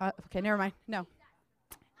into that. Okay, never mind. No.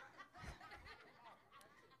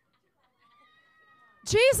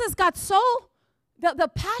 Jesus got so...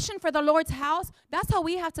 The passion for the Lord's house, that's how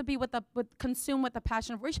we have to be consumed with the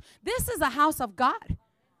passion of worship. This is a house of God.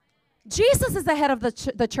 Jesus is the head of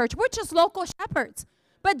the church. We're just local shepherds.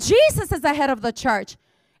 But Jesus is the head of the church.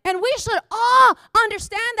 And we should all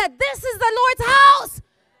understand that this is the Lord's house.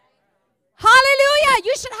 Hallelujah.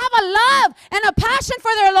 You should have a love and a passion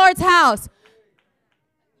for the Lord's house.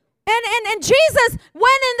 And Jesus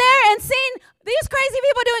went in there and seen these crazy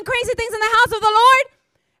people doing crazy things in the house of the Lord.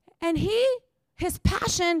 And his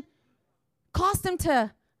passion caused him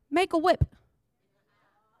to make a whip.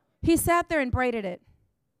 He sat there and braided it,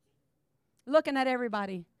 looking at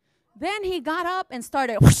everybody. Then he got up and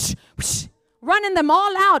started whoosh, whoosh, running them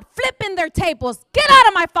all out, flipping their tables. Get out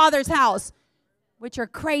of my Father's house with your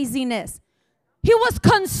craziness. He was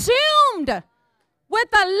consumed with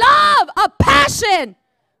a love, a passion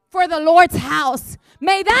for the Lord's house.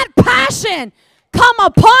 May that passion come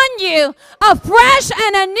upon you afresh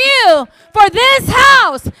and anew for this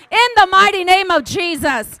house in the mighty name of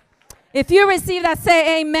Jesus. If you receive that,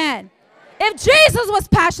 say amen. If Jesus was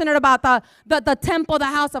passionate about the temple, the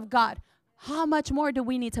house of God, how much more do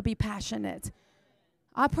we need to be passionate?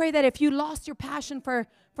 I pray that if you lost your passion for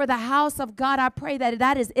the house of God, I pray that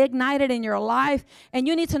that is ignited in your life, and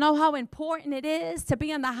you need to know how important it is to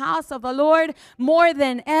be in the house of the Lord more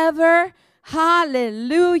than ever.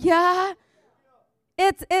 Hallelujah.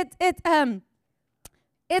 It's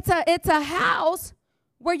a house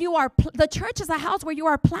where you are, the church is a house where you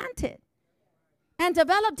are planted and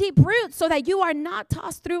develop deep roots so that you are not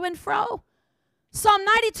tossed through and fro. Psalm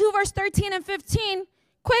 92 verse 13 and 15,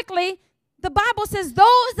 quickly, the Bible says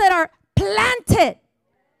those that are planted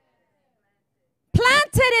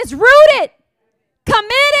is rooted,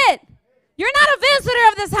 committed. You're not a visitor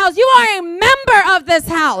of this house. You are a member of this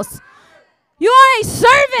house. You are a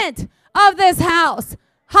servant of this house.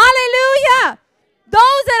 Hallelujah.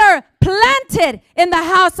 Those that are planted in the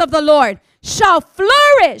house of the Lord shall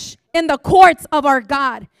flourish in the courts of our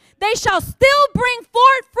God. They shall still bring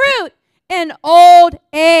forth fruit in old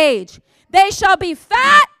age. They shall be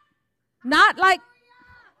fat, not like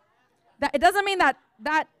that. It doesn't mean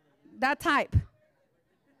that type.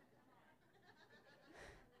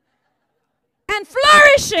 And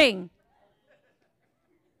flourishing.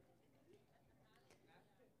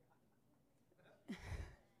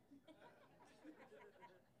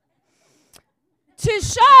 To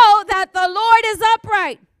show that the Lord is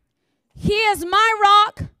upright. He is my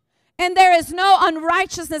rock, and there is no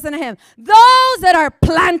unrighteousness in him. Those that are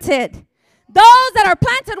planted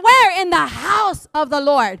where? In the house of the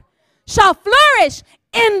Lord, shall flourish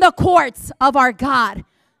in the courts of our God.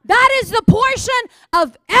 That is the portion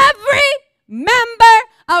of every member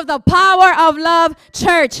of the Power of Love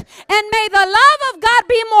Church. And may the love of God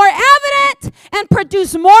be more evident and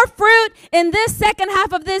produce more fruit in this second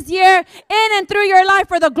half of this year, in and through your life,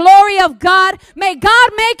 for the glory of God. May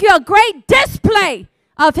God make you a great display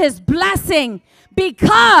of his blessing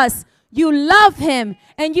because you love him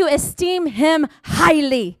and you esteem him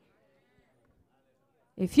highly.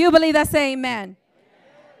 If you believe that, say amen.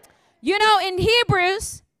 You know, in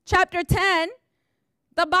Hebrews chapter 10,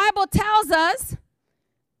 the Bible tells us,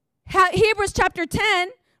 Hebrews chapter 10,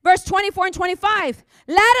 verse 24 and 25.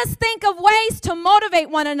 Let us think of ways to motivate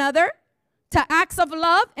one another to acts of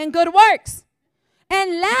love and good works.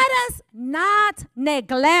 And let us not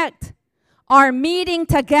neglect our meeting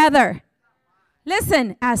together.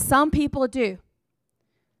 Listen, as some people do.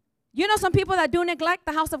 You know some people that do neglect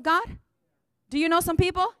the house of God? Do you know some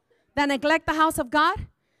people that neglect the house of God,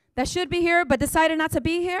 that should be here but decided not to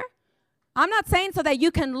be here? I'm not saying so that you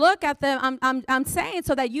can look at them. I'm saying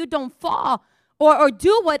so that you don't fall or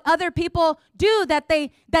do what other people do that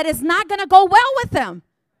is not going to go well with them.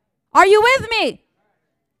 Are you with me?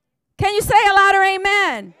 Can you say a louder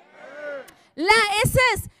amen? It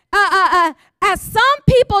says, as some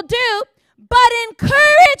people do, but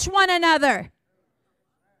encourage one another.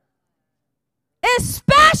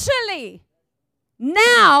 Especially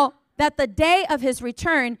now that the day of his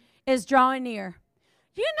return is drawing near.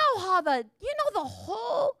 You know the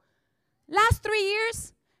whole last 3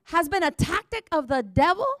 years has been a tactic of the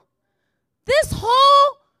devil? This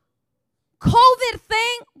whole COVID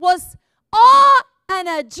thing was all an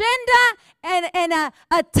agenda and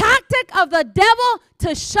a tactic of the devil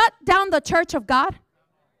to shut down the church of God.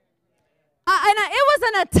 It was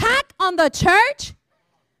an attack on the church.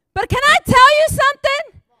 But can I tell you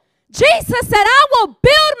something? Jesus said, I will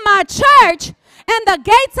build my church and the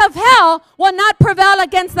gates of hell will not prevail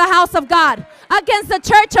against the house of God, against the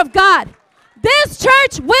church of God. This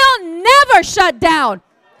church will never shut down.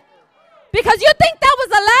 Because you think that was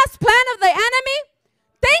the last plan of the enemy?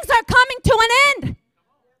 Things are coming to an end.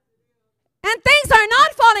 And things are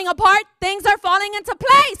not falling apart. Things are falling into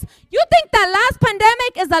place. You think that last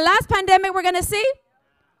pandemic is the last pandemic we're going to see?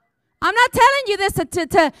 I'm not telling you this to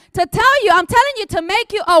tell you. I'm telling you to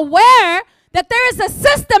make you aware that there is a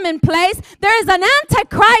system in place. There is an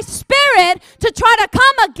antichrist spirit to try to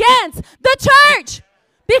come against the church.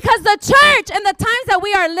 Because the church and the times that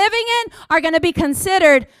we are living in are going to be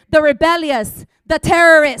considered the rebellious, the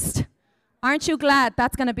terrorist. Aren't you glad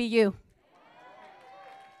that's going to be you?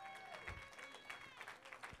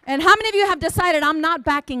 And how many of you have decided, I'm not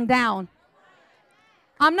backing down?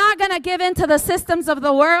 I'm not going to give in to the systems of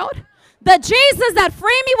the world. The Jesus that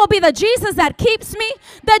free me will be the Jesus that keeps me.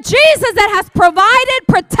 The Jesus that has provided,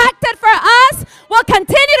 protected for us, will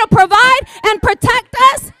continue to provide and protect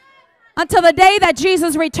us until the day that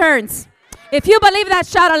Jesus returns. If you believe that,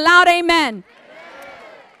 shout a loud amen.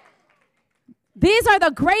 These are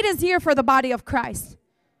the greatest year for the body of Christ.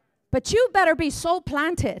 But you better be so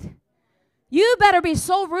planted. You better be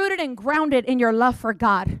so rooted and grounded in your love for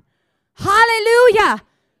God. Hallelujah.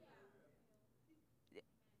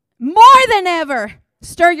 More than ever,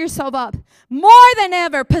 stir yourself up. More than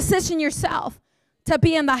ever, position yourself to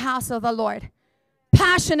be in the house of the Lord.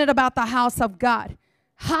 Passionate about the house of God.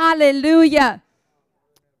 Hallelujah.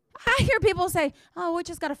 I hear people say, oh, we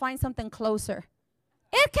just got to find something closer.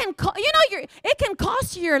 It can, it can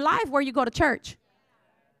cost you your life where you go to church.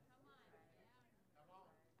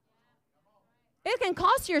 It can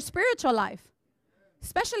cost you your spiritual life.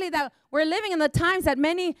 Especially that we're living in the times that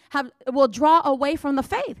many will draw away from the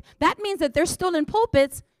faith. That means that they're still in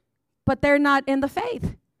pulpits, but they're not in the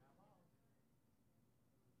faith.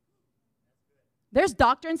 There's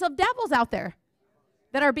doctrines of devils out there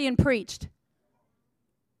that are being preached.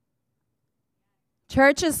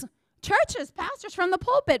 Churches, pastors from the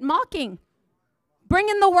pulpit mocking,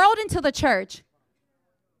 bringing the world into the church,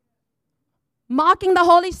 mocking the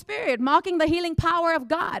Holy Spirit, mocking the healing power of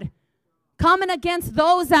God, coming against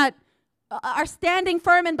those that are standing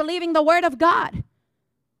firm and believing the word of God.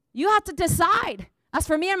 You have to decide. As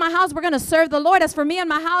for me and my house, we're going to serve the Lord. As for me and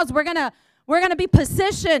my house, we're going to be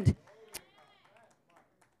positioned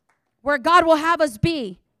where God will have us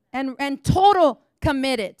be and total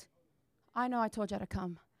committed. I know I told you to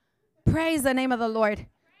come. Praise the name of the Lord.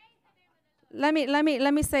 Let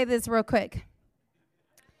me say this real quick.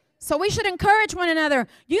 So we should encourage one another.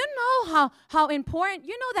 You know how important,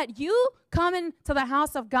 you know that you coming to the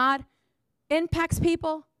house of God impacts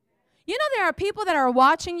people. You know there are people that are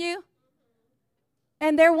watching you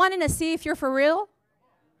and they're wanting to see if you're for real,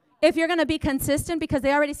 if you're going to be consistent, because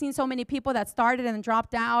they already seen so many people that started and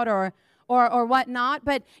dropped out or whatnot.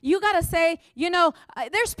 But you got to say,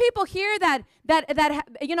 there's people here that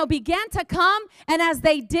began to come, and as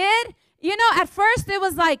they did, at first it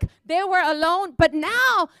was like they were alone, but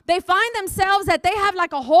now they find themselves that they have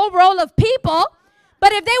like a whole row of people.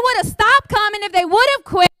 But if they would have stopped coming, if they would have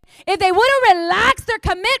quit, if they would have relaxed their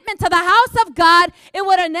commitment to the house of God, it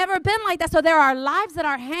would have never been like that. So there are lives that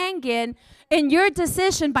are hanging in your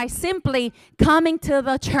decision by simply coming to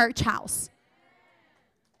the church house.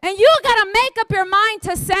 And you got to make up your mind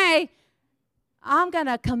to say, I'm going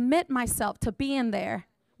to commit myself to being there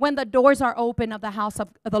when the doors are open of the house of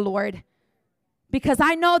the Lord. Because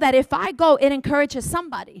I know that if I go, it encourages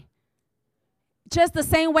somebody. Just the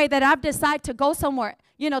same way that I've decided to go somewhere,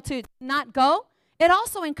 to not go, it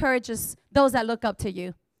also encourages those that look up to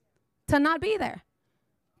you to not be there.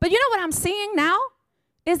 But you know what I'm seeing now?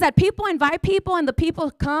 Is that people invite people and the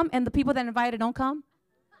people come and the people that invited don't come.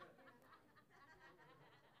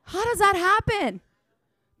 How does that happen?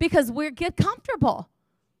 Because we get comfortable.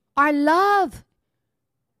 Our love,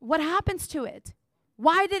 what happens to it?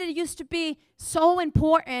 Why did it used to be so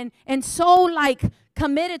important and so like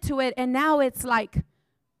committed to it, and now it's like,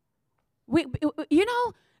 we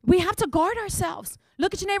have to guard ourselves.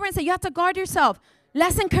 Look at your neighbor and say, you have to guard yourself.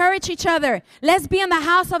 Let's encourage each other. Let's be in the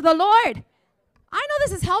house of the Lord. I know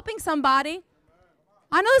this is helping somebody.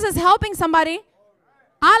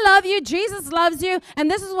 I love you. Jesus loves you. And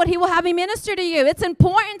this is what he will have me minister to you. It's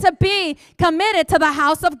important to be committed to the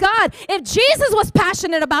house of God. If Jesus was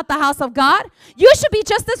passionate about the house of God, you should be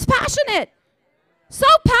just as passionate. So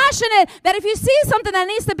passionate that if you see something that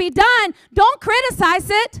needs to be done, don't criticize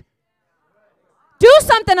it. Do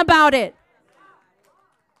something about it.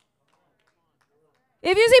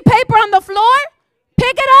 If you see paper on the floor,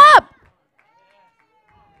 pick it up.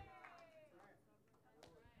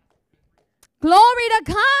 Glory to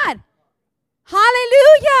God.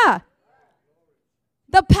 Hallelujah.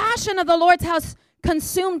 The passion of the Lord's house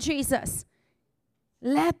consumed Jesus.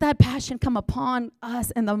 Let that passion come upon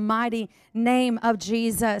us in the mighty name of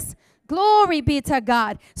Jesus. Glory be to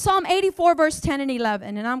God. Psalm 84, verse 10 and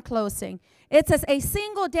 11, and I'm closing. It says, a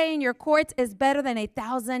single day in your courts is better than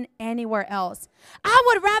 1,000 anywhere else. I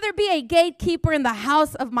would rather be a gatekeeper in the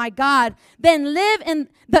house of my God than live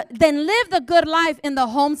the good life in the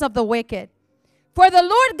homes of the wicked. For the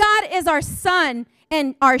Lord God is our sun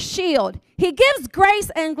and our shield. He gives grace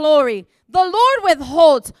and glory. The Lord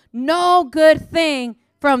withholds no good thing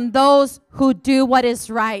from those who do what is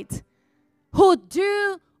right. Who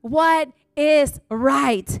do what is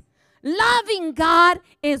right. Loving God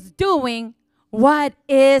is doing what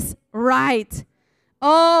is right.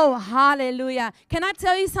 Oh, hallelujah. Can I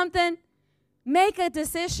tell you something? Make a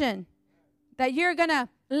decision that you're going to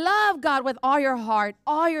love God with all your heart,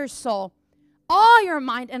 all your soul, all your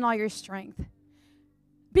mind, and all your strength.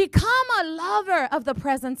 Become a lover of the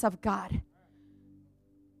presence of God.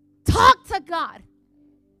 Talk to God.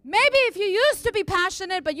 Maybe if you used to be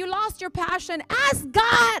passionate, but you lost your passion, ask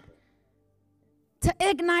God to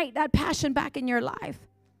ignite that passion back in your life.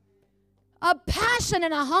 A passion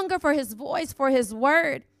and a hunger for his voice, for his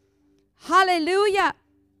word. Hallelujah.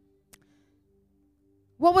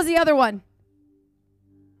 What was the other one?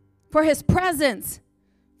 For his presence,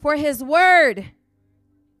 for his word,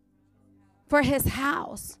 for his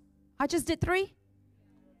house. I just did 3.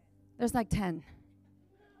 There's like 10.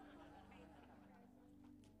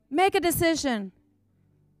 Make a decision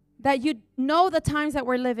that you know the times that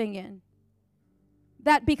we're living in.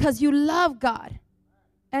 That because you love God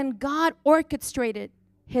and God orchestrated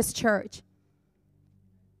his church,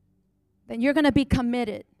 then you're going to be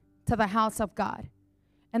committed to the house of God.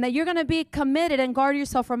 And that you're going to be committed and guard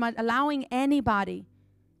yourself from allowing anybody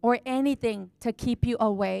or anything to keep you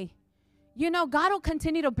away. You know, God will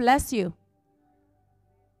continue to bless you.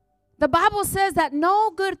 The Bible says that no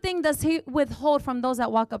good thing does he withhold from those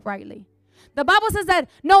that walk uprightly. The Bible says that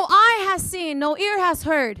no eye has seen, no ear has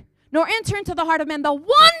heard, nor enter into the heart of man the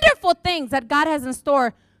wonderful things that God has in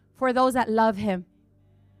store for those that love him.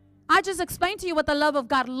 I just explained to you what the love of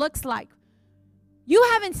God looks like. You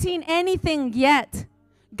haven't seen anything yet.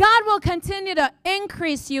 God will continue to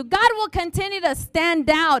increase you. God will continue to stand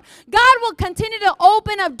out. God will continue to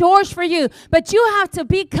open up doors for you. But you have to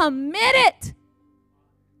be committed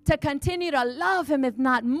to continue to love him, if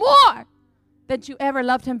not more than you ever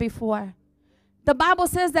loved him before. The Bible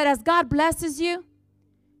says that as God blesses you,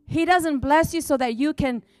 he doesn't bless you so that you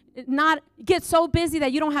can not get so busy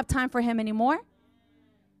that you don't have time for him anymore.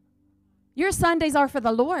 Your Sundays are for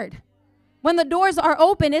the Lord. When the doors are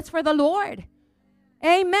open, it's for the Lord.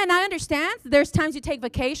 Amen. I understand. There's times you take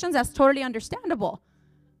vacations. That's totally understandable.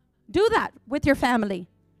 Do that with your family.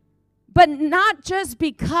 But not just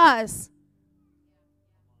because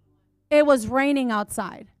it was raining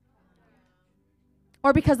outside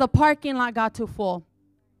or because the parking lot got too full.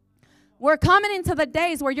 We're coming into the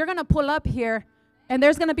days where you're going to pull up here and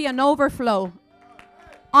there's going to be an overflow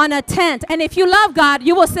on a tent. And if you love God,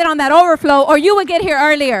 you will sit on that overflow or you will get here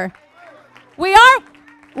earlier. We're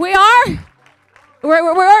going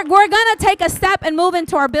to take a step and move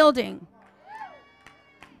into our building.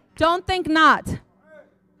 Don't think not.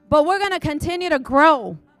 But we're going to continue to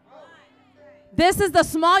grow. This is the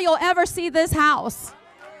small you'll ever see this house.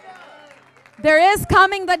 There is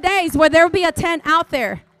coming the days where there will be a tent out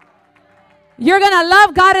there. You're going to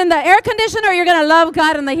love God in the air conditioner or you're going to love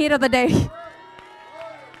God in the heat of the day.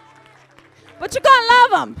 But you're going to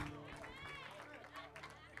love him.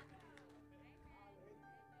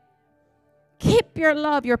 Keep your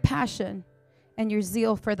love, your passion, and your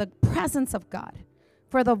zeal for the presence of God,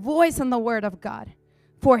 for the voice and the word of God,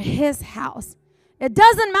 for his house. It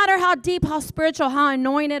doesn't matter how deep, how spiritual, how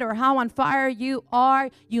anointed, or how on fire you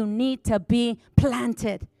are. You need to be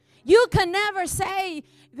planted. You can never say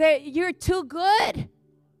that you're too good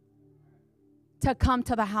to come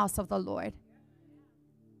to the house of the Lord.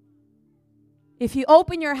 If you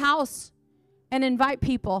open your house and invite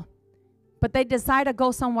people, but they decide to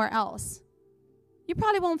go somewhere else, you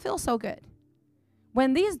probably won't feel so good.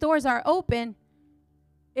 When these doors are open,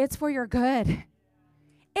 it's for your good.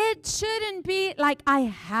 It shouldn't be like, I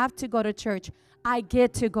have to go to church. I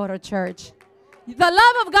get to go to church. The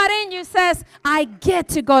love of God in you says, I get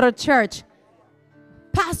to go to church.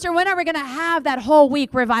 Pastor, when are we going to have that whole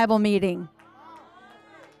week revival meeting?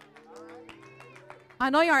 I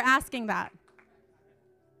know you're asking that.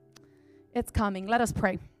 It's coming. Let us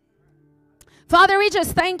pray. Father, we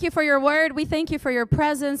just thank you for your word. We thank you for your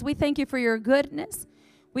presence. We thank you for your goodness.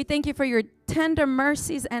 We thank you for your tender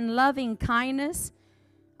mercies and loving kindness.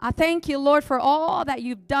 I thank you, Lord, for all that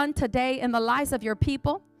you've done today in the lives of your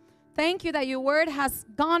people. Thank you that your word has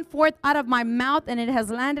gone forth out of my mouth and it has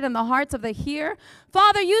landed in the hearts of the hearer.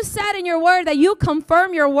 Father, you said in your word that you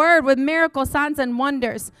confirm your word with miracles, signs, and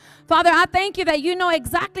wonders. Father, I thank you that you know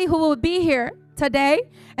exactly who will be here today.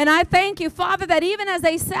 And I thank you, Father, that even as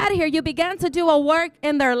they sat here, you began to do a work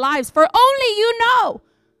in their lives. For only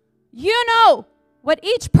you know what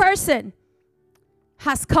each person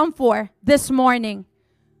has come for this morning.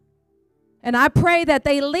 And I pray that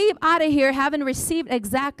they leave out of here having received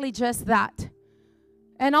exactly just that.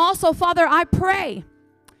 And also, Father, I pray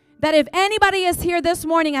that if anybody is here this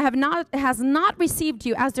morning and has not received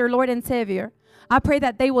you as their Lord and Savior, I pray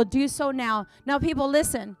that they will do so now. Now, people,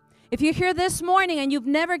 listen. If you're here this morning and you've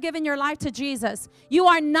never given your life to Jesus, you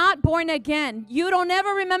are not born again. You don't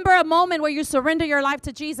ever remember a moment where you surrender your life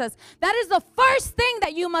to Jesus. That is the first thing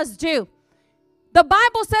that you must do. The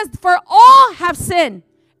Bible says, for all have sinned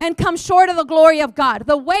and come short of the glory of God.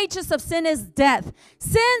 The wages of sin is death.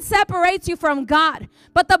 Sin separates you from God.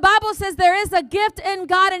 But the Bible says there is a gift in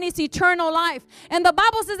God and it's eternal life. And the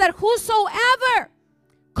Bible says that whosoever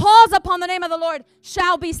calls upon the name of the Lord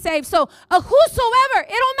shall be saved. So whosoever, it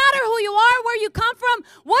don't matter who you are, where you come from,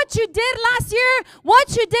 what you did last year,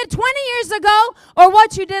 what you did 20 years ago, or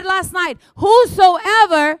what you did last night.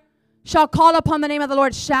 Whosoever shall call upon the name of the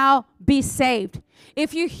Lord shall be saved.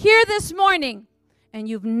 If you're here this morning and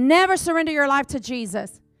you've never surrendered your life to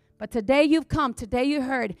Jesus, but today you've come, today you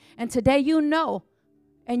heard, and today you know,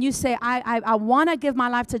 and you say, I want to give my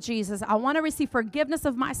life to Jesus. I want to receive forgiveness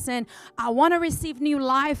of my sin. I want to receive new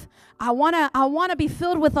life. I want to be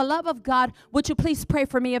filled with the love of God. Would you please pray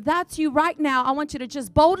for me? If that's you right now, I want you to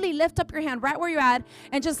just boldly lift up your hand right where you're at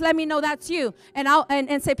and just let me know that's you.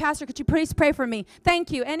 And say, Pastor, could you please pray for me? Thank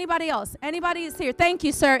you. Anybody else? Anybody is here? Thank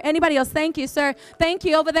you, sir. Anybody else? Thank you, sir. Thank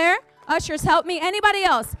you over there. Ushers, help me. Anybody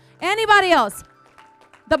else? Anybody else?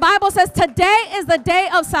 The Bible says today is the day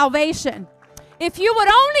of salvation. If you would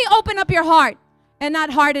only open up your heart and not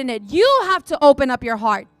harden it, you have to open up your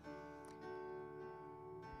heart.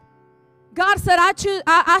 God said,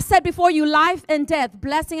 I set before you life and death,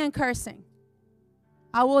 blessing and cursing.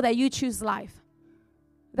 I will that you choose life.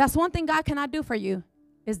 That's one thing God cannot do for you,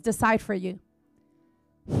 is decide for you.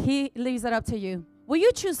 He leaves it up to you. Will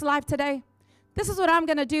you choose life today? This is what I'm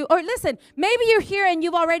going to do. Or listen, maybe you're here and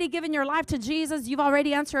you've already given your life to Jesus. You've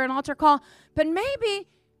already answered an altar call. But maybe,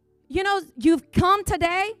 you know, you've come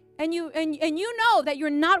today and you know that you're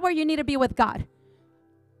not where you need to be with God.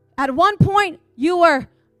 At one point, you were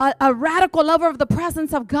a radical lover of the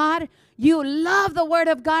presence of God. You love the word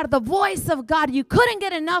of God, the voice of God. You couldn't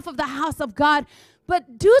get enough of the house of God.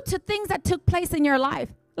 But due to things that took place in your life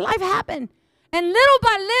happened. And little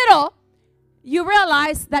by little, you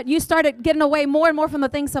realize that you started getting away more and more from the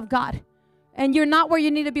things of God. And you're not where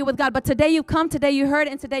you need to be with God. But today you come, today you heard,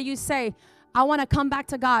 and today you say, I want to come back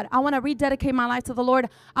to God. I want to rededicate my life to the Lord.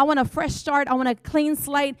 I want a fresh start. I want a clean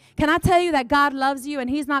slate. Can I tell you that God loves you and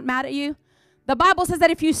he's not mad at you? The Bible says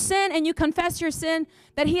that if you sin and you confess your sin,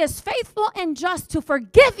 that he is faithful and just to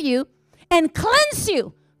forgive you and cleanse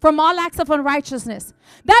you from all acts of unrighteousness.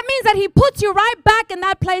 That means that he puts you right back in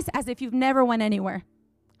that place as if you've never went anywhere.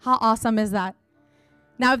 How awesome is that?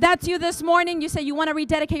 Now, if that's you this morning, you say you want to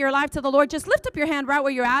rededicate your life to the Lord, just lift up your hand right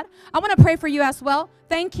where you're at. I want to pray for you as well.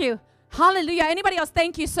 Thank you. Hallelujah. Anybody else?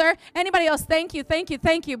 Thank you, sir. Anybody else? Thank you, thank you,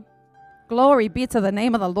 thank you. Glory be to the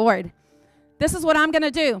name of the Lord. This is what I'm going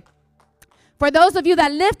to do. For those of you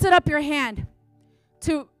that lifted up your hand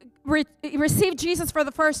to receive Jesus for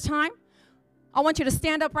the first time, I want you to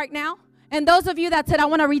stand up right now. And those of you that said, I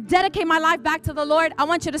want to rededicate my life back to the Lord, I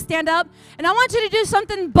want you to stand up. And I want you to do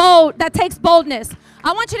something bold that takes boldness.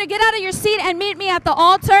 I want you to get out of your seat and meet me at the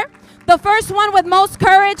altar. The first one with most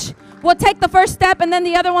courage will take the first step, and then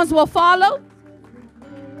the other ones will follow.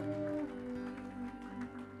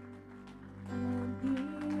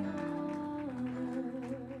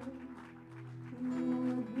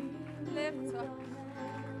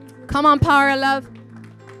 Come on, Power of Love.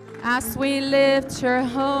 As we lift your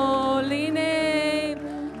holy name,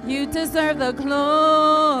 you deserve the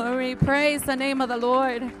glory. Praise the name of the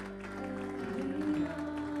Lord.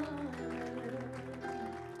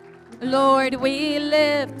 Lord, we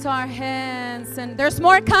lift our hands, and there's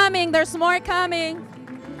more coming. There's more coming.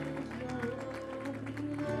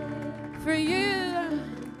 For you.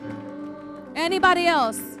 Anybody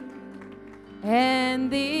else?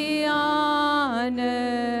 And the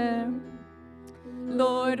honor.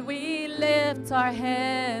 Lord, we lift our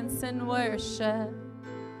hands in worship.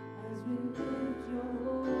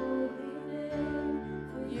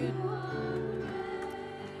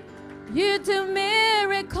 You do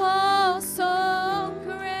miracles so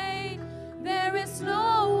great. There is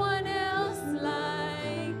no one else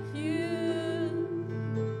like you.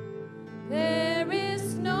 There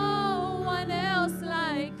is no one else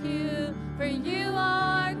like you. For you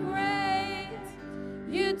are great.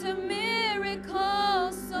 You do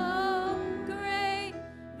miracles so great.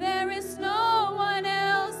 There is no one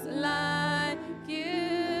else like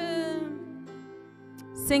you.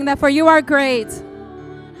 Sing that. For you are great.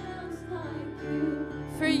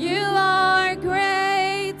 For you are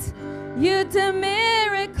great. You do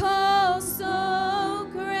miracles so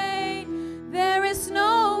great. There is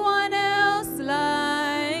no one else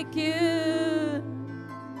like you.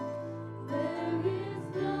 There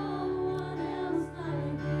is no one else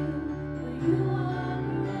like you. For you are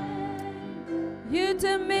great. You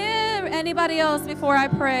do miracles. Anybody else before I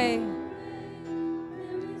pray?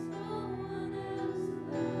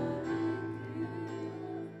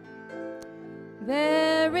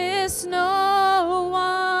 There is no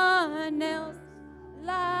one else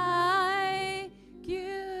like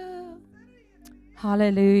you.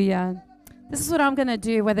 Hallelujah. This is what I'm going to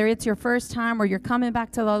do, whether it's your first time or you're coming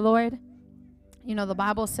back to the Lord. You know, the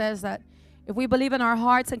Bible says that if we believe in our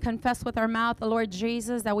hearts and confess with our mouth the Lord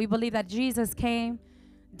Jesus, that we believe that Jesus came,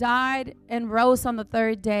 died, and rose on the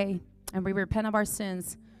third day, and we repent of our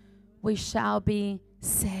sins, we shall be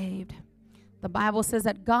saved. The Bible says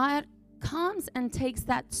that God comes and takes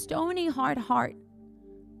that stony, hard heart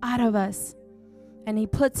out of us, and he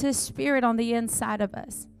puts his spirit on the inside of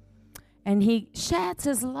us, and he sheds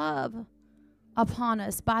his love upon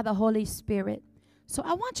us by the Holy Spirit. So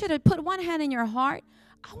I want you to put one hand in your heart.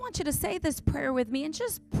 I want you to say this prayer with me and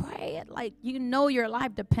just pray it like you know your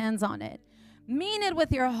life depends on it. Mean it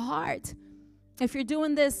with your heart. If you're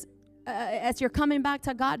doing this as you're coming back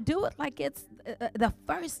to God, do it like it's the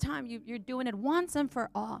first time you're doing it once and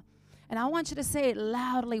for all. And I want you to say it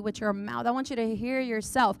loudly with your mouth. I want you to hear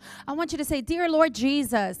yourself. I want you to say, Dear Lord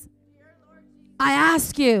Jesus, I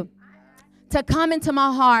ask you to come into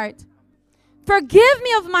my heart. Forgive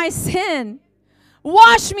me of my sin.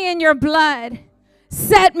 Wash me in your blood.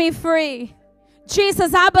 Set me free.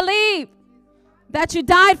 Jesus, I believe that you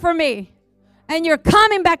died for me and you're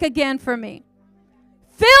coming back again for me.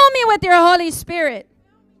 Fill me with your Holy Spirit.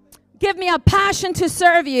 Give me a passion to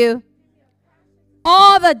serve you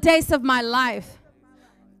all the days of my life.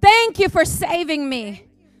 Thank you for saving me.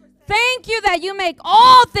 Thank you that you make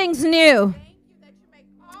all things new.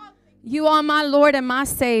 You are my Lord and my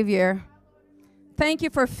Savior. Thank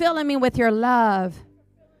you for filling me with your love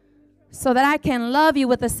so that I can love you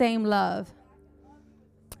with the same love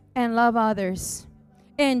and love others.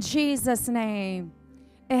 In Jesus' name,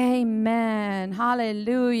 amen.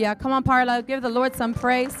 Hallelujah. Come on, Parla, give the Lord some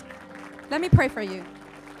praise. Let me pray for you.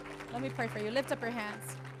 Let me pray for you. Lift up your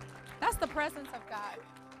hands. That's the presence of God.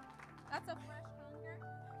 That's a fresh hunger.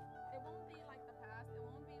 It won't be like the past. It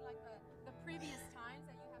won't be like the previous times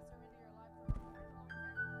that you have surrendered your life to the Lord.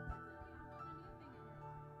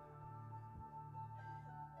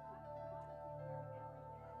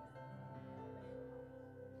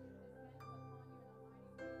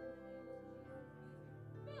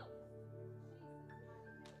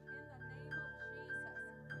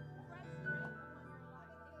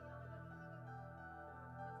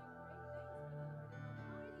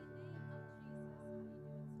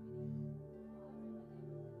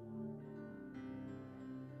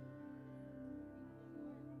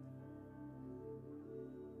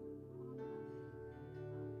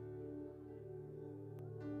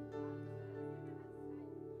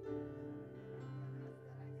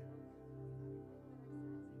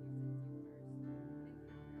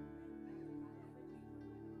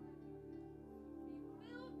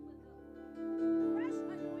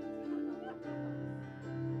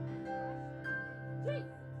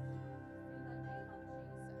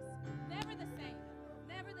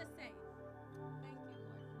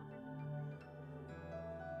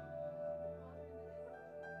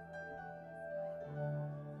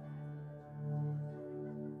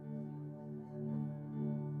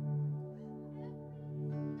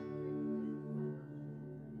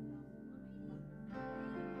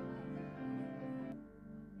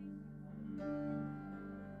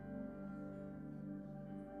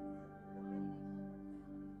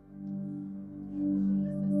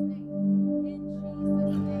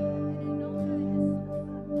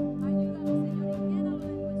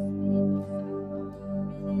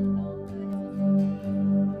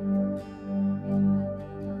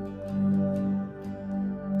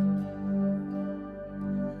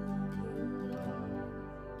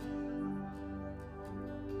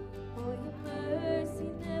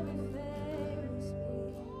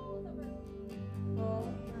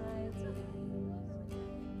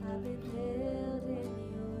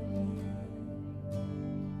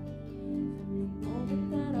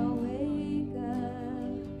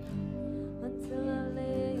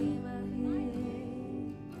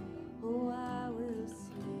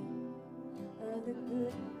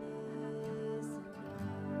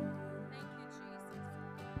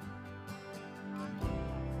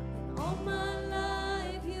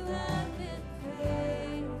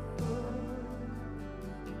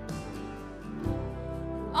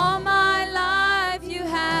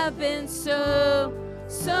 so,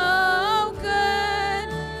 so good.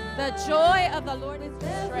 The joy of the Lord is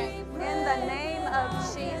your strength. In the name of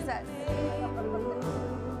Jesus.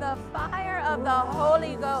 The fire of the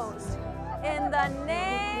Holy Ghost. In the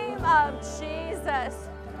name of Jesus.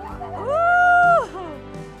 Woo!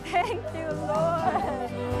 Thank you, Lord.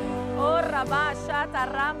 Oh, Rabashata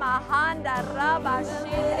Ramahanda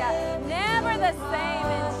Rabashinda. Never the same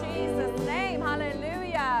in Jesus' name.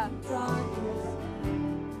 Hallelujah.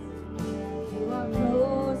 You are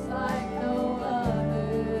close like no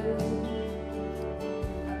other.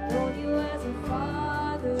 I've known you as a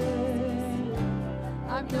father.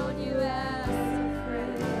 I've known you as a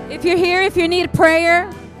friend. If you're here, if you need prayer,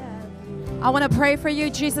 I want to pray for you.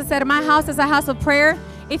 Jesus said, my house is a house of prayer.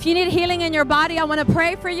 If you need healing in your body, I want to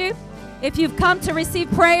pray for you. If you've come to receive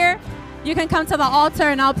prayer, you can come to the altar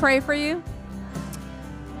and I'll pray for you.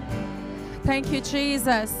 Thank you,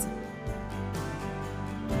 Jesus.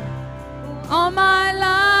 All my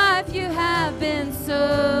life you have been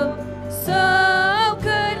so, so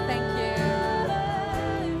good. Thank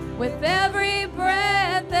you. With every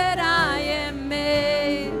breath that I am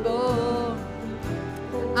able,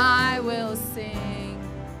 I will sing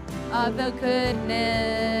of the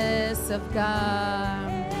goodness of God.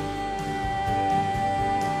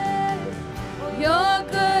 Your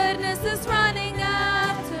goodness is running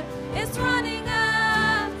after, it's running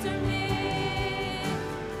after me.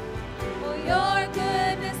 Oh, your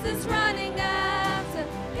goodness is running after,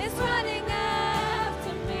 it's running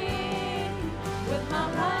after me. With my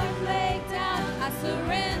life laid down, I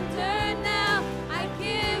surrender now. I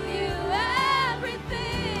give you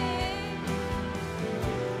everything.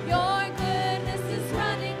 Your goodness is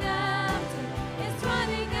running after, it's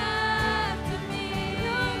running after me.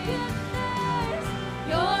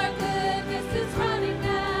 Your goodness is running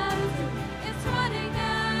after, it's running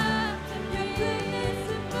after me. Goodness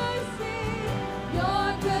and mercy. Your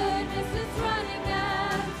goodness is running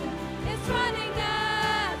after, it's running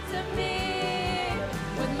after me.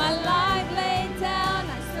 With my life laid down,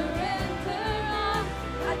 I surrender all.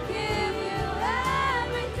 I give you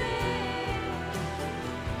everything.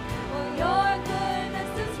 Well, your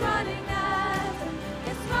goodness is running after,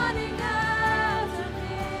 it's running after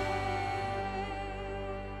me.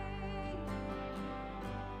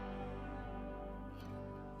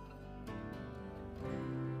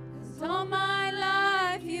 'Cause all my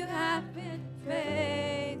life you have been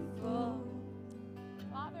faithful,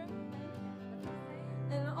 Father.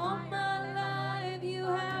 And all my life you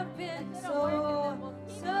have been so,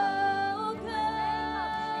 so good.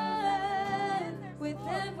 With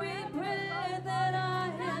every breath that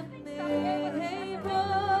I am able,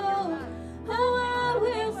 oh, I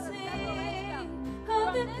will sing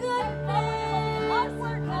of the goodness of God.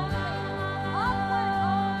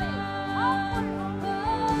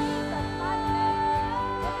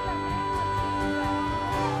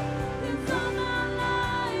 It's all my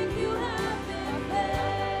life you have been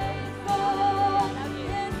faithful.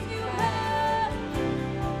 Yes, you have.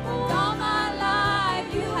 All my life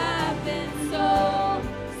you have been so,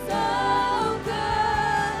 so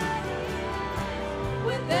good.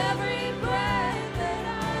 With every breath that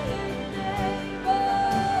I am able,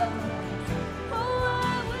 oh,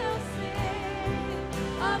 I will sing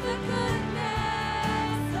of the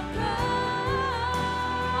goodness of God.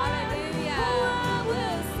 Hallelujah. Oh, I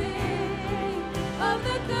will sing of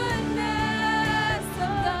the goodness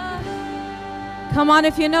of God. Come on,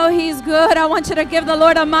 if you know He's good, I want you to give the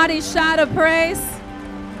Lord a mighty shout of praise.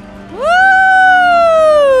 Woo!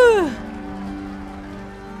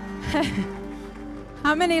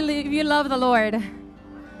 How many of you love the Lord?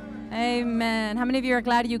 Amen. How many of you are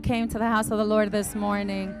glad you came to the house of the Lord this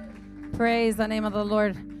morning? Praise the name of the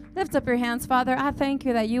Lord. Lift up your hands, Father. I thank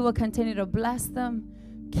you that you will continue to bless them,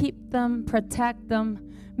 keep them, protect them.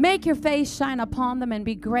 Make your face shine upon them and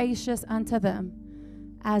be gracious unto them.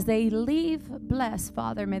 As they leave blessed,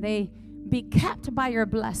 Father, may they be kept by your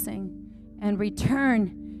blessing and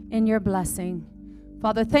return in your blessing.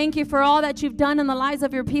 Father, thank you for all that you've done in the lives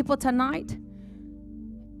of your people tonight.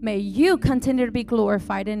 May you continue to be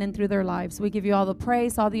glorified in and through their lives. We give you all the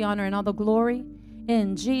praise, all the honor, and all the glory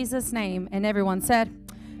in Jesus' name. And everyone said,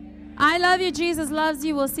 I love you. Jesus loves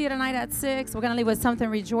you. We'll see you tonight at 6. We're going to leave with something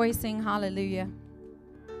rejoicing. Hallelujah.